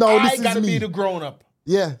 no, I this is gotta me. be the grown up.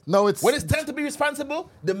 Yeah, no, it's When it's time to be responsible,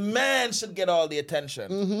 the man should get all the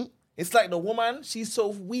attention. It's like the woman, she's so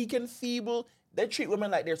weak and feeble. They treat women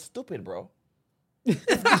like they're stupid, bro. No.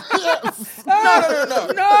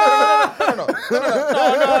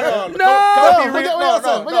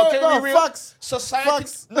 Can we be real? Facts. Society.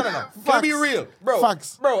 Facts. No. Can we be real, bro?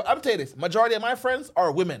 Facts. Bro, I'm telling you this. Majority of my friends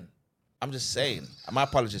are women. I'm just saying. My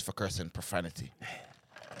apologies for cursing profanity.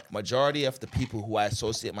 Majority of the people who I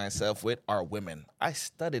associate myself with are women. I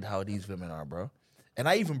studied how these women are, bro. And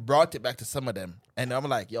I even brought it back to some of them. And I'm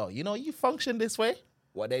like, yo, you know, you function this way.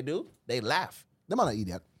 What they do? They laugh. Them are not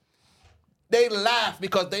idiot. They laugh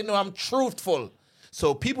because they know I'm truthful.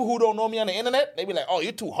 So people who don't know me on the internet, they be like, oh,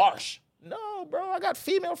 you're too harsh. No, bro, I got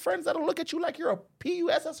female friends that'll look at you like you're a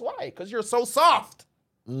PUSSY because you're so soft.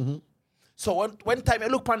 Mm-hmm. So when time you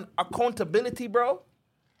look on accountability, bro,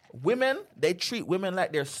 women, they treat women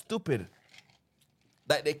like they're stupid.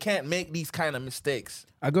 Like they can't make these kind of mistakes.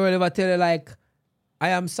 A girl ever tell you like, I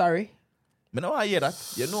am sorry? You know I hear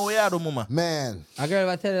that. You know where I do, mama. Man. A girl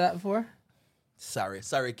ever tell you that before?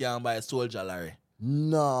 Sorry can't buy a soldier, Larry.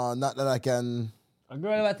 No, not that I can. A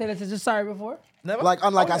girl ever tell you she's sorry before? Never? Like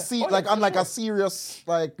unlike a serious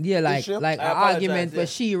like issue? like an argument where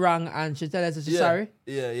she wrong and she tell us she's sorry.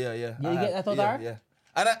 Yeah. Yeah, you get that out of her? Yeah.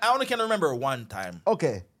 And I only can remember one time.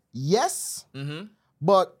 Okay. Yes.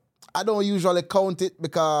 But I don't usually count it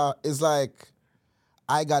because it's like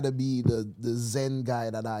I gotta be the Zen guy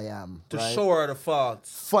that I am. To right? show her the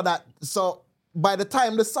faults. For that. So by the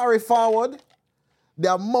time the sorry forward,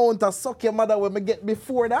 the amount of suck your mother when me get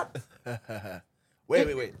before that.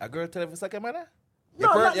 Wait. A girl tell her for suck your mother?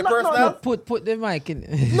 No, No, put the mic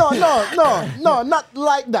in. No, not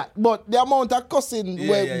like that. But the amount of cussing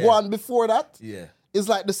one before that. Yeah. It's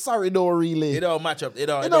like the sorry don't really. It don't match up. It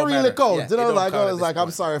don't really matter. count. Yeah, you know, it I was like, I'm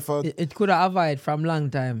sorry for. It could have avoided from long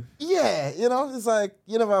time. Yeah, you know, it's like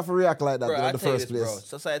you never have to react like that Bro, in the first place. Bro.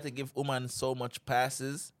 Society give women so much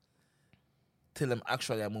passes till them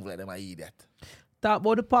actually move like them I eat that. Talk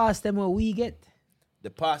about the past them what we get.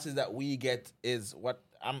 The passes that we get is what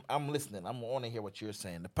I'm listening. I want to hear what you're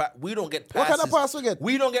saying. We don't get passes. What kind of pass we get?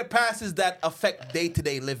 We don't get passes that affect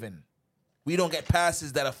day-to-day living. We don't get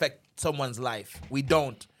passes that affect someone's life. We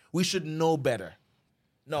don't. We should know better.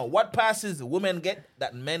 No, what passes women get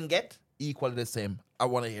that men get, equally the same. I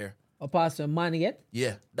want to hear. What pass a man get?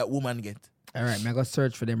 Yeah, that woman get. All right, man, I go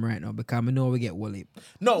search for them right now because I know we get whole heap.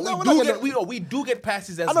 No, we do get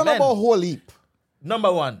passes as men. I don't know about whole heap.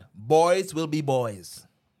 Number one, boys will be boys.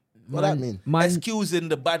 What that mean? Excusing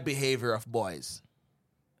the bad behavior of boys.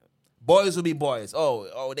 Boys will be boys.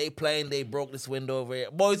 Oh, they playing, they broke this window over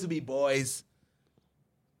here. Boys will be boys.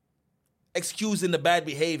 Excusing the bad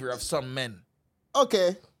behavior of some men.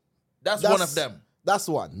 Okay. That's one of them. That's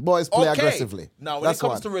one. Boys play aggressively. Now, when it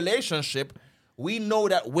comes to relationship, we know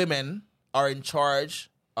that women are in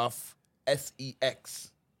charge of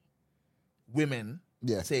sex. Women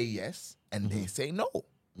say yes and they say no.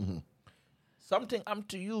 Something happened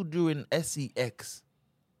to you during sex,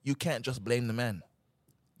 you can't just blame the man.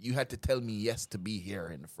 You had to tell me yes to be here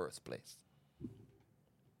in the first place.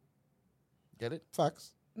 Get it?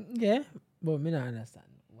 Facts. Yeah, but me not understand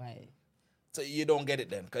why. So you don't get it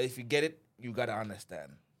then. Because if you get it, you got to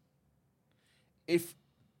understand. If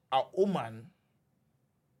a woman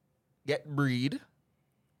get breed,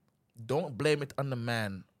 don't blame it on the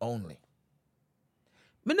man only.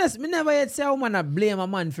 Me never yet say a woman a blame a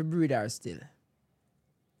man for breed her still.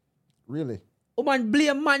 Really? Woman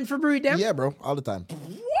blame man for breed them? Yeah, bro. All the time.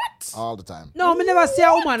 What? All the time. No, me never say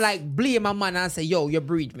a woman like blame a man and say, yo, you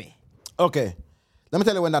breed me. Okay. Let me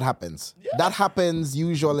tell you when that happens. Yeah. That happens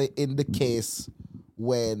usually in the case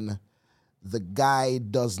when the guy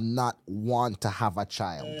does not want to have a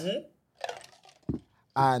child.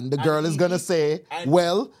 And the girl is going to say,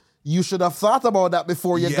 well, you should have thought about that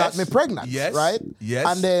before you got me pregnant, right? Yes.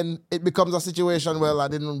 And then it becomes a situation where I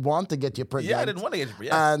didn't want to get you pregnant. Yeah, I didn't want to get you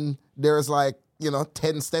pregnant. And there's like,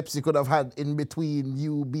 10 steps you could have had in between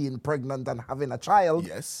you being pregnant and having a child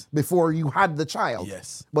before you had the child.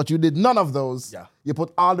 Yes. But you did none of those. Yeah. You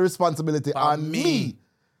put all the responsibility on me.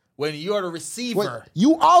 When you're the receiver.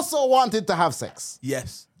 You also wanted to have sex.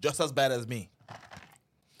 Yes, just as bad as me.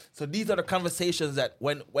 So these are the conversations that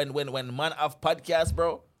when man have podcasts,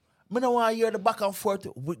 bro, I don't want to hear the back and forth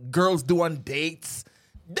with girls do on dates.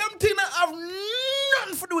 Them things that have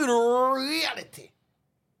nothing to do with reality.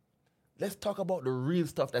 Let's talk about the real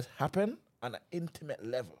stuff that's happened on an intimate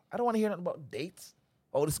level. I don't want to hear nothing about dates.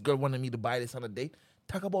 Oh, this girl wanted me to buy this on a date.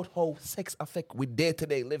 Talk about how sex affects with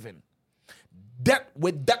day-to-day living.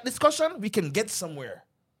 With that discussion, we can get somewhere.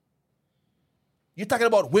 You're talking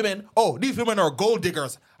about women. Oh, these women are gold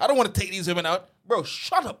diggers. I don't want to take these women out. Bro,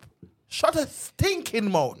 shut up. Shut a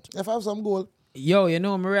stinking mouth. If I have some gold. Yo, me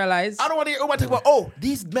realize. I don't want to hear women talk about, oh,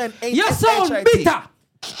 these men ain't You sound HIT. bitter.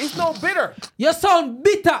 It's no bitter. You sound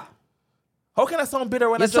bitter. How can I sound bitter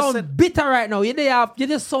when you I just said... You sound bitter right now. You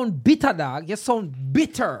just sound bitter, dog. You sound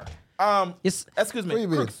bitter. Excuse me,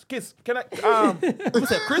 Crooks, Kiss. Can I? Who's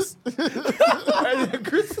that? Chris?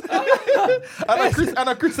 Chris? I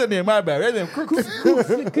know Chris name. My bad. Right name Crooks.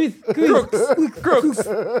 Crooks.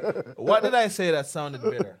 What did I say that sounded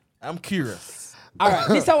bitter? I'm curious. All right,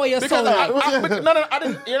 this is how you Because sound like. no, I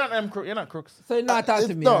didn't. You're not You're not crooks. So you're not talking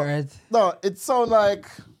to me, no, alright? No, it sounds like.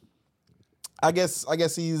 I guess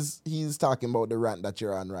he's talking about the rant that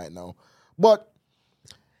you're on right now, but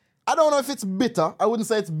I don't know if it's bitter. I wouldn't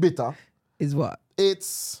say it's bitter. Is what?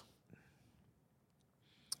 It's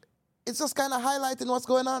just kind of highlighting what's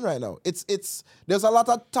going on right now. There's a lot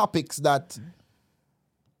of topics that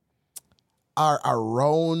are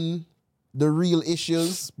around the real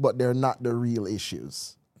issues, but they're not the real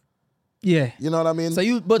issues. Yeah. You know what I mean?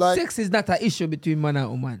 But sex is not an issue between man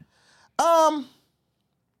and woman.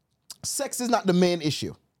 Sex is not the main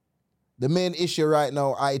issue. The main issue right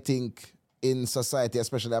now, I think, in society,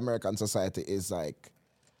 especially American society, is like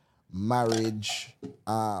marriage,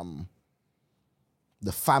 the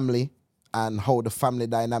family, and how the family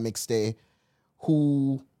dynamics stay.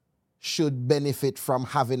 Who should benefit from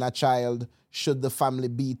having a child? Should the family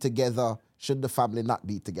be together? Should the family not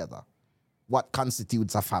be together? What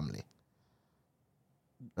constitutes a family?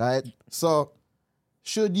 Right? So,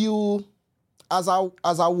 should you, as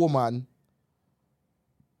a woman,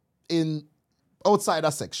 outside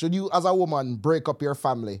of sex, should you, as a woman, break up your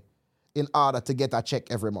family in order to get a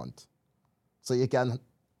check every month? So you can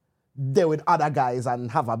deal with other guys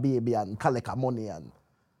and have a baby and collect a money. And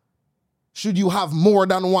should you have more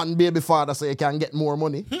than one baby father so you can get more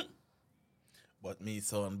money? But me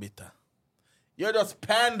sound bitter. You're just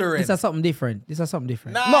pandering. This is something different.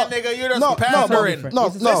 Nah, nigga, you're just pandering.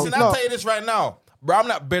 Listen, I'll no. tell you this right now. Bro, I'm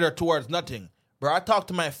not bitter towards nothing. Bro, I talk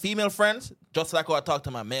to my female friends just like how I talk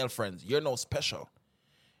to my male friends. You're no special.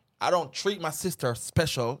 I don't treat my sister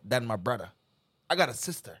special than my brother. I got a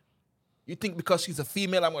sister. You think because she's a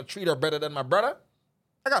female, I'm going to treat her better than my brother?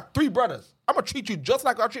 I got 3 brothers. I'm going to treat you just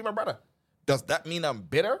like I treat my brother. Does that mean I'm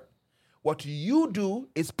bitter? What you do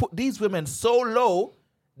is put these women so low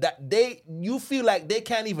that you feel like they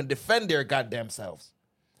can't even defend their goddamn selves.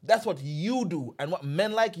 That's what you do. And what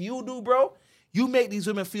men like you do, bro, you make these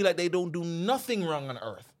women feel like they don't do nothing wrong on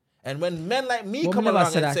earth. And when men like me come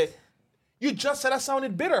along and say, you just said I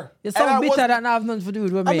sounded bitter. You sound bitter that have nothing to do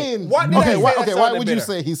with me. I mean, why would you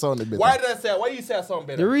say he sounded bitter? Why do you say I sound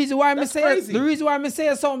bitter? The reason why I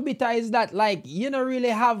say sound bitter is that, like, you don't really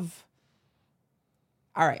have.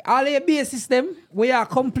 All right, all your base system where you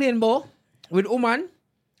complain about with woman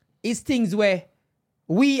is things where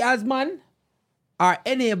we as man are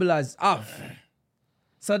enablers of.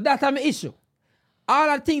 So that's an issue.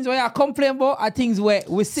 All the things where you complain about are things where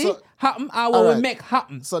we see happen and what we make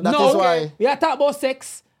happen. So that is why you talk about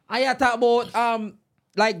sex and you talk about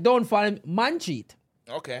like downfall, man cheat.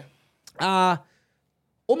 Okay.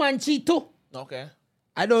 Woman cheat too. Okay.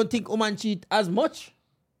 I don't think woman cheat as much.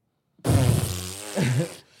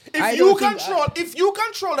 If you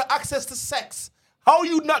control the access to sex, how are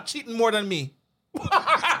you not cheating more than me?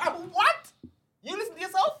 What? You listen to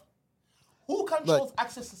yourself? Who controls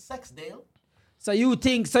access to sex, Dale? So you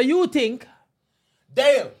think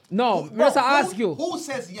Dale. No, let's ask you. Who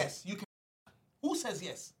says yes? You can. Who says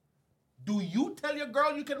yes? Do you tell your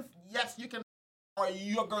girl you can? Yes, you can. Or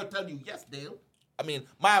your girl tell you yes, Dale? I mean,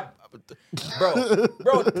 bro, tell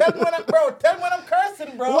me when I'm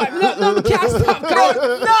cursing, bro. What? No, can't stop, bro.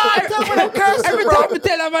 Tell me when I'm cursing, Every bro. time I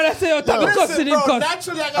tell a man, I say, Listen, bro,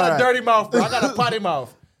 naturally I got a dirty mouth, bro. I got a potty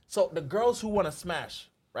mouth. So the girls who want to smash,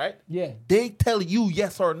 right? Yeah. They tell you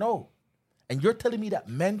yes or no. And you're telling me that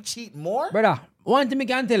men cheat more? Brother, one thing I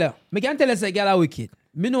can tell you. I can tell you say girl are wicked.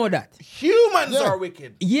 Me know that. Humans are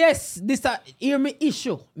wicked. Yes, hear me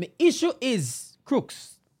issue. My issue is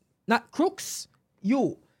crooks. Not crooks.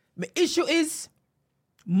 You. My issue is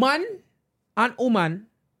man and woman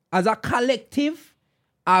as a collective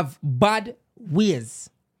have bad ways.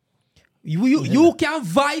 You can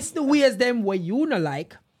vice the ways them where you not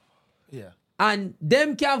like. Yeah. And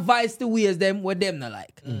them can vice the ways them where them not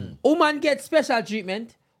like. Woman get special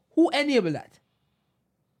treatment. Who enable that?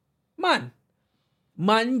 Man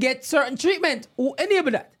get certain treatment. Who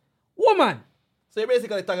enable that? Woman. So you're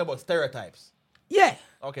basically talking about stereotypes. Yeah.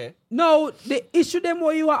 Okay. Now, the issue them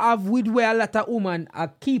where you have with where a lot of women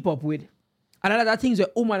are keep up with, and a lot of things where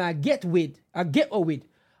women are get with, are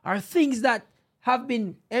things that have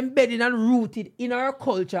been embedded and rooted in our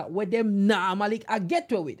culture where them normally are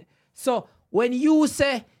get with. So when you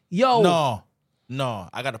say, yo... No,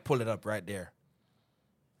 I got to pull it up right there.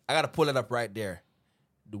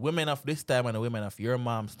 The women of this time and the women of your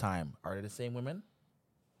mom's time, are they the same women?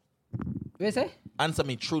 What you say? Answer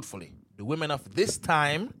me truthfully. The women of this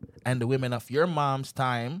time and the women of your mom's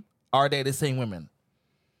time, are they the same women?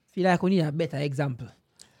 Feel like we need a better example.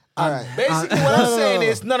 All right. Basically, what I'm saying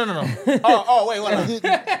is, no. Oh, wait, hold on. Okay,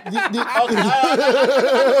 I get what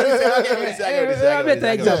you're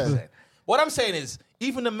saying. What I'm saying is,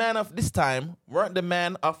 even the man of this time weren't the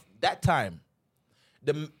man of that time.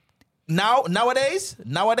 Nowadays,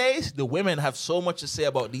 the women have so much to say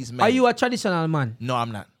about these men. Are you a traditional man? No,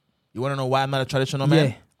 I'm not. You want to know why I'm not a traditional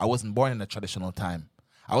man? Yeah. I wasn't born in a traditional time.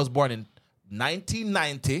 I was born in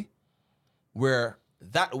 1990, where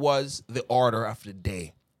that was the order of the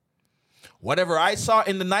day. Whatever I saw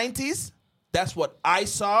in the 90s, that's what I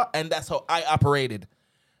saw, and that's how I operated.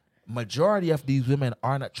 Majority of these women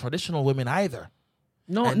are not traditional women either.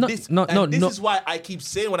 This is why I keep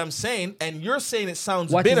saying what I'm saying, and you're saying it sounds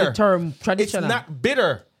What bitter. is the term traditional? It's not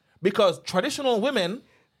bitter, because traditional women,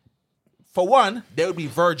 for one, they would be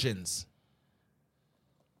virgins.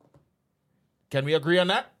 Can we agree on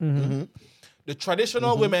that? Mm-hmm. The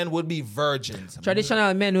traditional women would be virgins.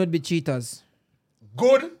 Traditional men would be cheaters.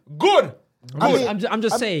 Good. I'm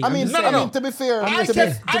just saying. I mean, No. to be fair,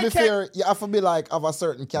 you have to be like of a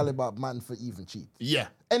certain caliber man for even cheat. Yeah.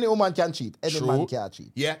 Any woman can cheat. Any True. man can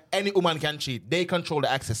cheat. Yeah, any woman can cheat. They control the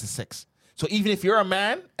access to sex. So even if you're a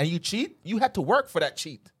man and you cheat, you had to work for that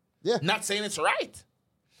cheat. Yeah. Not saying it's right.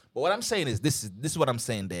 But what I'm saying is this is what I'm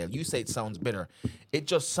saying, Dale. You say it sounds bitter. It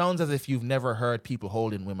just sounds as if you've never heard people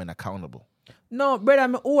holding women accountable. No, brother,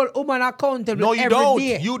 I'm all woman accountable. No, you every don't.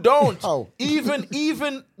 day. You don't. Oh.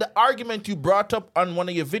 Even the argument you brought up on one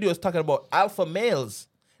of your videos talking about alpha males.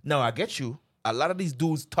 Now I get you. A lot of these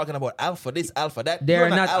dudes talking about alpha this, alpha that. They're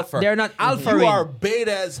You're not alpha. They're not alpha. You are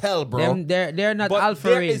beta as hell, bro. They're not But alpha.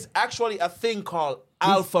 there is actually a thing called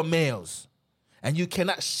alpha males. And you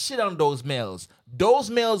cannot shit on those males. Those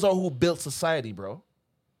males are who built society, bro.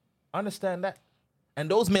 Understand that? And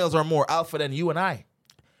those males are more alpha than you and I.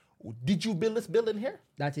 Did you build this building here?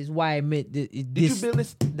 That is why I made Did you build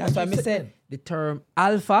this? That's why I said the term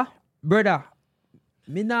alpha, brother.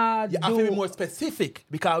 Me not You have to be more specific.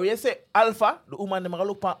 Because when you say alpha, the woman them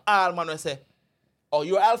look at all man and say, oh,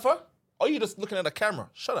 you're alpha? Or you just looking at the camera?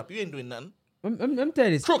 Shut up, you ain't doing nothing. I'm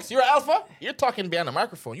telling you this. Crooks, you're alpha? You're talking behind the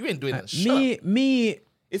microphone. You ain't doing nothing. Shut up. Me.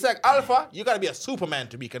 It's like alpha, you gotta be a Superman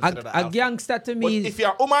to be considered an alpha. A gangster to me. But if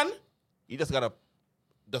you're a woman, you just gotta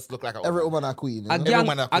look like a woman. Every woman a queen.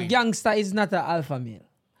 A gangster is not an alpha male.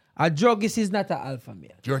 A druggist is not an alpha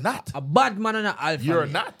male. You're not. A bad man is an alpha male. You're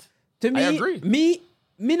not. To me, I agree.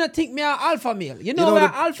 Me not think me an alpha male. You know what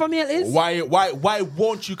an alpha male is? Why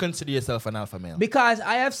won't you consider yourself an alpha male? Because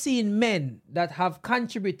I have seen men that have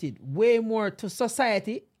contributed way more to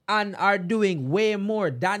society and are doing way more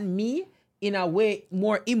than me in a way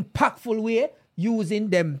more impactful way, using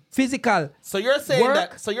them physical. So you're saying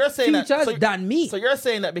features than me. So you're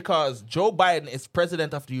saying that because Joe Biden is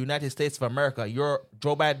president of the United States of America,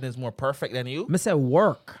 Joe Biden is more perfect than you? I say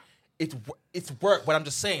work. It's work, but I'm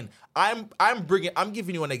just saying I'm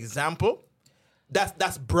giving you an example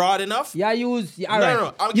that's broad enough. Yeah, all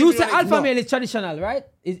No. You say alpha male is traditional, right?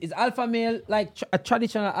 Is alpha male like a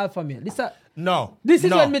traditional alpha male? This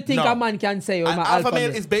is when me think a man can say, an alpha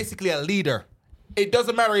male is basically a leader. It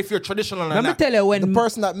doesn't matter if you're traditional or not. Let me tell you when the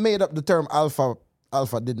person that made up the term alpha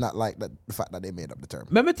did not like the fact that they made up the term.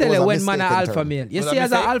 Let me tell you when man an alpha male. You see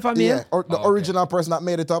as an alpha male? Yeah, or the original person that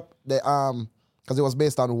made it up, they because it was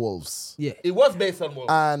based on wolves. Yeah. It was based on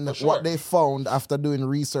wolves. And what they found after doing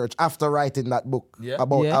research, after writing that book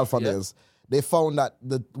about alpha males, they found that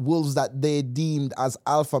the wolves that they deemed as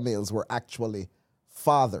alpha males were actually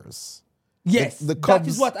fathers. Yes, the cubs, that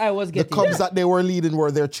is what I was getting. The cubs that they were leading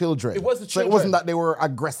were their children. It was the children. So it wasn't that they were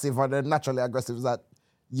aggressive or they're naturally aggressive. It's that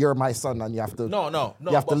you're my son and you have to you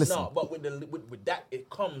have to listen. No, but with that it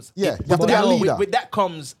comes you have to be a leader. With that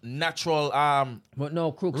comes natural but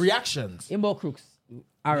no crooks reactions. Crooks.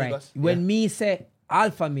 All right. Negus, when me say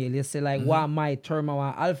alpha male, you say like what my term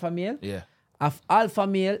of alpha male? Yeah. Alpha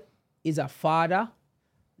male is a father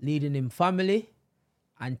leading him family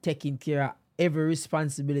and taking care of every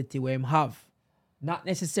responsibility where him have. Not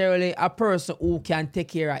necessarily a person who can take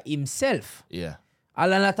care of himself. Yeah. A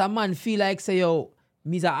lot of man feel like say, yo,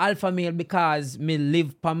 me's a alpha male because me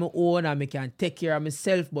live for my own and me can take care of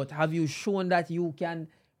myself, but have you shown that you can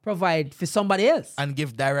provide for somebody else? And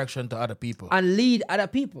give direction to other people. And lead other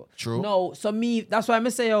people. True. No, so that's why I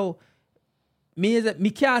say, yo,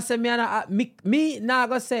 me can't say me not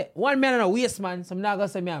gonna say, one man and a waste man, so I'm not gonna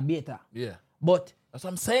say me a beta. Yeah. But that's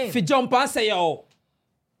what I'm saying. If you jump and say, yo,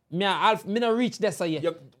 me not reach this yet.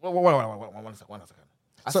 One second.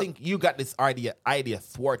 I think you got this idea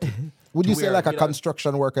thwarted. Would you say like a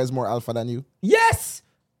construction worker is more alpha than you? Yes.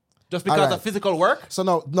 Just because of physical work? So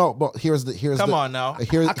no, but here's Come on now. A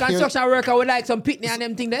construction worker would like some picnic and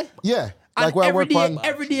them thing there. Yeah. And like where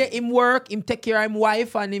every day him work, him take care of him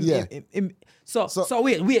wife and him. So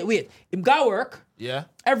wait. Him got work. Yeah.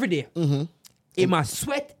 Every day. Mm-hmm. He must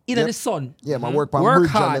sweat in the sun. Yeah, my work on Work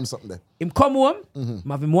bridge hard. and them something there. Him come home,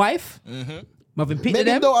 have him wife, have him pick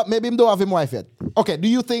them. Maybe him don't have him wife yet. Okay, do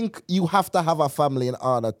you think you have to have a family in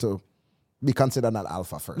order to be considered an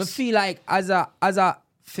alpha first? I feel like as a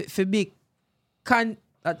for big you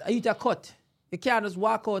a cut. You can't just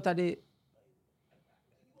walk out of the.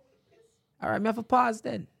 All right, me have to pause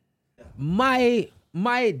then. My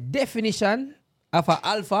definition of an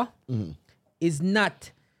alpha is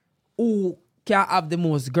not who can have the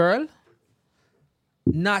most girl,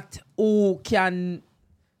 not who can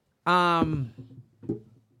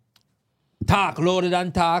talk louder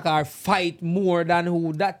than talk or fight more than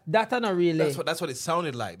who. That are not really. That's what it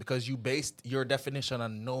sounded like, because you based your definition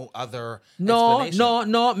on no other No.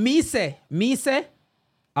 explanation. Me say,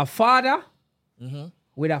 a father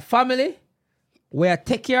with a family where I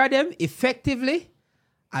take care of them effectively,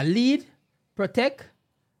 I lead, protect,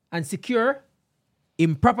 and secure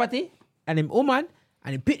in property and in woman,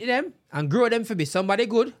 and in pity them and grow them to be somebody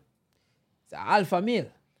good. It's an alpha male.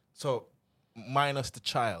 So minus the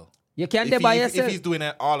child. You can't do by yourself. If he's doing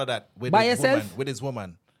all of that with By his yourself?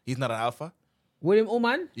 woman, he's not an alpha? With him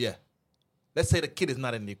woman? Yeah. Let's say the kid is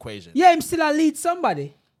not in the equation. Yeah, him still a lead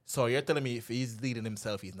somebody. So you're telling me if he's leading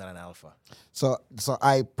himself, he's not an alpha? So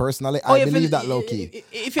I personally, I believe that low key.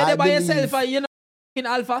 If you're there by yourself, you're not in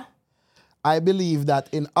alpha. I believe that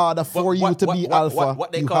in order for you to be alpha,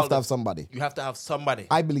 you have to have somebody. You have to have somebody.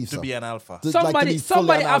 I believe to so. be an alpha. Somebody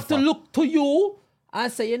an have to alpha. look to you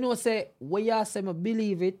and say, what you say, I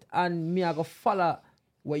believe it, and me I go follow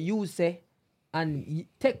what you say, and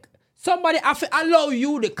take. Somebody have to allow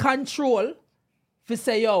you the control to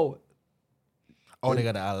say, yo. Oh, they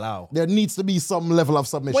gotta allow. There needs to be some level of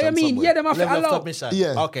submission. What you mean? somewhere. Yeah, them have to Level of allow. submission.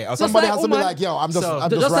 Yeah. Okay. Somebody like has to be woman- like, yo, I'm just Just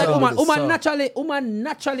like riding with woman this. woman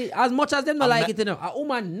naturally, as much as them not like it, a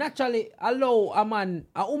woman naturally allow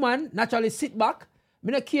a woman naturally sit back.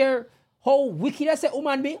 Me not care how wicked I say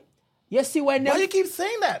woman be. You see when them. Why you keep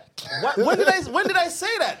saying that? When did I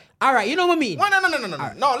say that? All right, you know what I mean.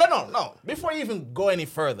 No. Before you even go any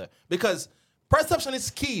further, because perception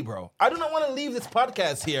is key, bro. I do not want to leave this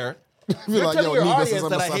podcast here. You're like, telling yo, your Negus audience is a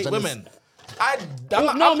that I hate misogynist. women.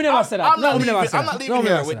 Me never said that. I'm not leaving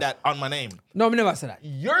here with that on my name. No, me never said that.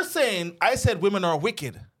 You're saying I said women are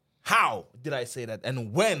wicked. How did I say that?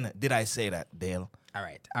 And when did I say that, Dale? All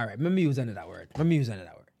right. Let me use another word. The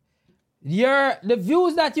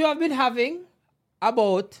views that you have been having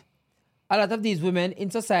about a lot of these women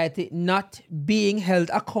in society not being held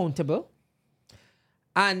accountable.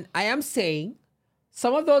 And I am saying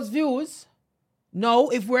some of those views, now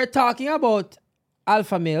if we're talking about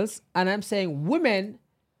alpha males, and I'm saying women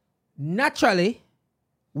naturally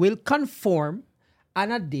will conform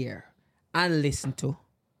and adhere and listen to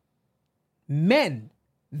men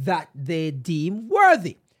that they deem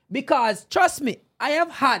worthy. Because, trust me, I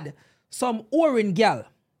have had some Orin gal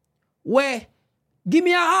where give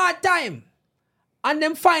me a hard time and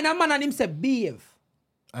them find a man and him say behave.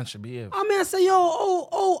 And she behave. I mean, I say,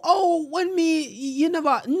 yo, when me, you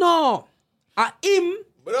never, no. Him,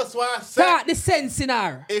 But that's why I said, start the sense in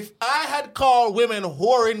her. if I had called women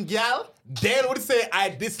whoring gal, Dale would say I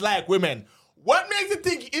dislike women. What makes you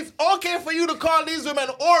think it's okay for you to call these women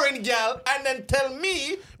whoring gal and then tell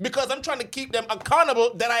me, because I'm trying to keep them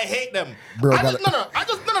accountable, that I hate them? Bro I got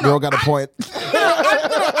a point.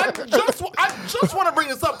 I just want to bring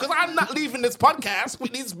this up because I'm not leaving this podcast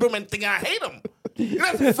with these women thinking I hate them.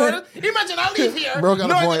 Imagine I leave here Bro got a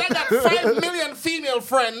knowing point. that I got 5 million female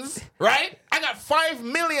friends, right? I got 5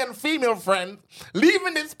 million female friends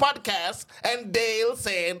leaving this podcast and Dale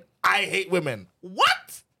saying, I hate women.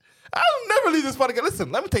 What? I'll never leave this podcast.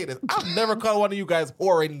 Listen, let me tell you this. I'll never call one of you guys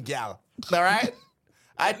whoring gal. All right?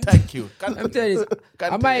 I thank you. I'm telling you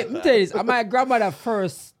this. My grandmother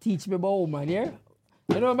first teach me about woman, yeah?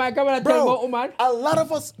 You know my grandmother tell me about woman? A lot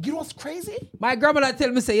of us, you know what's crazy? My grandmother tell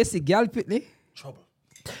me, say, you see, girl pitney. Trouble.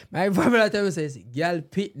 My grandmother tell me, say, you see, girl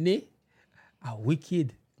pitney are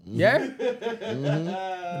wicked. Yeah?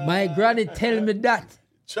 My granny tell me that.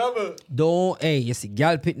 Trouble. You see,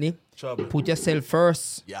 girl pitney. Trouble. Put yourself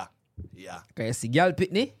first. Yeah. Okay, you see, girl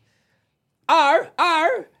pitney. Or,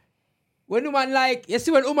 when woman like, you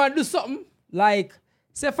see when woman do something, like,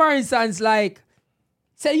 say for instance, like,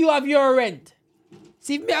 say you have your rent.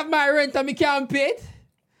 See if me have my rent and me can't pay it,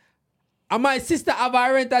 and my sister have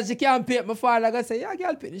her rent and she can't pay it, my father gonna say, yeah,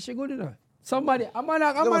 girl pitney, she good enough. Somebody, I'm not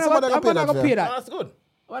gonna pay that. No, that's good.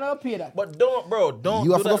 I'm not gonna pay that. But don't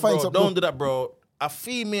You have do to go that, find bro. something. Don't do that, bro. A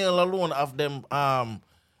female alone of them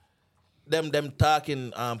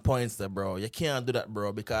talking points there, bro. You can't do that,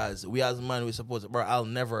 bro, because we as men, we supposed, bro, I'll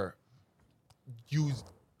never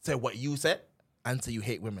say what you said and say you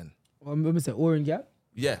hate women. I'm say orange girl.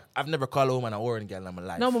 Yeah, I've never called a woman an orange girl in my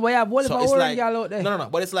life. No, but you have one of it's orange girl out there. No.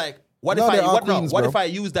 But it's like, what No, if they're all what queens, bro. if I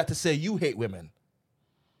use that to say you hate women?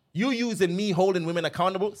 You using me holding women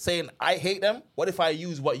accountable, saying I hate them. What if I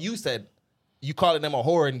use what you said? You calling them a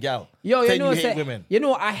whore and gal. Yo, saying you know, you hate women. You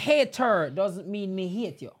know, I hate her doesn't mean me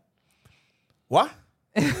hate you. What?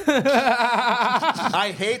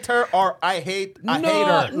 I hate her or I hate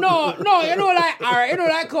her. No, you know, like, all right, you know,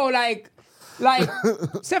 like how, like,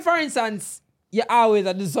 say for instance, you always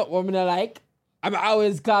do something women like, I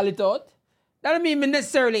always call it out. That don't mean me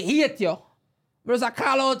necessarily hate you, but it's a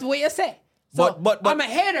call out what you say. So, But I'm a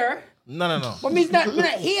hater. No. But me not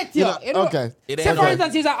hate you. You know? Okay. Say for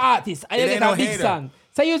instance, he's an artist and you get a big song.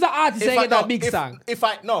 So you're an artist and you get a big song.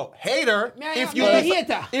 Hater.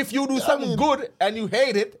 If you do something good and you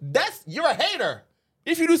hate it, you're a hater.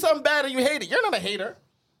 If you do something bad and you hate it, you're not a hater.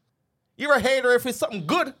 You're a hater if it's something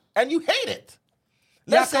good and you hate it.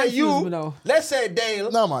 Let's say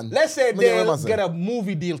Dale. No, man. Let's say Dale get a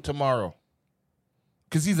movie deal tomorrow.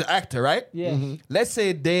 Because he's an actor, right? Yeah. Mm-hmm. Let's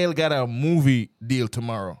say Dale got a movie deal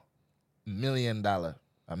tomorrow. $1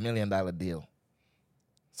 million deal.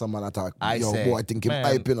 Someone attack. I Yo, say, boy, I think him man,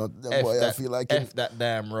 hyping up. Boy, I feel like him. F that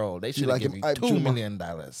damn role. They should like have him given me hype $2 too, man. million.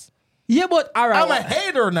 Yeah, but all right. I'm a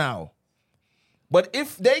hater now. But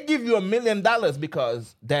if they give you $1 million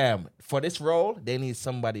because, damn, for this role, they need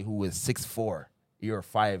somebody who is 6'4". You're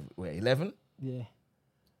 5'11". Yeah.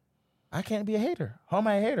 I can't be a hater. How am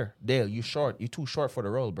I a hater? Dale, you short. You too short for the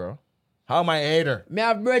role, bro. How am I a hater? Me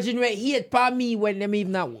have brethren where hate pa me when them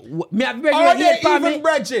even not. Me have brethren Are where they hate pa even me.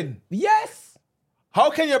 brethren? Yes. How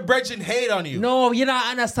can your brethren hate on you? No, you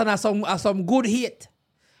not understand some good hate.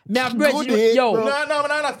 Me have brethren Good hate, yo. bro. No,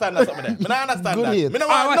 I understand that. I don't understand Good that. hate. Me no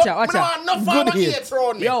watch want out. no Good farmer hate. hate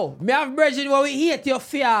around me. Yo, me have brethren where we hate you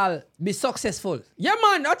feel be successful. Yeah,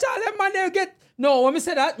 man. Watch out, them man they get. No, when me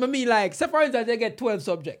say that, I mean like, say for instance, they get 12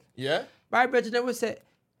 subjects. Yeah? My brethren, they will say,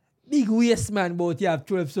 big waste man, but you have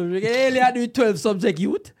 12 subjects. Earlier, I do 12 subject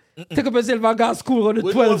youth. Take up yourself and go to school on the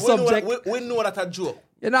 12 subject. We know that a joke.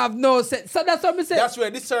 You don't have no sense. So that's what me say. That's where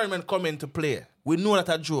discernment come into play. We know that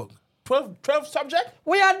a joke. 12 subject?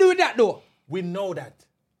 Why you do that though? We know that.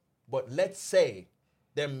 But let's say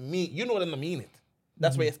them mean, you know them mean it.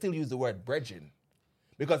 That's why you still use the word brethren.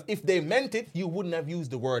 Because if they meant it, you wouldn't have used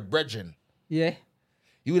the word brethren. Yeah.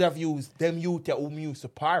 You would have used them youth whom you used to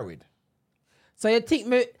par with. So you think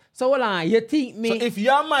me, so hold on, you think me. So if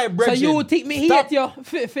you're my brethren. So you think me hate you? I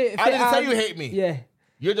didn't say you hate me. Yeah.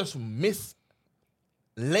 You're just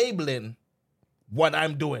mislabeling what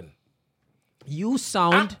I'm doing. You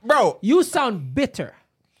sound, bro. You sound bitter.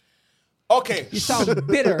 Okay. You sound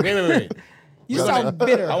bitter. Wait. You sound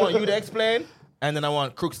bitter. I want you to explain, and then I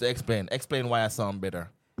want Crooks to explain. Explain why I sound bitter.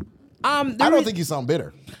 I don't think you sound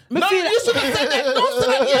bitter. No, you shouldn't say that. Don't say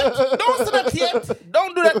that yet. Don't say that yet.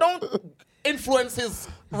 Don't do that. Don't influence his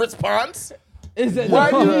response. Why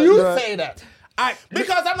do you say that?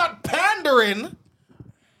 Because I'm not pandering.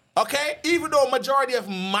 Okay? Even though majority of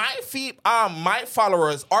my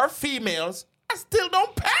followers are females, I still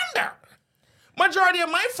don't pander. Majority of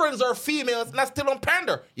my friends are females, and I still don't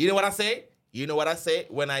pander. You know what I say? You know what I say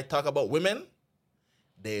when I talk about women?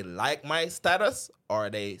 They like my status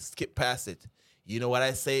or they skip past it. You know what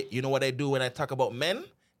I say? You know what I do when I talk about men?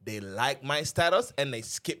 They like my status and they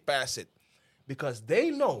skip past it. Because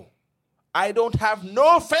they know I don't have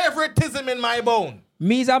no favoritism in my bone.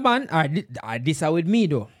 Me as a man, this are with me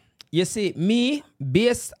though. You see, me,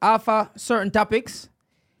 based off of certain topics,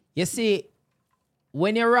 you see,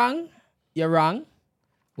 when you're wrong, you're wrong.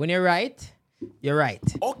 When you're right, you're right.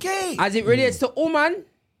 Okay. As it relates to woman,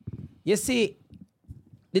 you see,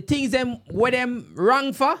 the things where them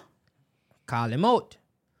wrong for, call them out.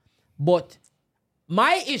 But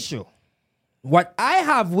my issue, what I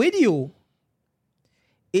have with you,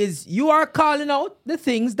 is you are calling out the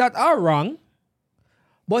things that are wrong,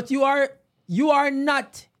 but you are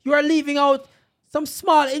leaving out some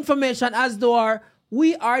small information as though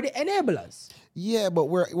we are the enablers. Yeah, but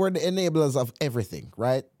we're the enablers of everything,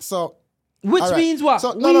 right? So, which means what?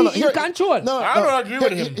 So, we in control. I don't agree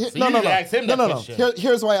with him. So you need to ask him that question.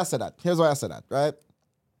 Here's why I said that. Right?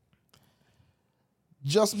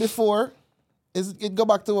 Just before, it go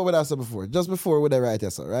back to what I said before. Just before with the right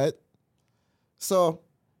answer, right? So,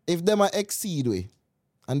 if them are exceed we,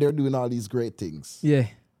 and they're doing all these great things, yeah.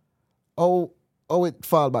 Oh, it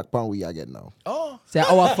fall back on we again now. Oh. Say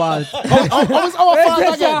our fault. It's our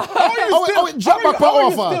fault again. How it drop back on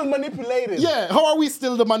our fault? Still manipulated. Yeah, how are we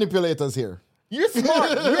still the manipulators here? You're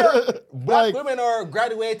smart. Black women are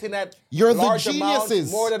graduating at You're the large geniuses.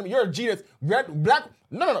 amounts, more than you're a genius.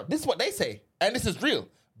 No. This is what they say, and this is real.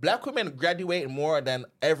 black women graduate more than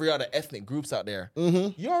every other ethnic groups out there.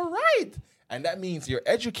 You're right. And that means you're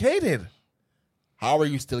educated. How are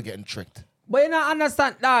you still getting tricked? But you don't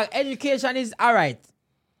understand, dog. Education is all right.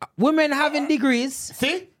 Women having degrees.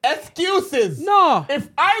 See? Excuses. No. If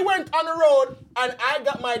I went on the road and I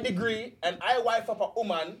got my degree and I wife up a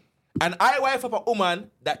woman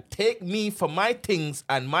that take me for my things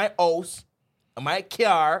and my house and my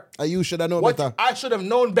car, You should have known what better. I should have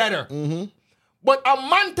known better. But a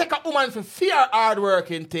man take a woman for fear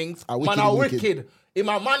hard-working things. Man a wicked. Him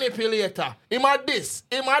a manipulator. Him a this.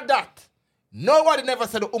 Him a that. Nobody never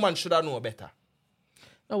said a woman should have known better.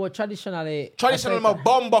 No, but traditionally... Traditional, my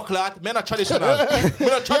bum buckler. Me not traditional. Me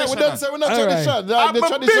not traditional. We don't say we're not traditional. I'm The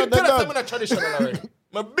tradition, been tell me not traditional already.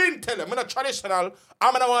 Me been tell me not traditional.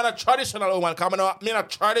 I'm not want a traditional woman. Cause me not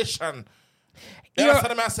tradition. You know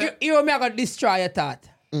what I'm saying? You me I got destroy your thought.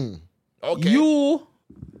 Okay. You,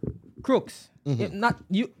 Crooks, not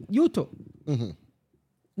you two.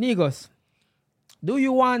 Negus, do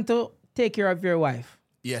you want to take care of your wife?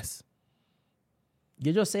 Yes.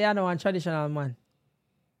 You just say I know I'm traditional man.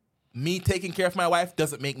 Me taking care of my wife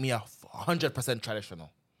doesn't make me 100% traditional.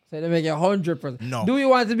 So they make you 100%. No. Do you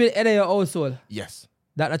want to be the head of your household? Yes.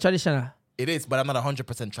 That's not traditional. It is, but I'm not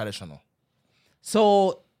 100% traditional.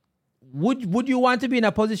 So would you want to be in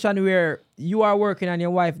a position where you are working and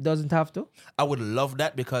your wife doesn't have to? I would love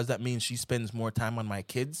that because that means she spends more time on my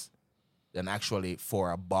kids than actually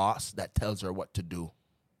for a boss that tells her what to do.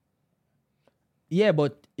 Yeah,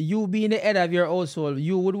 but you being the head of your household,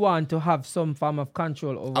 you would want to have some form of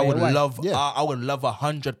control over I would your wife. I would love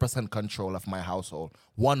 100% control of my household.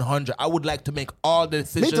 100. I would like to make all the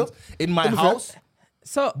decisions in my house.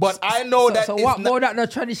 But I know that. So what more that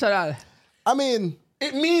not traditional? I mean,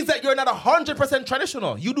 it means that you're not 100%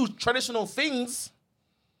 traditional. You do traditional things.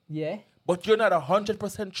 Yeah. But you're not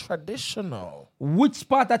 100% traditional. Which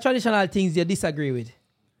part of traditional things you disagree with?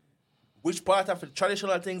 Which part of the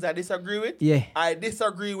traditional things I disagree with? Yeah. I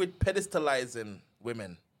disagree with pedestalizing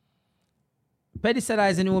women.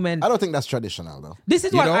 Pedestalizing women. I don't think that's traditional, though. This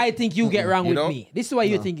is what I think you get wrong with me. This is what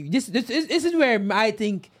you think. This is where I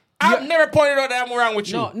think. I've never pointed out that I'm wrong with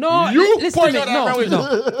you. No. You listen pointed to out me. that I'm wrong with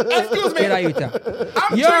you. Excuse me.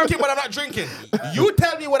 I'm drinking, but I'm not drinking. You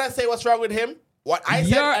tell me what I say what's wrong with him. What I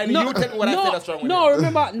said, and you tell me what I said what's wrong with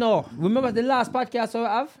him. Remember the last podcast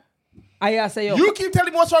I have? I say, yo. You keep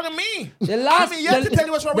telling me what's wrong with me. The last, to tell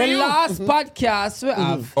you what's wrong with you. The last podcast we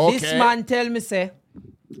have, this man tell me say,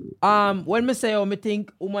 when me say, me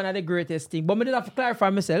think woman are the greatest thing, but me did have to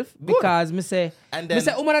clarify myself because me say,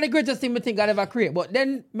 woman are the greatest thing me think God ever create. But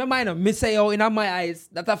then me mind me say, in my eyes,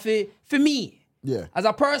 that for me, as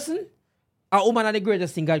a person, a woman are the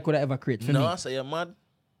greatest thing God could have ever create. For me. No, say you're mad.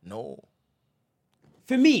 No.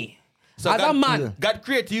 For me. So as a man. God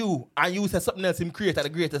create you and you say something else him create the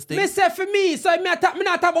greatest thing. Me say for me, so me not talk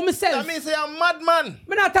about myself. That means you're a madman.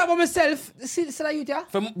 Me not talk about myself. See that you there?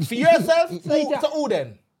 For yourself? So who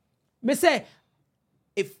then? Me say,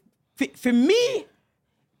 if for me,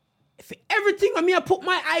 for everything on me I put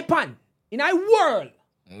my eye on in our world,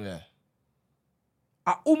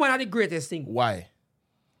 a woman are the greatest thing. Why?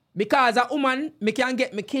 Because a woman, me can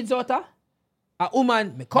get my kids out of. A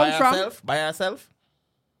woman, me come from. By herself?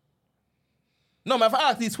 No, man, if I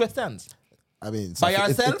ask these questions. I mean,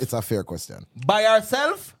 it's a fair question. By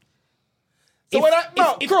herself? So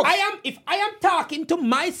if I am talking to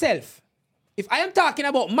myself, if I am talking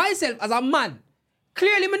about myself as a man,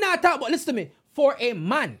 clearly me not talking about, listen to me, for a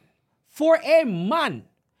man,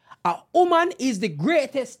 a woman is the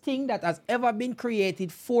greatest thing that has ever been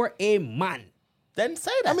created for a man. Then say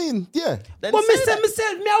that. I mean, yeah. But me say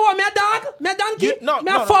myself, me a dog, me a donkey,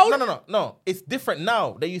 me a fowl. No. It's different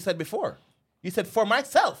now than you said before. You said for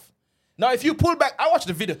myself. Now, if you pull back, I watched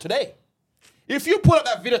the video today. If you pull up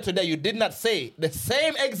that video today, you did not say the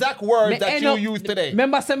same exact words that you used today.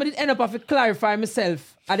 Remember, somebody end up have to clarify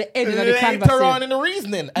myself at the end of the conversation. Later on in the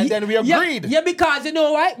reasoning, and then we agreed. Yeah, because you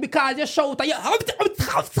know why? Because you shout and you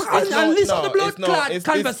and listen to the blood clot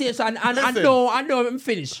conversation and know I'm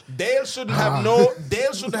finished. Dale shouldn't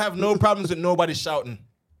have no problems with nobody shouting.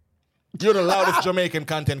 You're the loudest Jamaican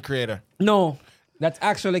content creator. No, that's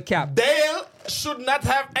actually cap. Dale should not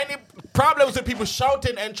have any problems with people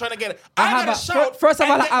shouting and trying to get it. First of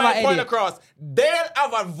all, I have an idea. Across. They'll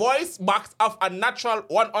have a voice box of a natural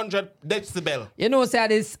 100 decibel. You know, say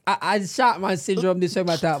this as Sharpman syndrome. This way,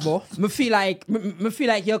 I talk about. Me feel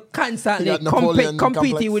like you're constantly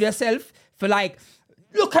competing with yourself. For like,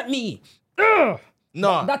 look at me. No,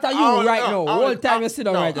 that's how you right now. All time you sit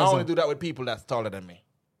down right now. I only do that with people that's taller than me,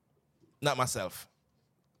 not myself.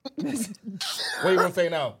 What are you gonna say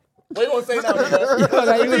now? What you gonna say now,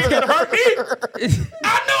 nigga? You can hurt me?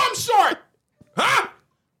 I know short? Huh?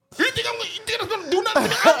 You think I'm gonna do nothing to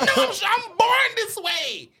me? I'm born this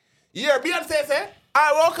way. Yeah, Beyonce said,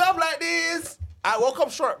 I woke up like this. I woke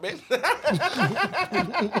up short, man.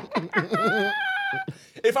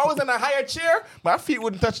 If I was in a higher chair, my feet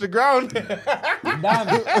wouldn't touch the ground. Damn.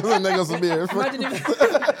 That's a nigga some beer. Imagine if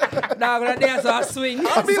dog gonna dance or swing.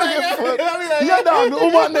 I'll be like, Yeah, dog, the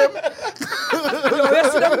woman them. Yo, you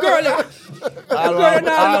see them girl.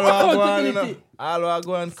 I'll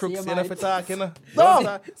go and crooks, you know, for talking. No.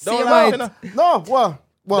 Don't laugh, you know. No, what?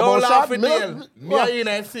 Don't laugh shot? with Me Dale. no- Me and you in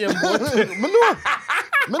the same boat.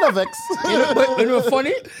 Me no vex. You know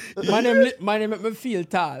funny? My name make me feel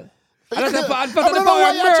tall. And that's part of the I don't know power why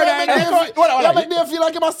of you murder. trying to make me feel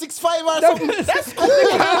like I'm a 6'5" or something. That's cool.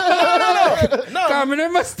 No. Come on,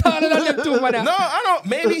 I started on them too, man. No, I don't.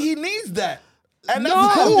 Maybe he needs that. And that's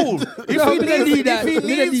No. cool. No, me don't need that. If he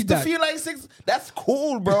Me don't needs need to that. feel like 6, that's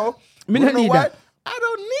cool, bro. Me You don't know need what? that. I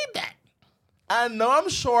don't need that. I know I'm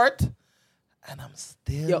short, and I'm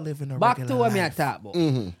still Yo, living a back to regular what me I life. talk about.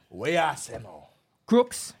 Where I say no.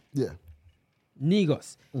 Crooks, Yeah.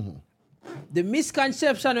 Negus. The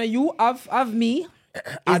misconception that you have of me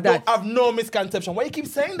I is don't that have no misconception. Why you keep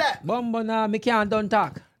saying that? Bumbo nah, me can't don't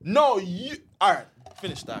talk. No, you. All right,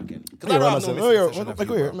 finish talking. Because I Here, don't have Rama, no say, oh, misconception. yeah, of make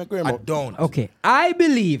you, we hear, bro. make we hear I more. don't. Okay, I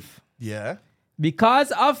believe Yeah.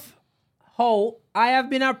 because of how I have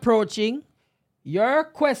been approaching your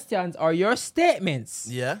questions or your statements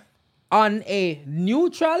Yeah. on a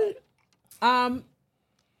neutral,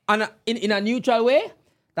 in a neutral way,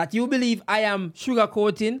 that you believe I am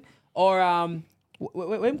sugarcoating or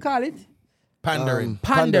what him call it? Pandering.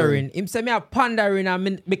 Pandering. Him say me have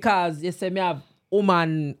pandering because you say me have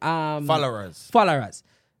woman followers.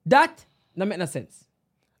 That no make no sense.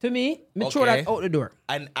 To me throw Okay. that out the door.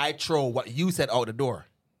 And I throw what you said out the door.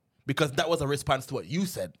 Because that was a response to what you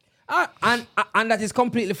said. And that is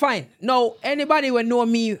completely fine. Now, anybody who know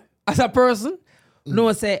me as a person,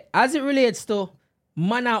 know say, as it relates to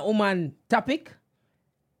man and woman topic,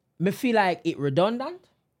 me feel like it redundant.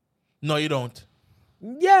 No, you don't.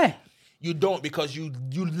 Yeah. You don't because you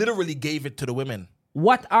literally gave it to the women.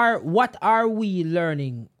 What are we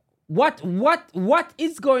learning? What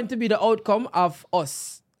is going to be the outcome of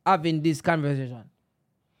us having this conversation?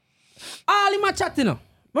 All in my chat, you know.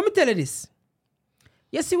 Let me tell you this.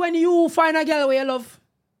 You see, when you find a girl where you love,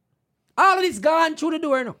 all of this gone through the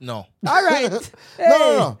door, no? No. All right. Hey.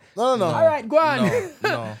 No. All right, go on.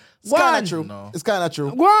 No. It's Go kind on. of true. No. It's kind of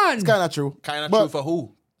true. Go on. It's kind of true. Kind of But- true for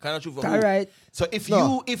who? Kind of true for who? All right. So if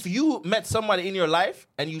No. you met somebody in your life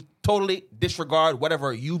and you totally disregard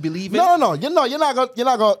whatever you believe in. No. You're not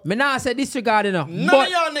gonna. Me nah say disregard, you know. None But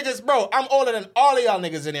of y'all niggas, bro. I'm older than all of y'all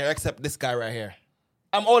niggas in here except this guy right here.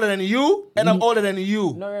 I'm older than you and I'm older than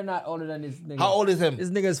you. no, you're not older than this nigga. How old is him? This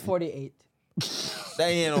nigga's 48. That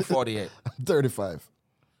ain't no 48. 35.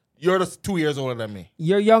 You're just 2 years older than me.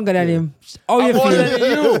 You're younger than him. Oh, I'm you older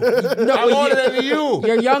feel? than you. No, I'm older than you.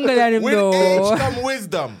 You're younger than him, With though. age come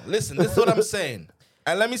wisdom. Listen, this is what I'm saying.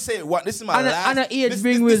 And let me say what this is my And a- last. and a age this,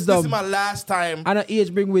 bring this, wisdom. This is my last time. And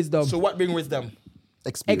age bring wisdom. So what bring wisdom?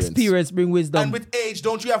 Experience bring wisdom. And with age,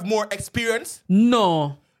 don't you have more experience?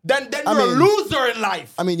 No. Then I you're a mean- loser in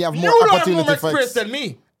life. I mean, you have more You don't have opportunity more for experience than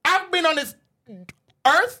me. I've been on this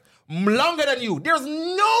earth longer than you. There's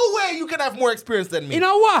no way you can have more experience than me. You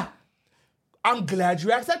know what? I'm glad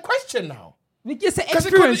you asked that question now. We just say Because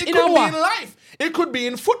experience. it You could know be in what? life. It could be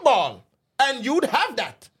in football. And you'd have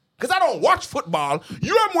that. Because I don't watch football.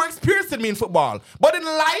 You have more experience than me in football. But in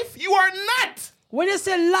life, you are not. When you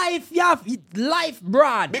say life, you have life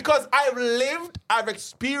broad. Because I've lived, I've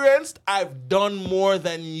experienced, I've done more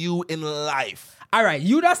than you in life. All right,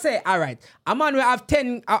 you just say, all right, a man will have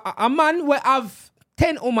 10, a man will have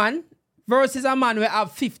 10 women versus a man will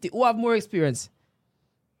have 50. Who have more experience?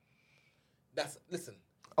 Listen,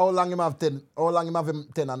 How long him have 10? How long him have him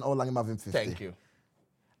 10 and how long him have him 50? thank you.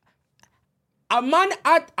 A man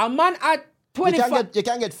at 25. You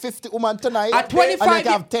can get 50 women tonight. At 25 and you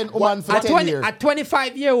can have 10 women for 10 years. A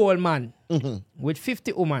 25-year-old man with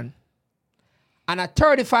 50 women and a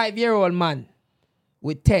 35-year-old man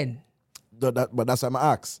with 10. But that's what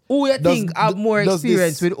I ask. Who you think have more does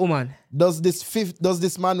experience this- with woman? Does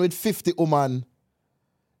this man with 50 women,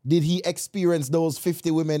 did he experience those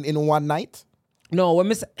 50 women in one night? No, when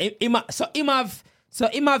me say, him have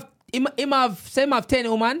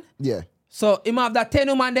 10 women. Yeah. So him have that 10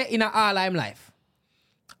 woman there in a all time life.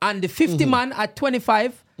 And the 50 man at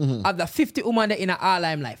 25 have the 50 woman there in a all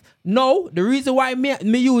time life. No, the reason why me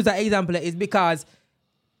use that example is because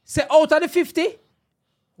say out of the 50,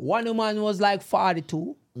 one woman was like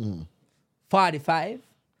 42, 45,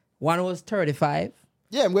 one was 35.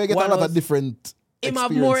 Yeah, I'm going to get One a lot was- of different him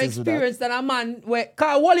have more experiences with that. experience than a man where,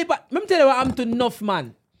 cause Wally, but let me tell you what happened to enough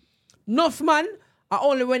man. Enough man are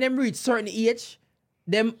only when them reach certain age,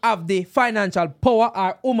 them have the financial power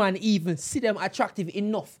or woman even see them attractive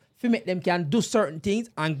enough to make them can do certain things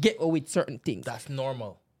and get away with certain things. That's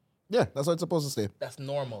normal. Yeah, that's what it's supposed to say. That's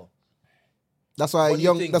normal. That's why What do you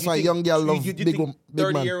young. think? That's You why think- young girl love you big think big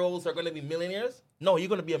man. 30-year-olds are going to be millionaires? No, you're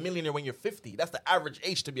going to be a millionaire when you're 50. That's the average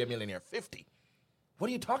age to be a millionaire, 50. What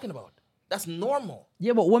are you talking about? That's normal.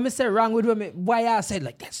 Yeah, but when me say wrong with women, why I said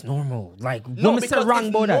like that's normal? Like No, when me say because wrong it's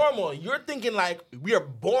about that. normal. You're thinking like we are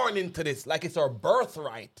born into this, like it's our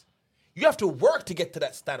birthright. You have to work to get to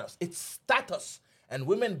that status. It's status. And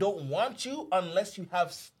women don't want you unless you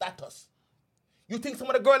have status. You think some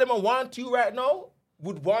of the girl that want you right now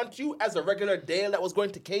would want you as a regular Dale that was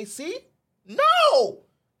going to KC? No!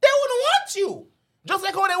 They wouldn't want you. Just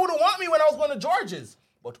like how they wouldn't want me when I was going to George's.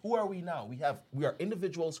 But who are we now? We are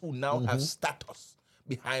individuals who now have status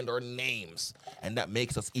behind our names. And that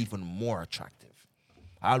makes us even more attractive.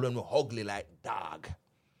 All when we're ugly like dog.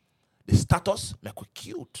 The status make we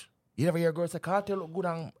cute. You ever hear girls say, Cartel look good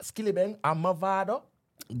and skilly bang and Mavado?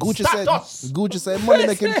 Gucci said money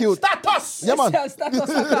make him cute. Status! Yeah, man.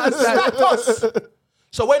 Status!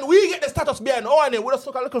 So when we get the status behind our name, we just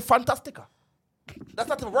look a little fantastica. That's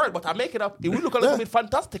not the word, but I make it up. It will look a little bit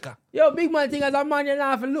fantastica. Yo, big man thing as a man, you don't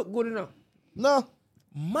have to look good enough. No,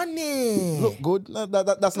 Money. look good. No,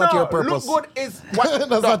 that's not your purpose. Look good is what?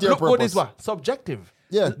 That's not your look good is purpose. what? Subjective.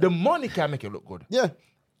 Yeah. The money can make you look good. Yeah.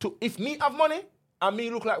 If me have money and me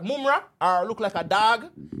look like Mumra or look like a dog,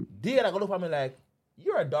 they are gonna look at me like,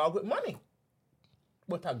 you're a dog with money.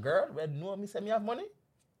 But a girl when know me say me have money,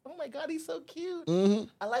 oh my God, he's so cute.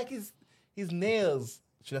 I like his nails.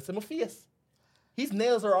 Should I say my face? His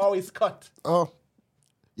nails are always cut. Oh,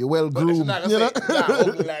 you're well But groomed. not You know? gonna say, dog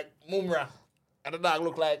look like Mumra and the dog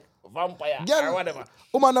look like vampire or whatever.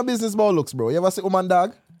 Woman no business about looks, bro. You ever see woman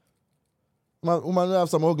dog? Woman have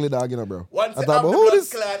some ugly dog, you know, bro. Once I you thought, have but the who blood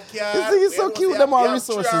this? clad car, This thing is so you cute. see Them you are have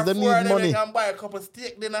resources. 3 or They 4 need of them, money. You can buy a cup of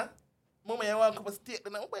steak dinner. Mama, you want a cup of steak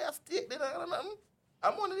dinner? Buy a steak dinner.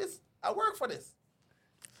 I'm on this. I work for this.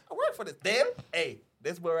 Damn. Hey,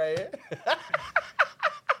 this boy right here.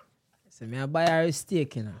 So me I buy her a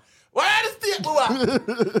steak, you know. Why are the steak,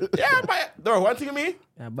 boy? Yeah, buy it. Bro, one thing to me.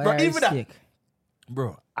 I buy Bro, her a even that. steak.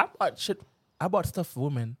 Bro, I bought stuff for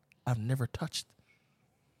women I've never touched.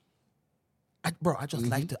 I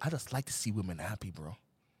just like to see women happy, bro.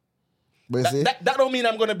 But you see, That don't mean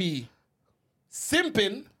I'm gonna be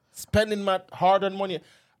simping, spending my hard-earned money.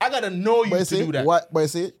 I gotta know you but you to see, do that. what? But you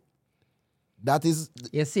see, that is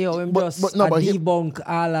You see how him But- just but no, but he- debunk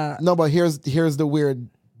all no. But here's the weird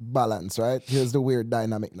balance, right? Here's the weird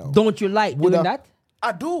dynamic now. Don't you like Would doing I- that?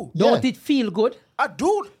 I do. Don't Yeah. it feel good? I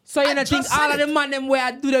do. So you I know think just all said of the man them where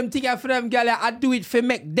I do them thing for them girl, I do it for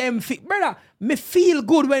make them feel. Brother, me feel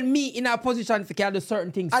good when me in a position for can do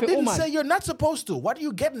certain things I for didn't woman. say you're not supposed to. What are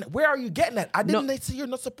you getting at? Where are you getting at? I didn't say you're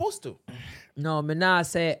not supposed to. No, me nah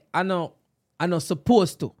say I know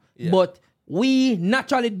supposed to. Yeah. But we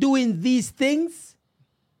naturally doing these things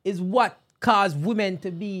is what cause women to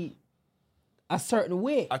be a certain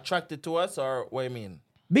way. Attracted to us, or what do you mean?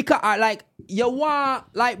 Because like you want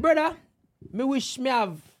like brother, me wish me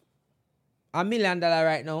have $1 million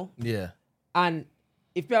right now. Yeah. And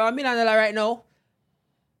if you have $1 million right now,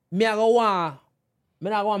 me not want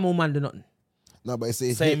my woman do nothing. No, but you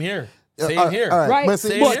see, Same here. Yeah, Same all right, here. all right. Right? But see-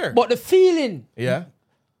 Same here. But the feeling, Yeah.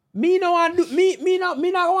 me no want do me not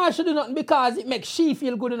want she do nothing because it makes she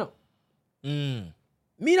feel good enough. Me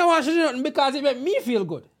no want she do nothing because it make me feel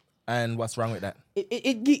good. And what's wrong with that?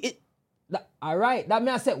 All right, that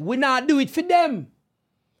means I said we not do it for them.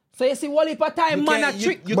 So you see, one heap of time, man, a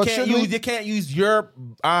trick. You But can't should we- use. You can't use your.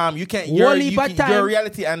 You can't One heap of your time-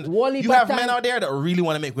 reality, and one heap you of have men time- out there that really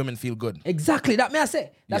want to make women feel good. Exactly, that me I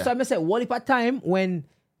say. That's Yeah. why I say one heap of time when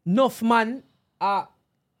enough man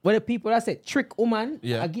when the people that say trick woman,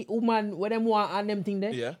 Yeah. I give woman what them want and them thing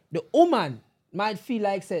there. Yeah. The woman might feel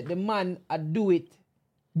like say the man do it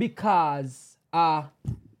because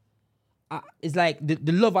it's like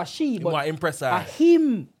the love of she, You want but to impress her.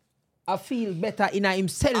 him I feel better in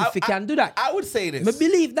himself. He can do that. I would say this. Me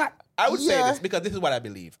believe that. I would say Yeah. this because this is what I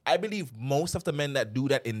believe. I believe most of the men that do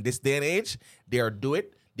that in this day and age, they are doing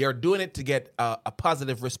it to get a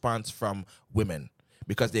positive response from women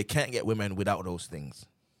because they can't get women without those things.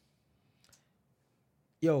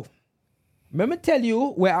 Yo, let me tell you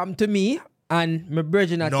what happened to me and my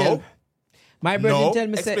virgin No. tell. My virgin tell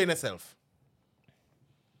me Explain say, yourself.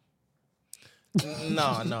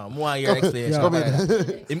 No, more your explanation.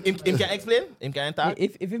 Yeah. Him can explain? Him can talk?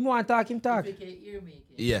 if him want to talk, him talk. If you can hear me,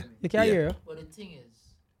 Yeah. You can hear. But the thing is,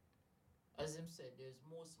 as him said, there's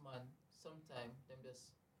most man, sometimes them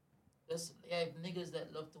just niggas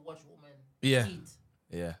that love to watch women eat.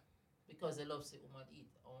 Yeah. Because they love to see woman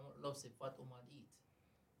eat, or love to see fat woman eat.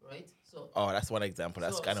 Right? So that's one example.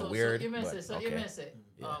 That's kind of weird. So you may but, say,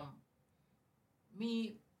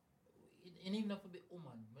 me, and even if a bit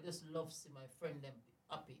woman, I just love to see my friend them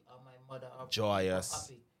happy, or my mother joyous.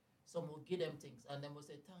 Happy. Some will give them things, and then will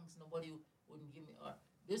say thanks. Nobody wouldn't give me art.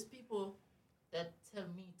 There's people that tell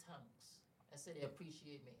me thanks. I say they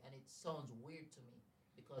appreciate me, and it sounds weird to me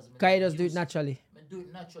because Kai does do it naturally. I do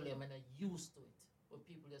it naturally. I'm not used to it. But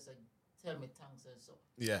people just like tell me thanks and so.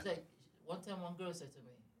 Yeah. It's like one time one girl said to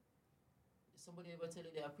me, "Somebody ever tell you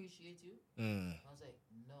they appreciate you?" I was like,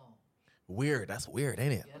 "No." Weird. That's weird,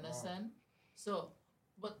 ain't it? You understand? So,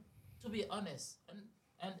 but to be honest,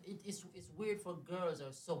 and it's weird for girls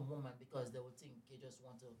or some women because they would think you just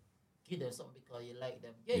want to give them something because you like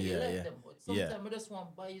them. Yeah, you like them, but sometimes I just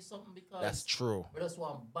want to buy you something because that's true. I just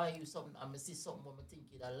want to buy you something. I'm gonna see something when I think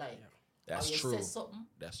you like. That's or you true. say something.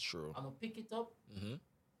 That's true. I'm gonna pick it up. I'm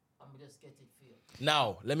gonna just get it for you.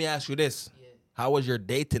 Now, let me ask you this: how was your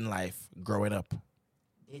dating life growing up?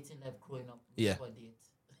 Dating life growing up. Yeah. Never date.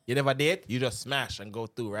 You never date? You just smash and go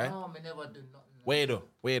through, right? No, I never do nothing. Wait though.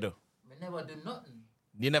 I never do nothing.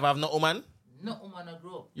 You never have no woman? No woman I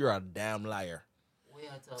grow up. You're a damn liar.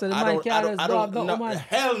 So the man can't just go no woman.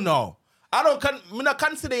 Hell no. Me not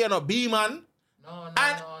consider you no B man. No.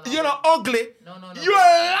 You're not ugly. No. You're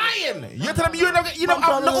lying. You're telling me you don't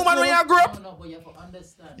have no woman when you grew up? No, but you have to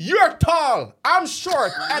understand. You're tall. I'm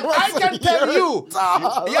short. And I can tell you.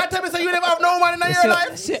 You tell me say you never have no woman in your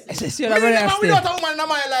life? Never without a woman in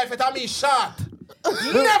my life. It's me short.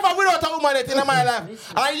 Never without a woman in my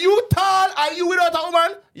life. Are you tall? Are you without a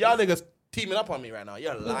woman? Y'all niggas teaming up on me right now.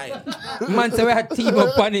 You're lying. Man say we had team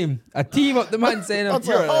up on him. A team up the man saying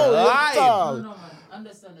you're lying. No, man.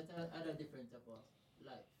 Understand that I had a different type of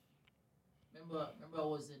life. Remember I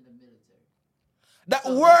was in the military. That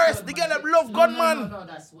worse. The girl that love gunman. No,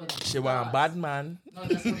 that's when She want bad man. No,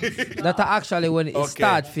 that's when it starts. That's actually when it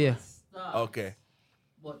start for you. Okay.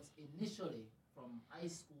 But initially, from high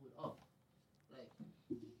school up, like...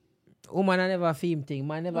 Woman, I never film thing.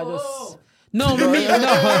 Man, never No. just... No, me, no.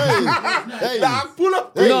 Pull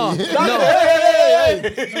up. No. It's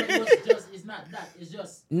not that. It's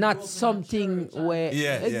just... Not something where...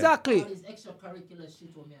 Yeah. Exactly. All this extracurricular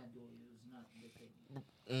shit what me I do is not the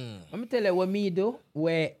thing. Let me tell you what me do,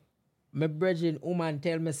 where my brethren woman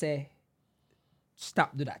tell me say,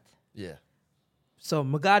 stop do that. Yeah. So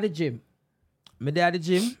I go to the gym. Me there at the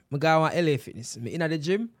gym, I go on LA Fitness. Me in the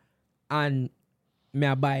gym and me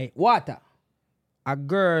I buy water. A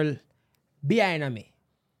girl behind me,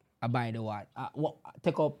 I buy the water.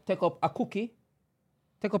 Take up a cookie.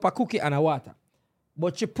 Take up a cookie and a water.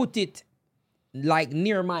 But she put it like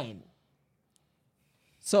near mine.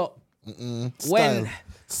 So when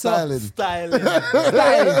Styling.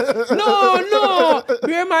 No.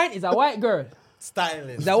 Bear in mind, it's a white girl.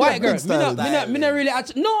 Styling. It's a white girl. styling. Me not really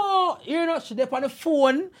no, you know, she dep on the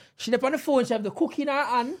phone. She have the cookie in her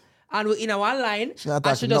hand. And we're in one line. She not and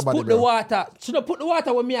talking she just nobody, put the bro. water. She don't put the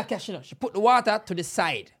water with me a cash, you know. She put the water to the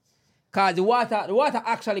side. Cause the water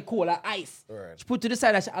actually cold like ice. Right. She put to the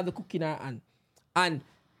side and she have the cookie in her hand. And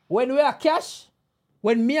when me a cash,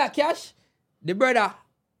 the brother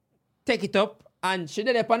take it up and she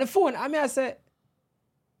did it on the phone. And I said,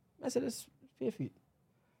 let's pay for it.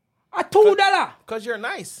 A $2. Because you're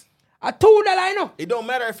nice. A $2, you know. It don't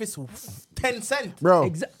matter if it's 10 cents.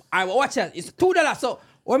 Bro. I watch it. It's $2. So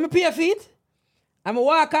when I pay for it, I'm a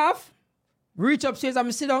walk off, reach upstairs and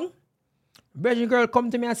I sit down. Virgin girl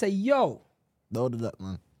come to me and say, yo. Don't do that,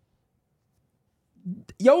 man.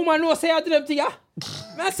 Yo, woman, no say I do them to ya.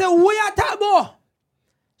 I say, what you talk about?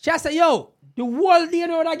 She say, yo, the whole day, you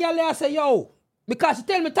know that girl there, I say, yo. Because she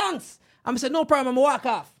tell me thanks. I say, no problem, I'm walk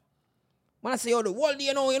off. When I say, yo, the whole day,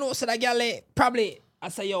 you know, so that girl there, probably, I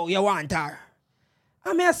say, yo, you want her.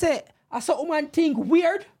 I say, I saw woman think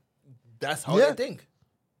weird. That's how they think.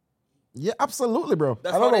 Yeah, absolutely, bro.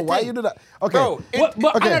 That's I don't how know they why think. you do that. Okay. Bro,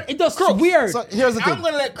 But it does Crooks. weird. So here's the thing. I'm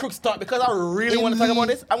going to let Crooks talk because I really want to talk about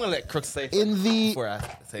this. I'm going to let Crooks say before I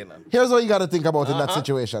say nothing. Here's what you got to think about in that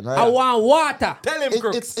situation, right? I want water. Tell him,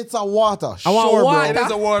 Crooks. It's a water. I want sure, water. bro. It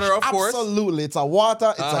is a water, of course. Absolutely. It's a water.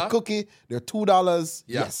 It's a cookie. They're $2.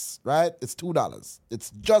 Yeah. Yes, right? It's $2.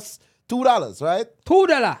 It's just $2, right?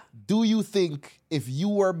 $2. Do you think if you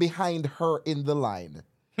were behind her in the line,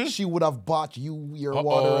 she would have bought you your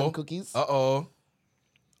water and cookies?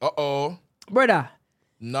 Brother.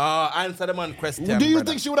 No, answer the man question. Do you brother.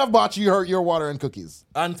 think she would have bought you your water and cookies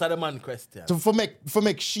Answer the man question. for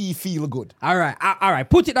make she feel good? All right.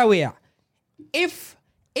 Put it that way. If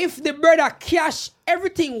if the brother cash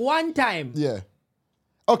everything one time, Yeah.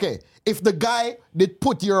 Okay, if the guy did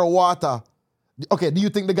put your water, okay, do you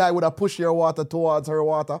think the guy would have pushed your water towards her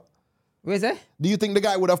water? what is it? Do you think the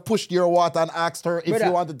guy would have pushed your water and asked her if Brother,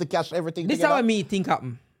 you wanted to cash everything This is together? how me think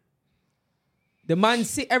happen. The man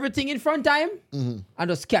see everything in front of him and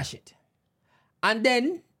just cash it. And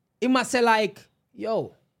then he must say like,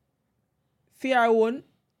 yo, fear one.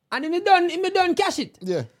 And he done cash it.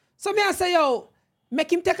 Yeah. So me I say, yo,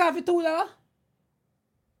 make him take off the $2.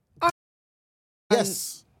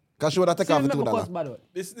 Yes. Because she would have taken off the $2.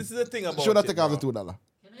 This is the thing about She would have it, taken off the bro. $2.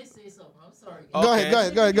 Can I say something? I'm sorry.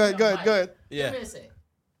 Okay. Go ahead. Yeah. Let me say,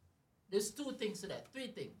 there's 2 things to that, 3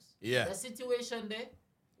 things. Yeah. The situation there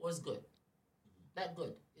was good. That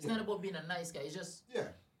good. It's not about being a nice guy. It's just,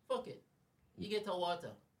 fuck it. You get her water.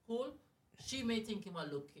 Cool. She may think him a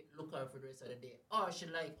look her for the rest of the day. Or she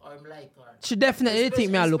like, or him like her. She definitely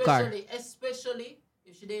think me a look her. Especially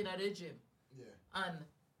if she ain't at the gym. And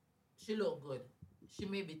she look good. She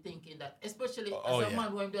may be thinking that, especially as a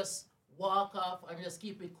man when just walk off and just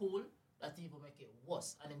keep it cool, that even make it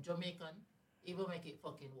worse. And in Jamaican, even make it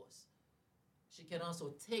fucking worse. She can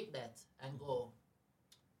also take that and go,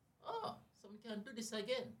 oh, so we can do this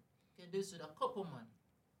again. Can do this with a couple man.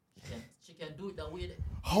 She can do it that way.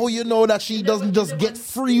 How you know that she doesn't just get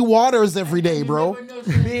free waters every day, bro?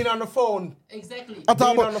 Being on the phone. Exactly. I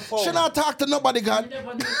talk Being on about, the phone. she not talk to nobody, You God.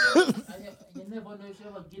 never know you never know if she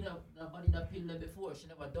ever get that body that pill there before. She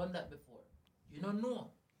never done that before. You don't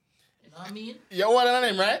know. You know what I mean? You're older than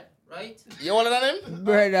him, right? Right? You're older than him?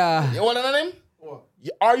 Brother. You're older than him?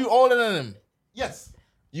 Are you older than him? Yes.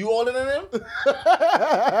 You older than him?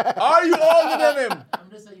 Are you older than him? I'm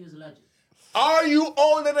just a use logic. Are you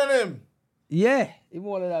older than him? Yeah, he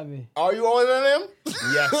more than me. Are you older than him?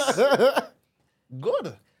 Yes.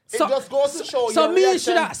 Good. So- it just goes to show So your me reaction.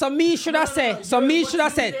 should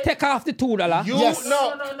have said, take off the $2. You Yes.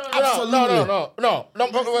 no, Absolutely. no.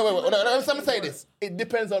 Wait. Let me say this. It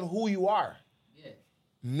depends on who you are. Yeah.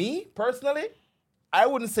 Me personally, I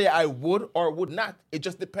wouldn't say I would or would not. It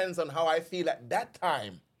just depends on how I feel at that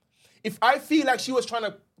time. If I feel like she was trying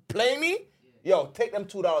to play me, yo, take them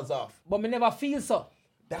 $2 off. But me never feel so.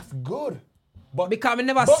 That's good. But Because me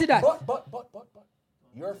never see that. But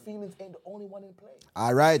your feelings ain't the only one in play.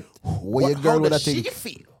 All right. What your girl How would have does she think?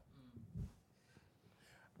 feel?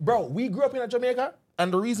 Bro, we grew up in Jamaica,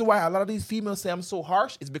 and the reason why a lot of these females say I'm so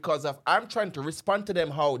harsh is because I'm trying to respond to them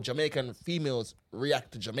how Jamaican females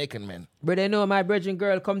react to Jamaican men. But they know my virgin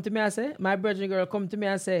girl come to me and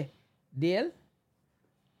say, Dale,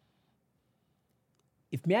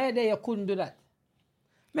 if me and you couldn't do that.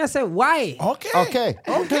 Me I say, why? Okay. Okay.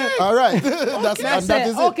 All right. That's, Me I and say, that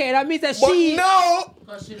is it. okay, that means that But she... no,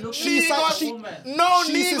 Because she looks She like said a woman. no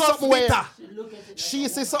She see Negus something where- bitter. She look at it like She a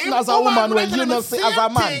see woman. something as a woman when you not see as a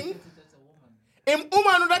man. Him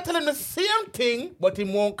woman would tell him the same thing, but he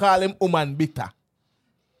won't call him woman bitter.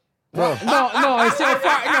 No, it's so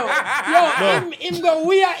far. No. Him go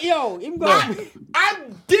weird, yo. Him go...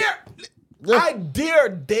 I dare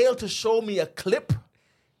Dale to show me a clip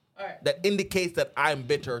Alright. that indicates that I'm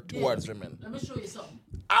bitter towards women. Let me show you something.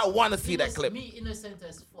 I want to see that clip. Me innocent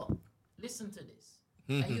as fuck. Listen to this.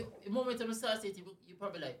 And you, the moment I start saying it, you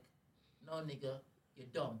probably like, no nigga, you're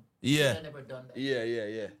dumb. Yeah. I never done that. Yeah.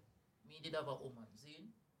 Me did have a woman, see?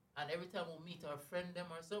 And every time we meet our friend them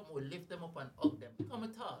or something, we lift them up and hug them. Become a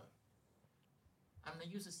tall. And I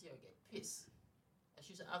used to see her get pissed. And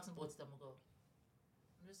she used to ask me about stuff, I go,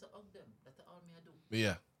 I used to hug them. That's all me I do.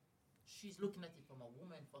 Yeah. She's looking at it from a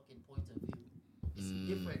woman fucking point of view. It's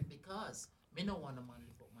different because me no want a man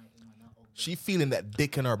lift up my woman and hug them. She feeling that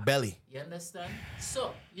dick in her belly. You understand?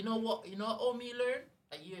 So, you know what? You know how me learn?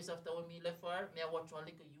 Years after when me left her, me I watch one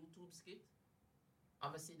little YouTube skit.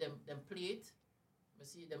 I'ma see them play it. I'ma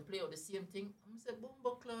see them play out the same thing. I'ma say,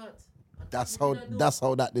 bumbo clot. That's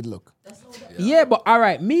how that did look. That's how that Yeah, but all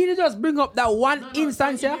right. Me to just bring up that one No,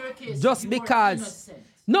 instance so in here, your case, just you are because... innocent.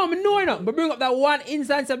 No, me know enough. But bring up that one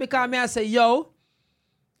instance here because me I say, yo,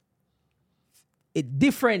 it's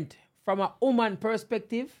different from a woman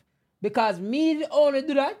perspective because me only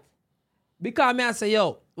do that because me I say,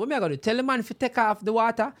 yo, what me I gonna do? Tell the man if you take off the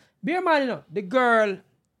water. Bear man, you know, the girl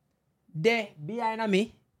there behind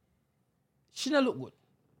me, she not look good.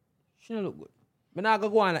 She not look good. Me not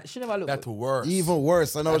go on like, she never look That's good. worse. Even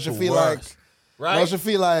worse. I know what That's you feel worse. like. Right? Now she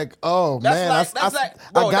feel like, oh That's man, like- that's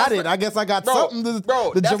like- bro, I got that's it. like- I guess I got Bro, something. The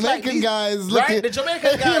that's Jamaican like these- guys right? looking. The Jamaican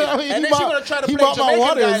guys. You know what I mean? And He then she bought- gonna try to he play bought my Jamaican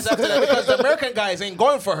waters. guys after that because the American guys ain't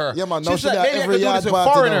going for her. Yeah, man, now She's she like, got maybe I every can do yard this with party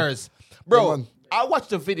now. foreigners. Bro, Yeah, man. I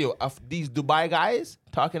watched a video of these Dubai guys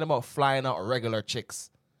talking about flying out regular chicks.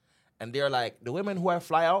 And they're like, the women who I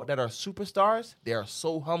fly out that are superstars, they are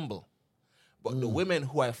so humble. But the women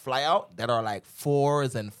who I fly out that are like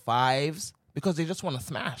 4s and 5s, because they just want to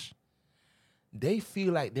smash, they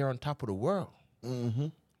feel like they're on top of the world. Mm-hmm.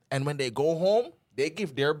 And when they go home, they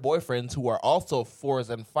give their boyfriends who are also 4s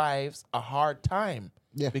and 5s a hard time.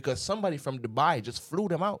 Yeah. Because somebody from Dubai just flew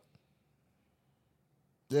them out.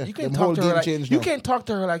 Yeah, you can't talk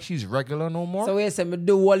to her like she's regular no more. So we say me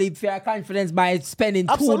do all for your confidence by spending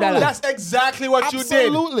 $2. That's exactly what you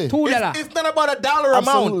did. $2. It's not about a dollar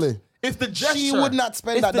amount. It's the gesture. She would not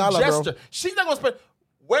spend that dollar, bro. She's not gonna spend.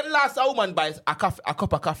 When last a woman buys a cup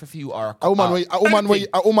of coffee for you or a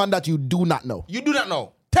woman that you do not know. You do not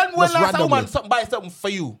know. Tell me when last a woman buy something for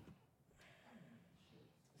you.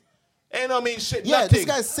 Ain't no mean shit. Yeah, nothing. This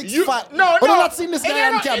guy's 6'5". No. But I'm not seeing this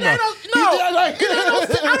guy on camera. I don't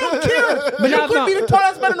care. You could be the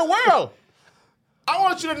tallest man in the world. I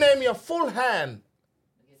want you to name me a full hand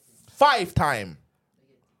 5 time.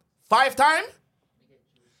 5 time?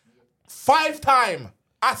 5 time.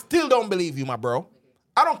 I still don't believe you, my bro.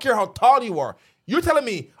 I don't care how tall you are. You're telling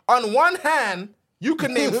me on one hand you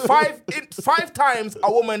can name 5 times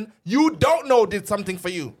a woman you don't know did something for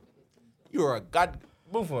you. You're a god.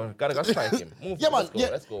 Move on. Gotta go strike him. Move yeah, on.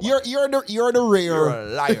 man. Let's go. You're the rare. You're a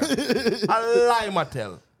liar. A lie,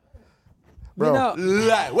 Mattel. Bro.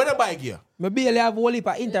 Lie. What the bike here? I barely have a whole heap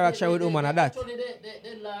of interaction with women and that. Actually,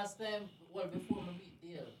 the last time, well, before I meet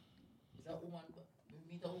Dale, is a woman,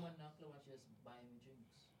 we meet a woman in a club and she's buying me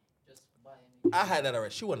drinks. Just buying me. I had that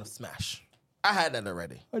already. She wanna smash. I had that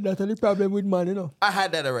already. And that's the problem with man, you know. I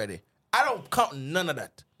had that already. I don't count none of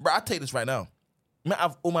that. Bro, I'll tell you this right now. I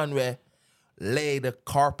have woman where lay the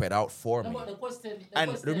carpet out for me. But the question,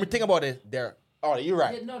 when we think about it, you're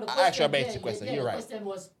right. Yeah, no, I asked you a basic question. You're right. The question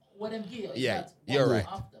was what them give. Yeah, you're right.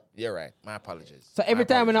 You're right. My apologies. So every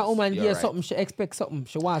time when a woman gives something, she expects something.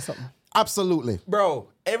 She wants something. Absolutely. Bro,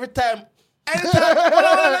 anytime.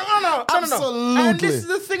 No. Absolutely. And this is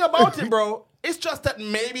the thing about it, bro. It's just that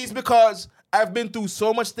maybe it's because I've been through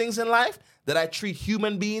so much things in life that I treat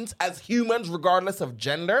human beings as humans regardless of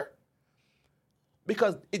gender.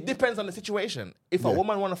 Because it depends on the situation. If a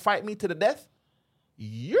woman want to fight me to the death,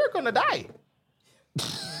 you're going to die.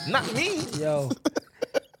 Not me. Yo.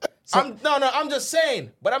 I'm just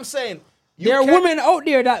saying. But I'm saying. There are women out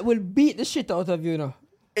there that will beat the shit out of you, know.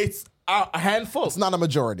 It's a handful. It's not a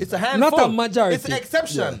majority. It's a handful. Not a majority. It's an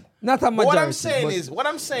exception. Yeah. Not a majority. What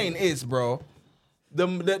I'm saying is, bro,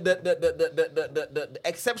 the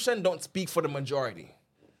exception don't speak for the majority.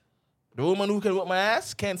 The woman who can whip my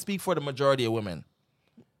ass can't speak for the majority of women.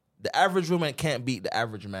 The average woman can't beat the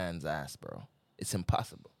average man's ass, bro. It's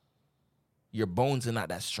impossible. Your bones are not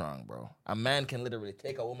that strong, bro. A man can literally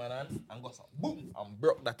take a woman on and go, boom, and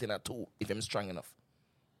broke that in a two if I'm strong enough.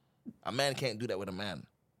 A man can't do that with a man.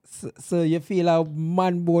 So you feel a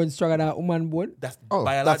man born stronger than a woman born? That's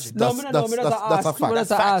biological. That's a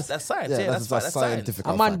fact. That's science. Yeah, that's scientific.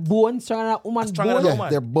 A man born stronger than a woman born? Yeah,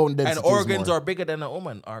 their bone density and organs are bigger than a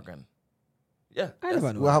woman organ. Yeah. I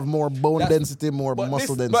never know. We have more bone density, more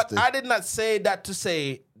muscle density. But I did not say that to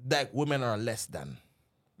say that women are less than.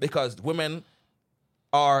 Because women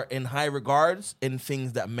are in high regards in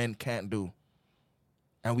things that men can't do.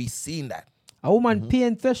 And we've seen that. A woman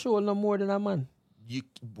pain threshold no more than a man.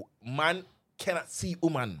 Man cannot see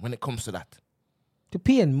woman when it comes to that. To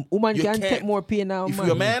pain. Woman can take more pain than a man. If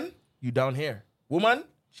you're a man, you down here. Woman,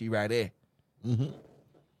 she right there. Mm-hmm.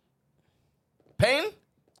 Pain?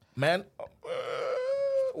 Man,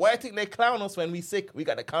 why I think they clown us when we sick? We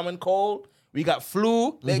got the common cold. We got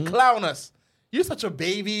flu. They clown us. You're such a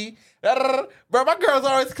baby. Bro, my girls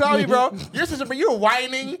always clown me, bro. You're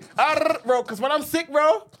whining. Bro, because when I'm sick,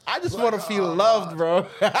 bro, I just want to feel loved, bro.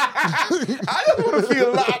 I just want to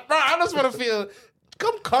feel loved. Bro, I just want to feel,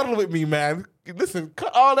 come cuddle with me, man. Listen,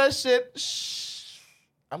 cut all that shit. Shh.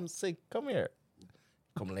 I'm sick. Come here.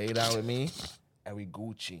 Come lay down with me and we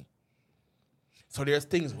Gucci. So there's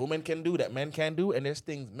things women can do that men can't do, and there's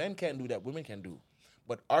things men can't do that women can do.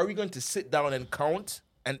 But are we going to sit down and count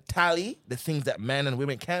and tally the things that men and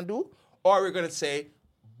women can do? Or are we going to say,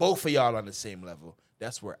 both of y'all on the same level?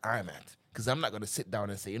 That's where I'm at. Because I'm not going to sit down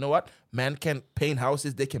and say, you know what? Men can paint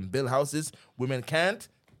houses, they can build houses. Women can't.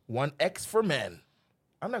 1X for men.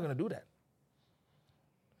 I'm not going to do that.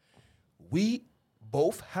 We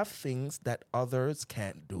both have things that others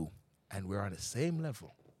can't do. And we're on the same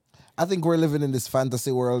level. I think we're living in this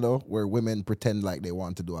fantasy world, though, where women pretend like they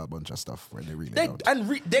want to do a bunch of stuff when they really don't.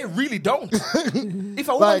 They really don't. If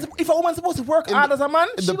a woman's supposed to work hard as a man,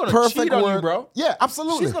 she's gonna cheat on you, bro. Yeah,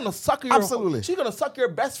 absolutely. She's gonna suck your She's gonna suck your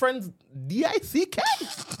best friend's DICK.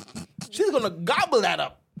 She's gonna gobble that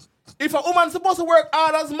up. If a woman's supposed to work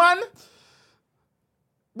hard as man,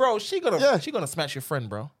 bro, she gonna smash your friend,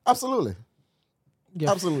 bro. Absolutely.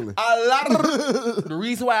 Yeah. Absolutely. A lot of the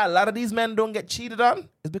reason why a lot of these men don't get cheated on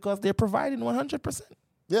is because they're providing 100%.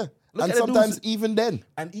 Yeah. Look And at the sometimes dudes- even then.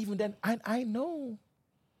 And even then, I know.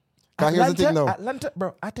 Cause here's the thing now. Atlanta,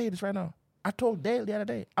 bro, I tell you this right now. I told Dale the other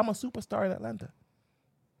day, I'm a superstar in Atlanta.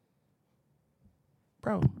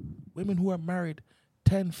 Bro, women who are married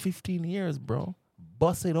 10, 15 years, bro,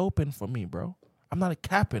 bust it open for me, bro. I'm not a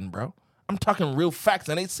capping, bro. I'm talking real facts.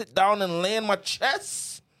 And they sit down and lay in my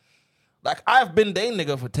chest. Like, I've been dating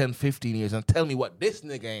nigga for 10, 15 years and tell me what this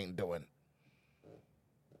nigga ain't doing.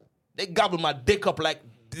 They gobble my dick up like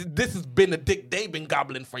this has been the dick they've been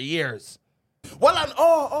gobbling for years. Well,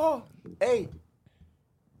 hey,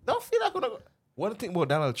 don't feel like what do you think about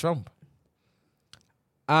Donald Trump?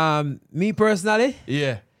 Me personally,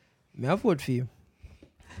 Yeah. me I vote for you.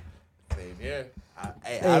 Same here.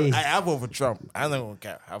 I vote for Trump. I'm not gonna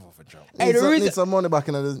care. I vote for Trump. Hey, Need some money back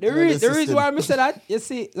in the The reason why I say that, you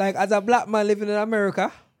see, like as a black man living in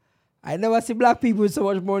America, I never see black people with so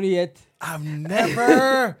much money yet. I've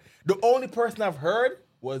never. The only person I've heard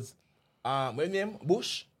was William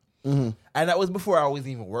Bush, and that was before I was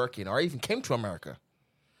even working or even came to America.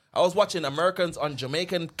 I was watching Americans on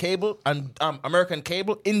Jamaican cable and American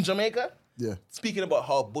cable in Jamaica. Yeah. Speaking about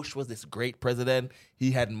how Bush was this great president,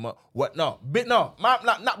 he had not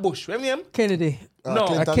Bush. Remember him? Kennedy. No,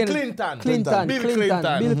 Clinton. Clinton. Bill Clinton.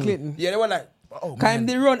 Bill Clinton. Yeah, they were like, oh Kind man.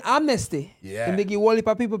 they run amnesty. Yeah. And they give all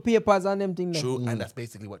the people papers and them things. True, and that's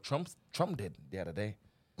basically what Trump did the other day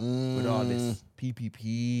with all this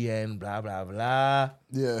PPP and blah blah blah.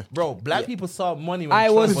 Yeah. Bro, black people saw money. When I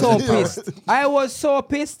Trump was so in power. pissed. I was so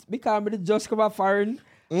pissed because I just come up foreign.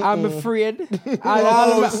 I'm afraid. And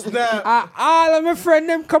all of my friends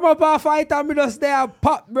them come up and fight and me just there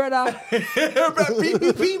pop, brother.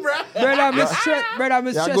 PPP, bro. Brother, I'm stress. Brother, I'm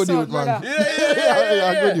Yeah, stress good out, youth, man. brother.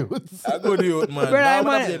 Yeah, good youth. I go to you, man. Brother, Nah, I'm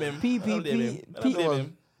but I on blame him. PPP. I blame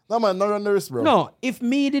him. No, man, not run the risk, bro. No, if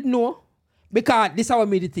me did know, because this how I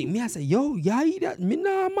made the thing. Me I say, yo, yeah, that me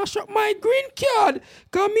nah mash up my green card.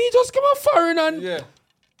 Cause me just come up foreign and Yeah.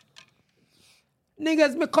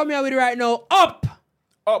 niggas me come here with right now. Up.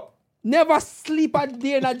 Never sleep a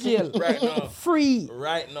day in a jail. Right now. Free.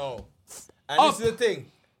 Right now. And Up. this is the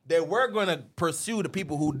thing. They were gonna pursue the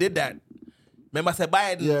people who did that. Remember I said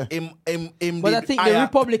Biden Yeah. But I think the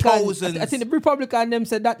Republicans, I think the Republican them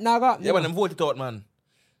said that naga. Yeah, when them voted out, man.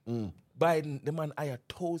 Biden, the man hired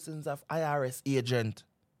thousands of IRS agents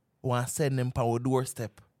who want to send them power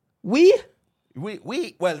doorstep. We?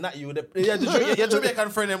 We, well, not you. Your Jamaican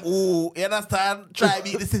friend them who, you understand, try to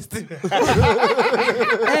beat the system.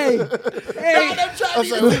 Hey. Them try to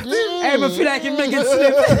beat the system. Hey, I feel like you make it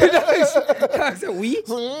slip. I said, we?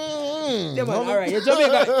 Yeah, man, all right.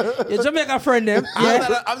 Your Jamaican friend them.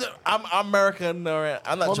 Yeah. I'm American, all right.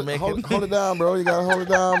 I'm not Jamaican. Hold it down, bro. You gotta hold it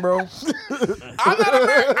down, bro. I'm not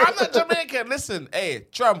American. I'm not Jamaican. Listen, hey,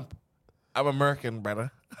 Trump, I'm American, brother.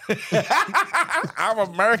 I'm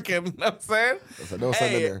American, you know what I'm saying? Don't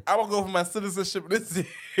send it there. I'm gonna go for my citizenship this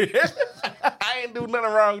year. I ain't do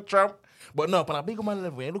nothing wrong, Trump. But no, on a big man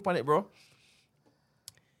level, look at it, bro.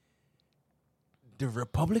 The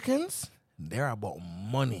Republicans, they're about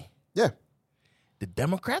money. Yeah. The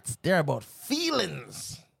Democrats, they're about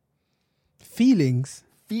feelings. Feelings.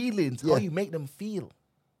 Feelings, Yeah. how you make them feel.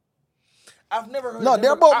 I've never heard No,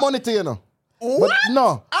 they're about money to you know. What? But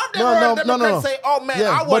no. I've never heard Democrats say, "Oh man,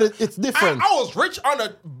 Yeah, I was." but it's different. I was rich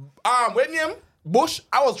under William Bush.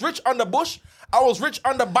 I was rich under Bush. I was rich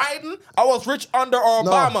under Biden. I was rich under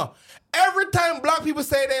Obama. No. Every time black people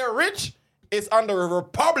say they're rich, it's under a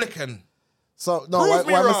Republican. So no, Prove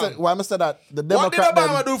me wrong. why I say that the What did Democrat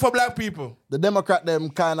Obama them, do for black people? the Democrat them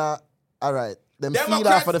kinda all right. Them feed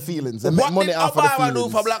Democrats- off of the feelings. They make What money did off of the Obama feelings.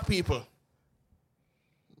 do for black people?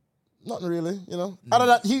 Nothing really, you know. Other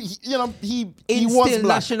than he was Instill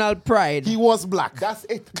black. national pride. He was black. That's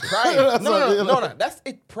it. Pride. That's what, you know. No. That's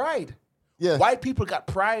it. Pride. Yeah. White people got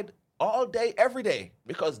pride all day, every day,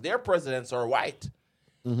 because their presidents are white.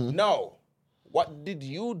 No. What did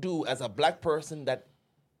you do as a black person that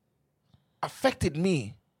affected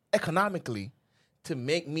me economically to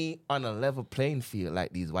make me on a level playing field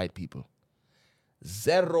like these white people?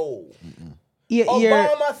 Zero.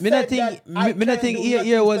 Obama said that I me not think do here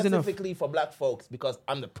nothing was enough. specifically for black folks because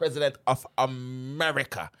I'm the president of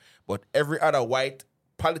America. But every other white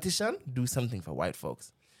politician do something for white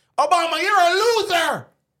folks. Obama, you're a loser.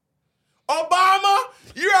 Obama,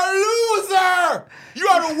 you're a loser. You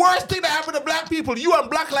are the worst thing that happened to black people. You and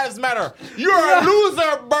Black Lives Matter. You're a loser,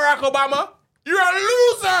 Barack Obama. You're a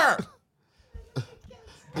loser.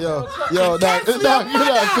 Yo, dog, you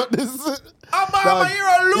know, cut this. Obama, you're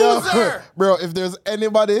a loser. Bro, if there's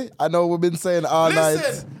anybody, I know we've been saying all night.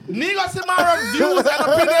 Listen, Negus Amari's views and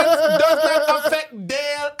opinions does not affect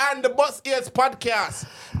Dale and the Buss Earz podcast.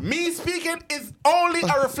 Me speaking is only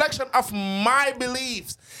a reflection of my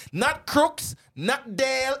beliefs. Not Crooks, not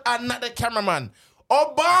Dale, and not the cameraman.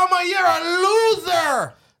 Obama, you're a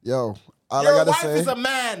loser. Yo, all Your I gotta wife say is a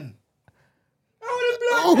man.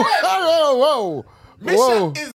 Whoa. Misha is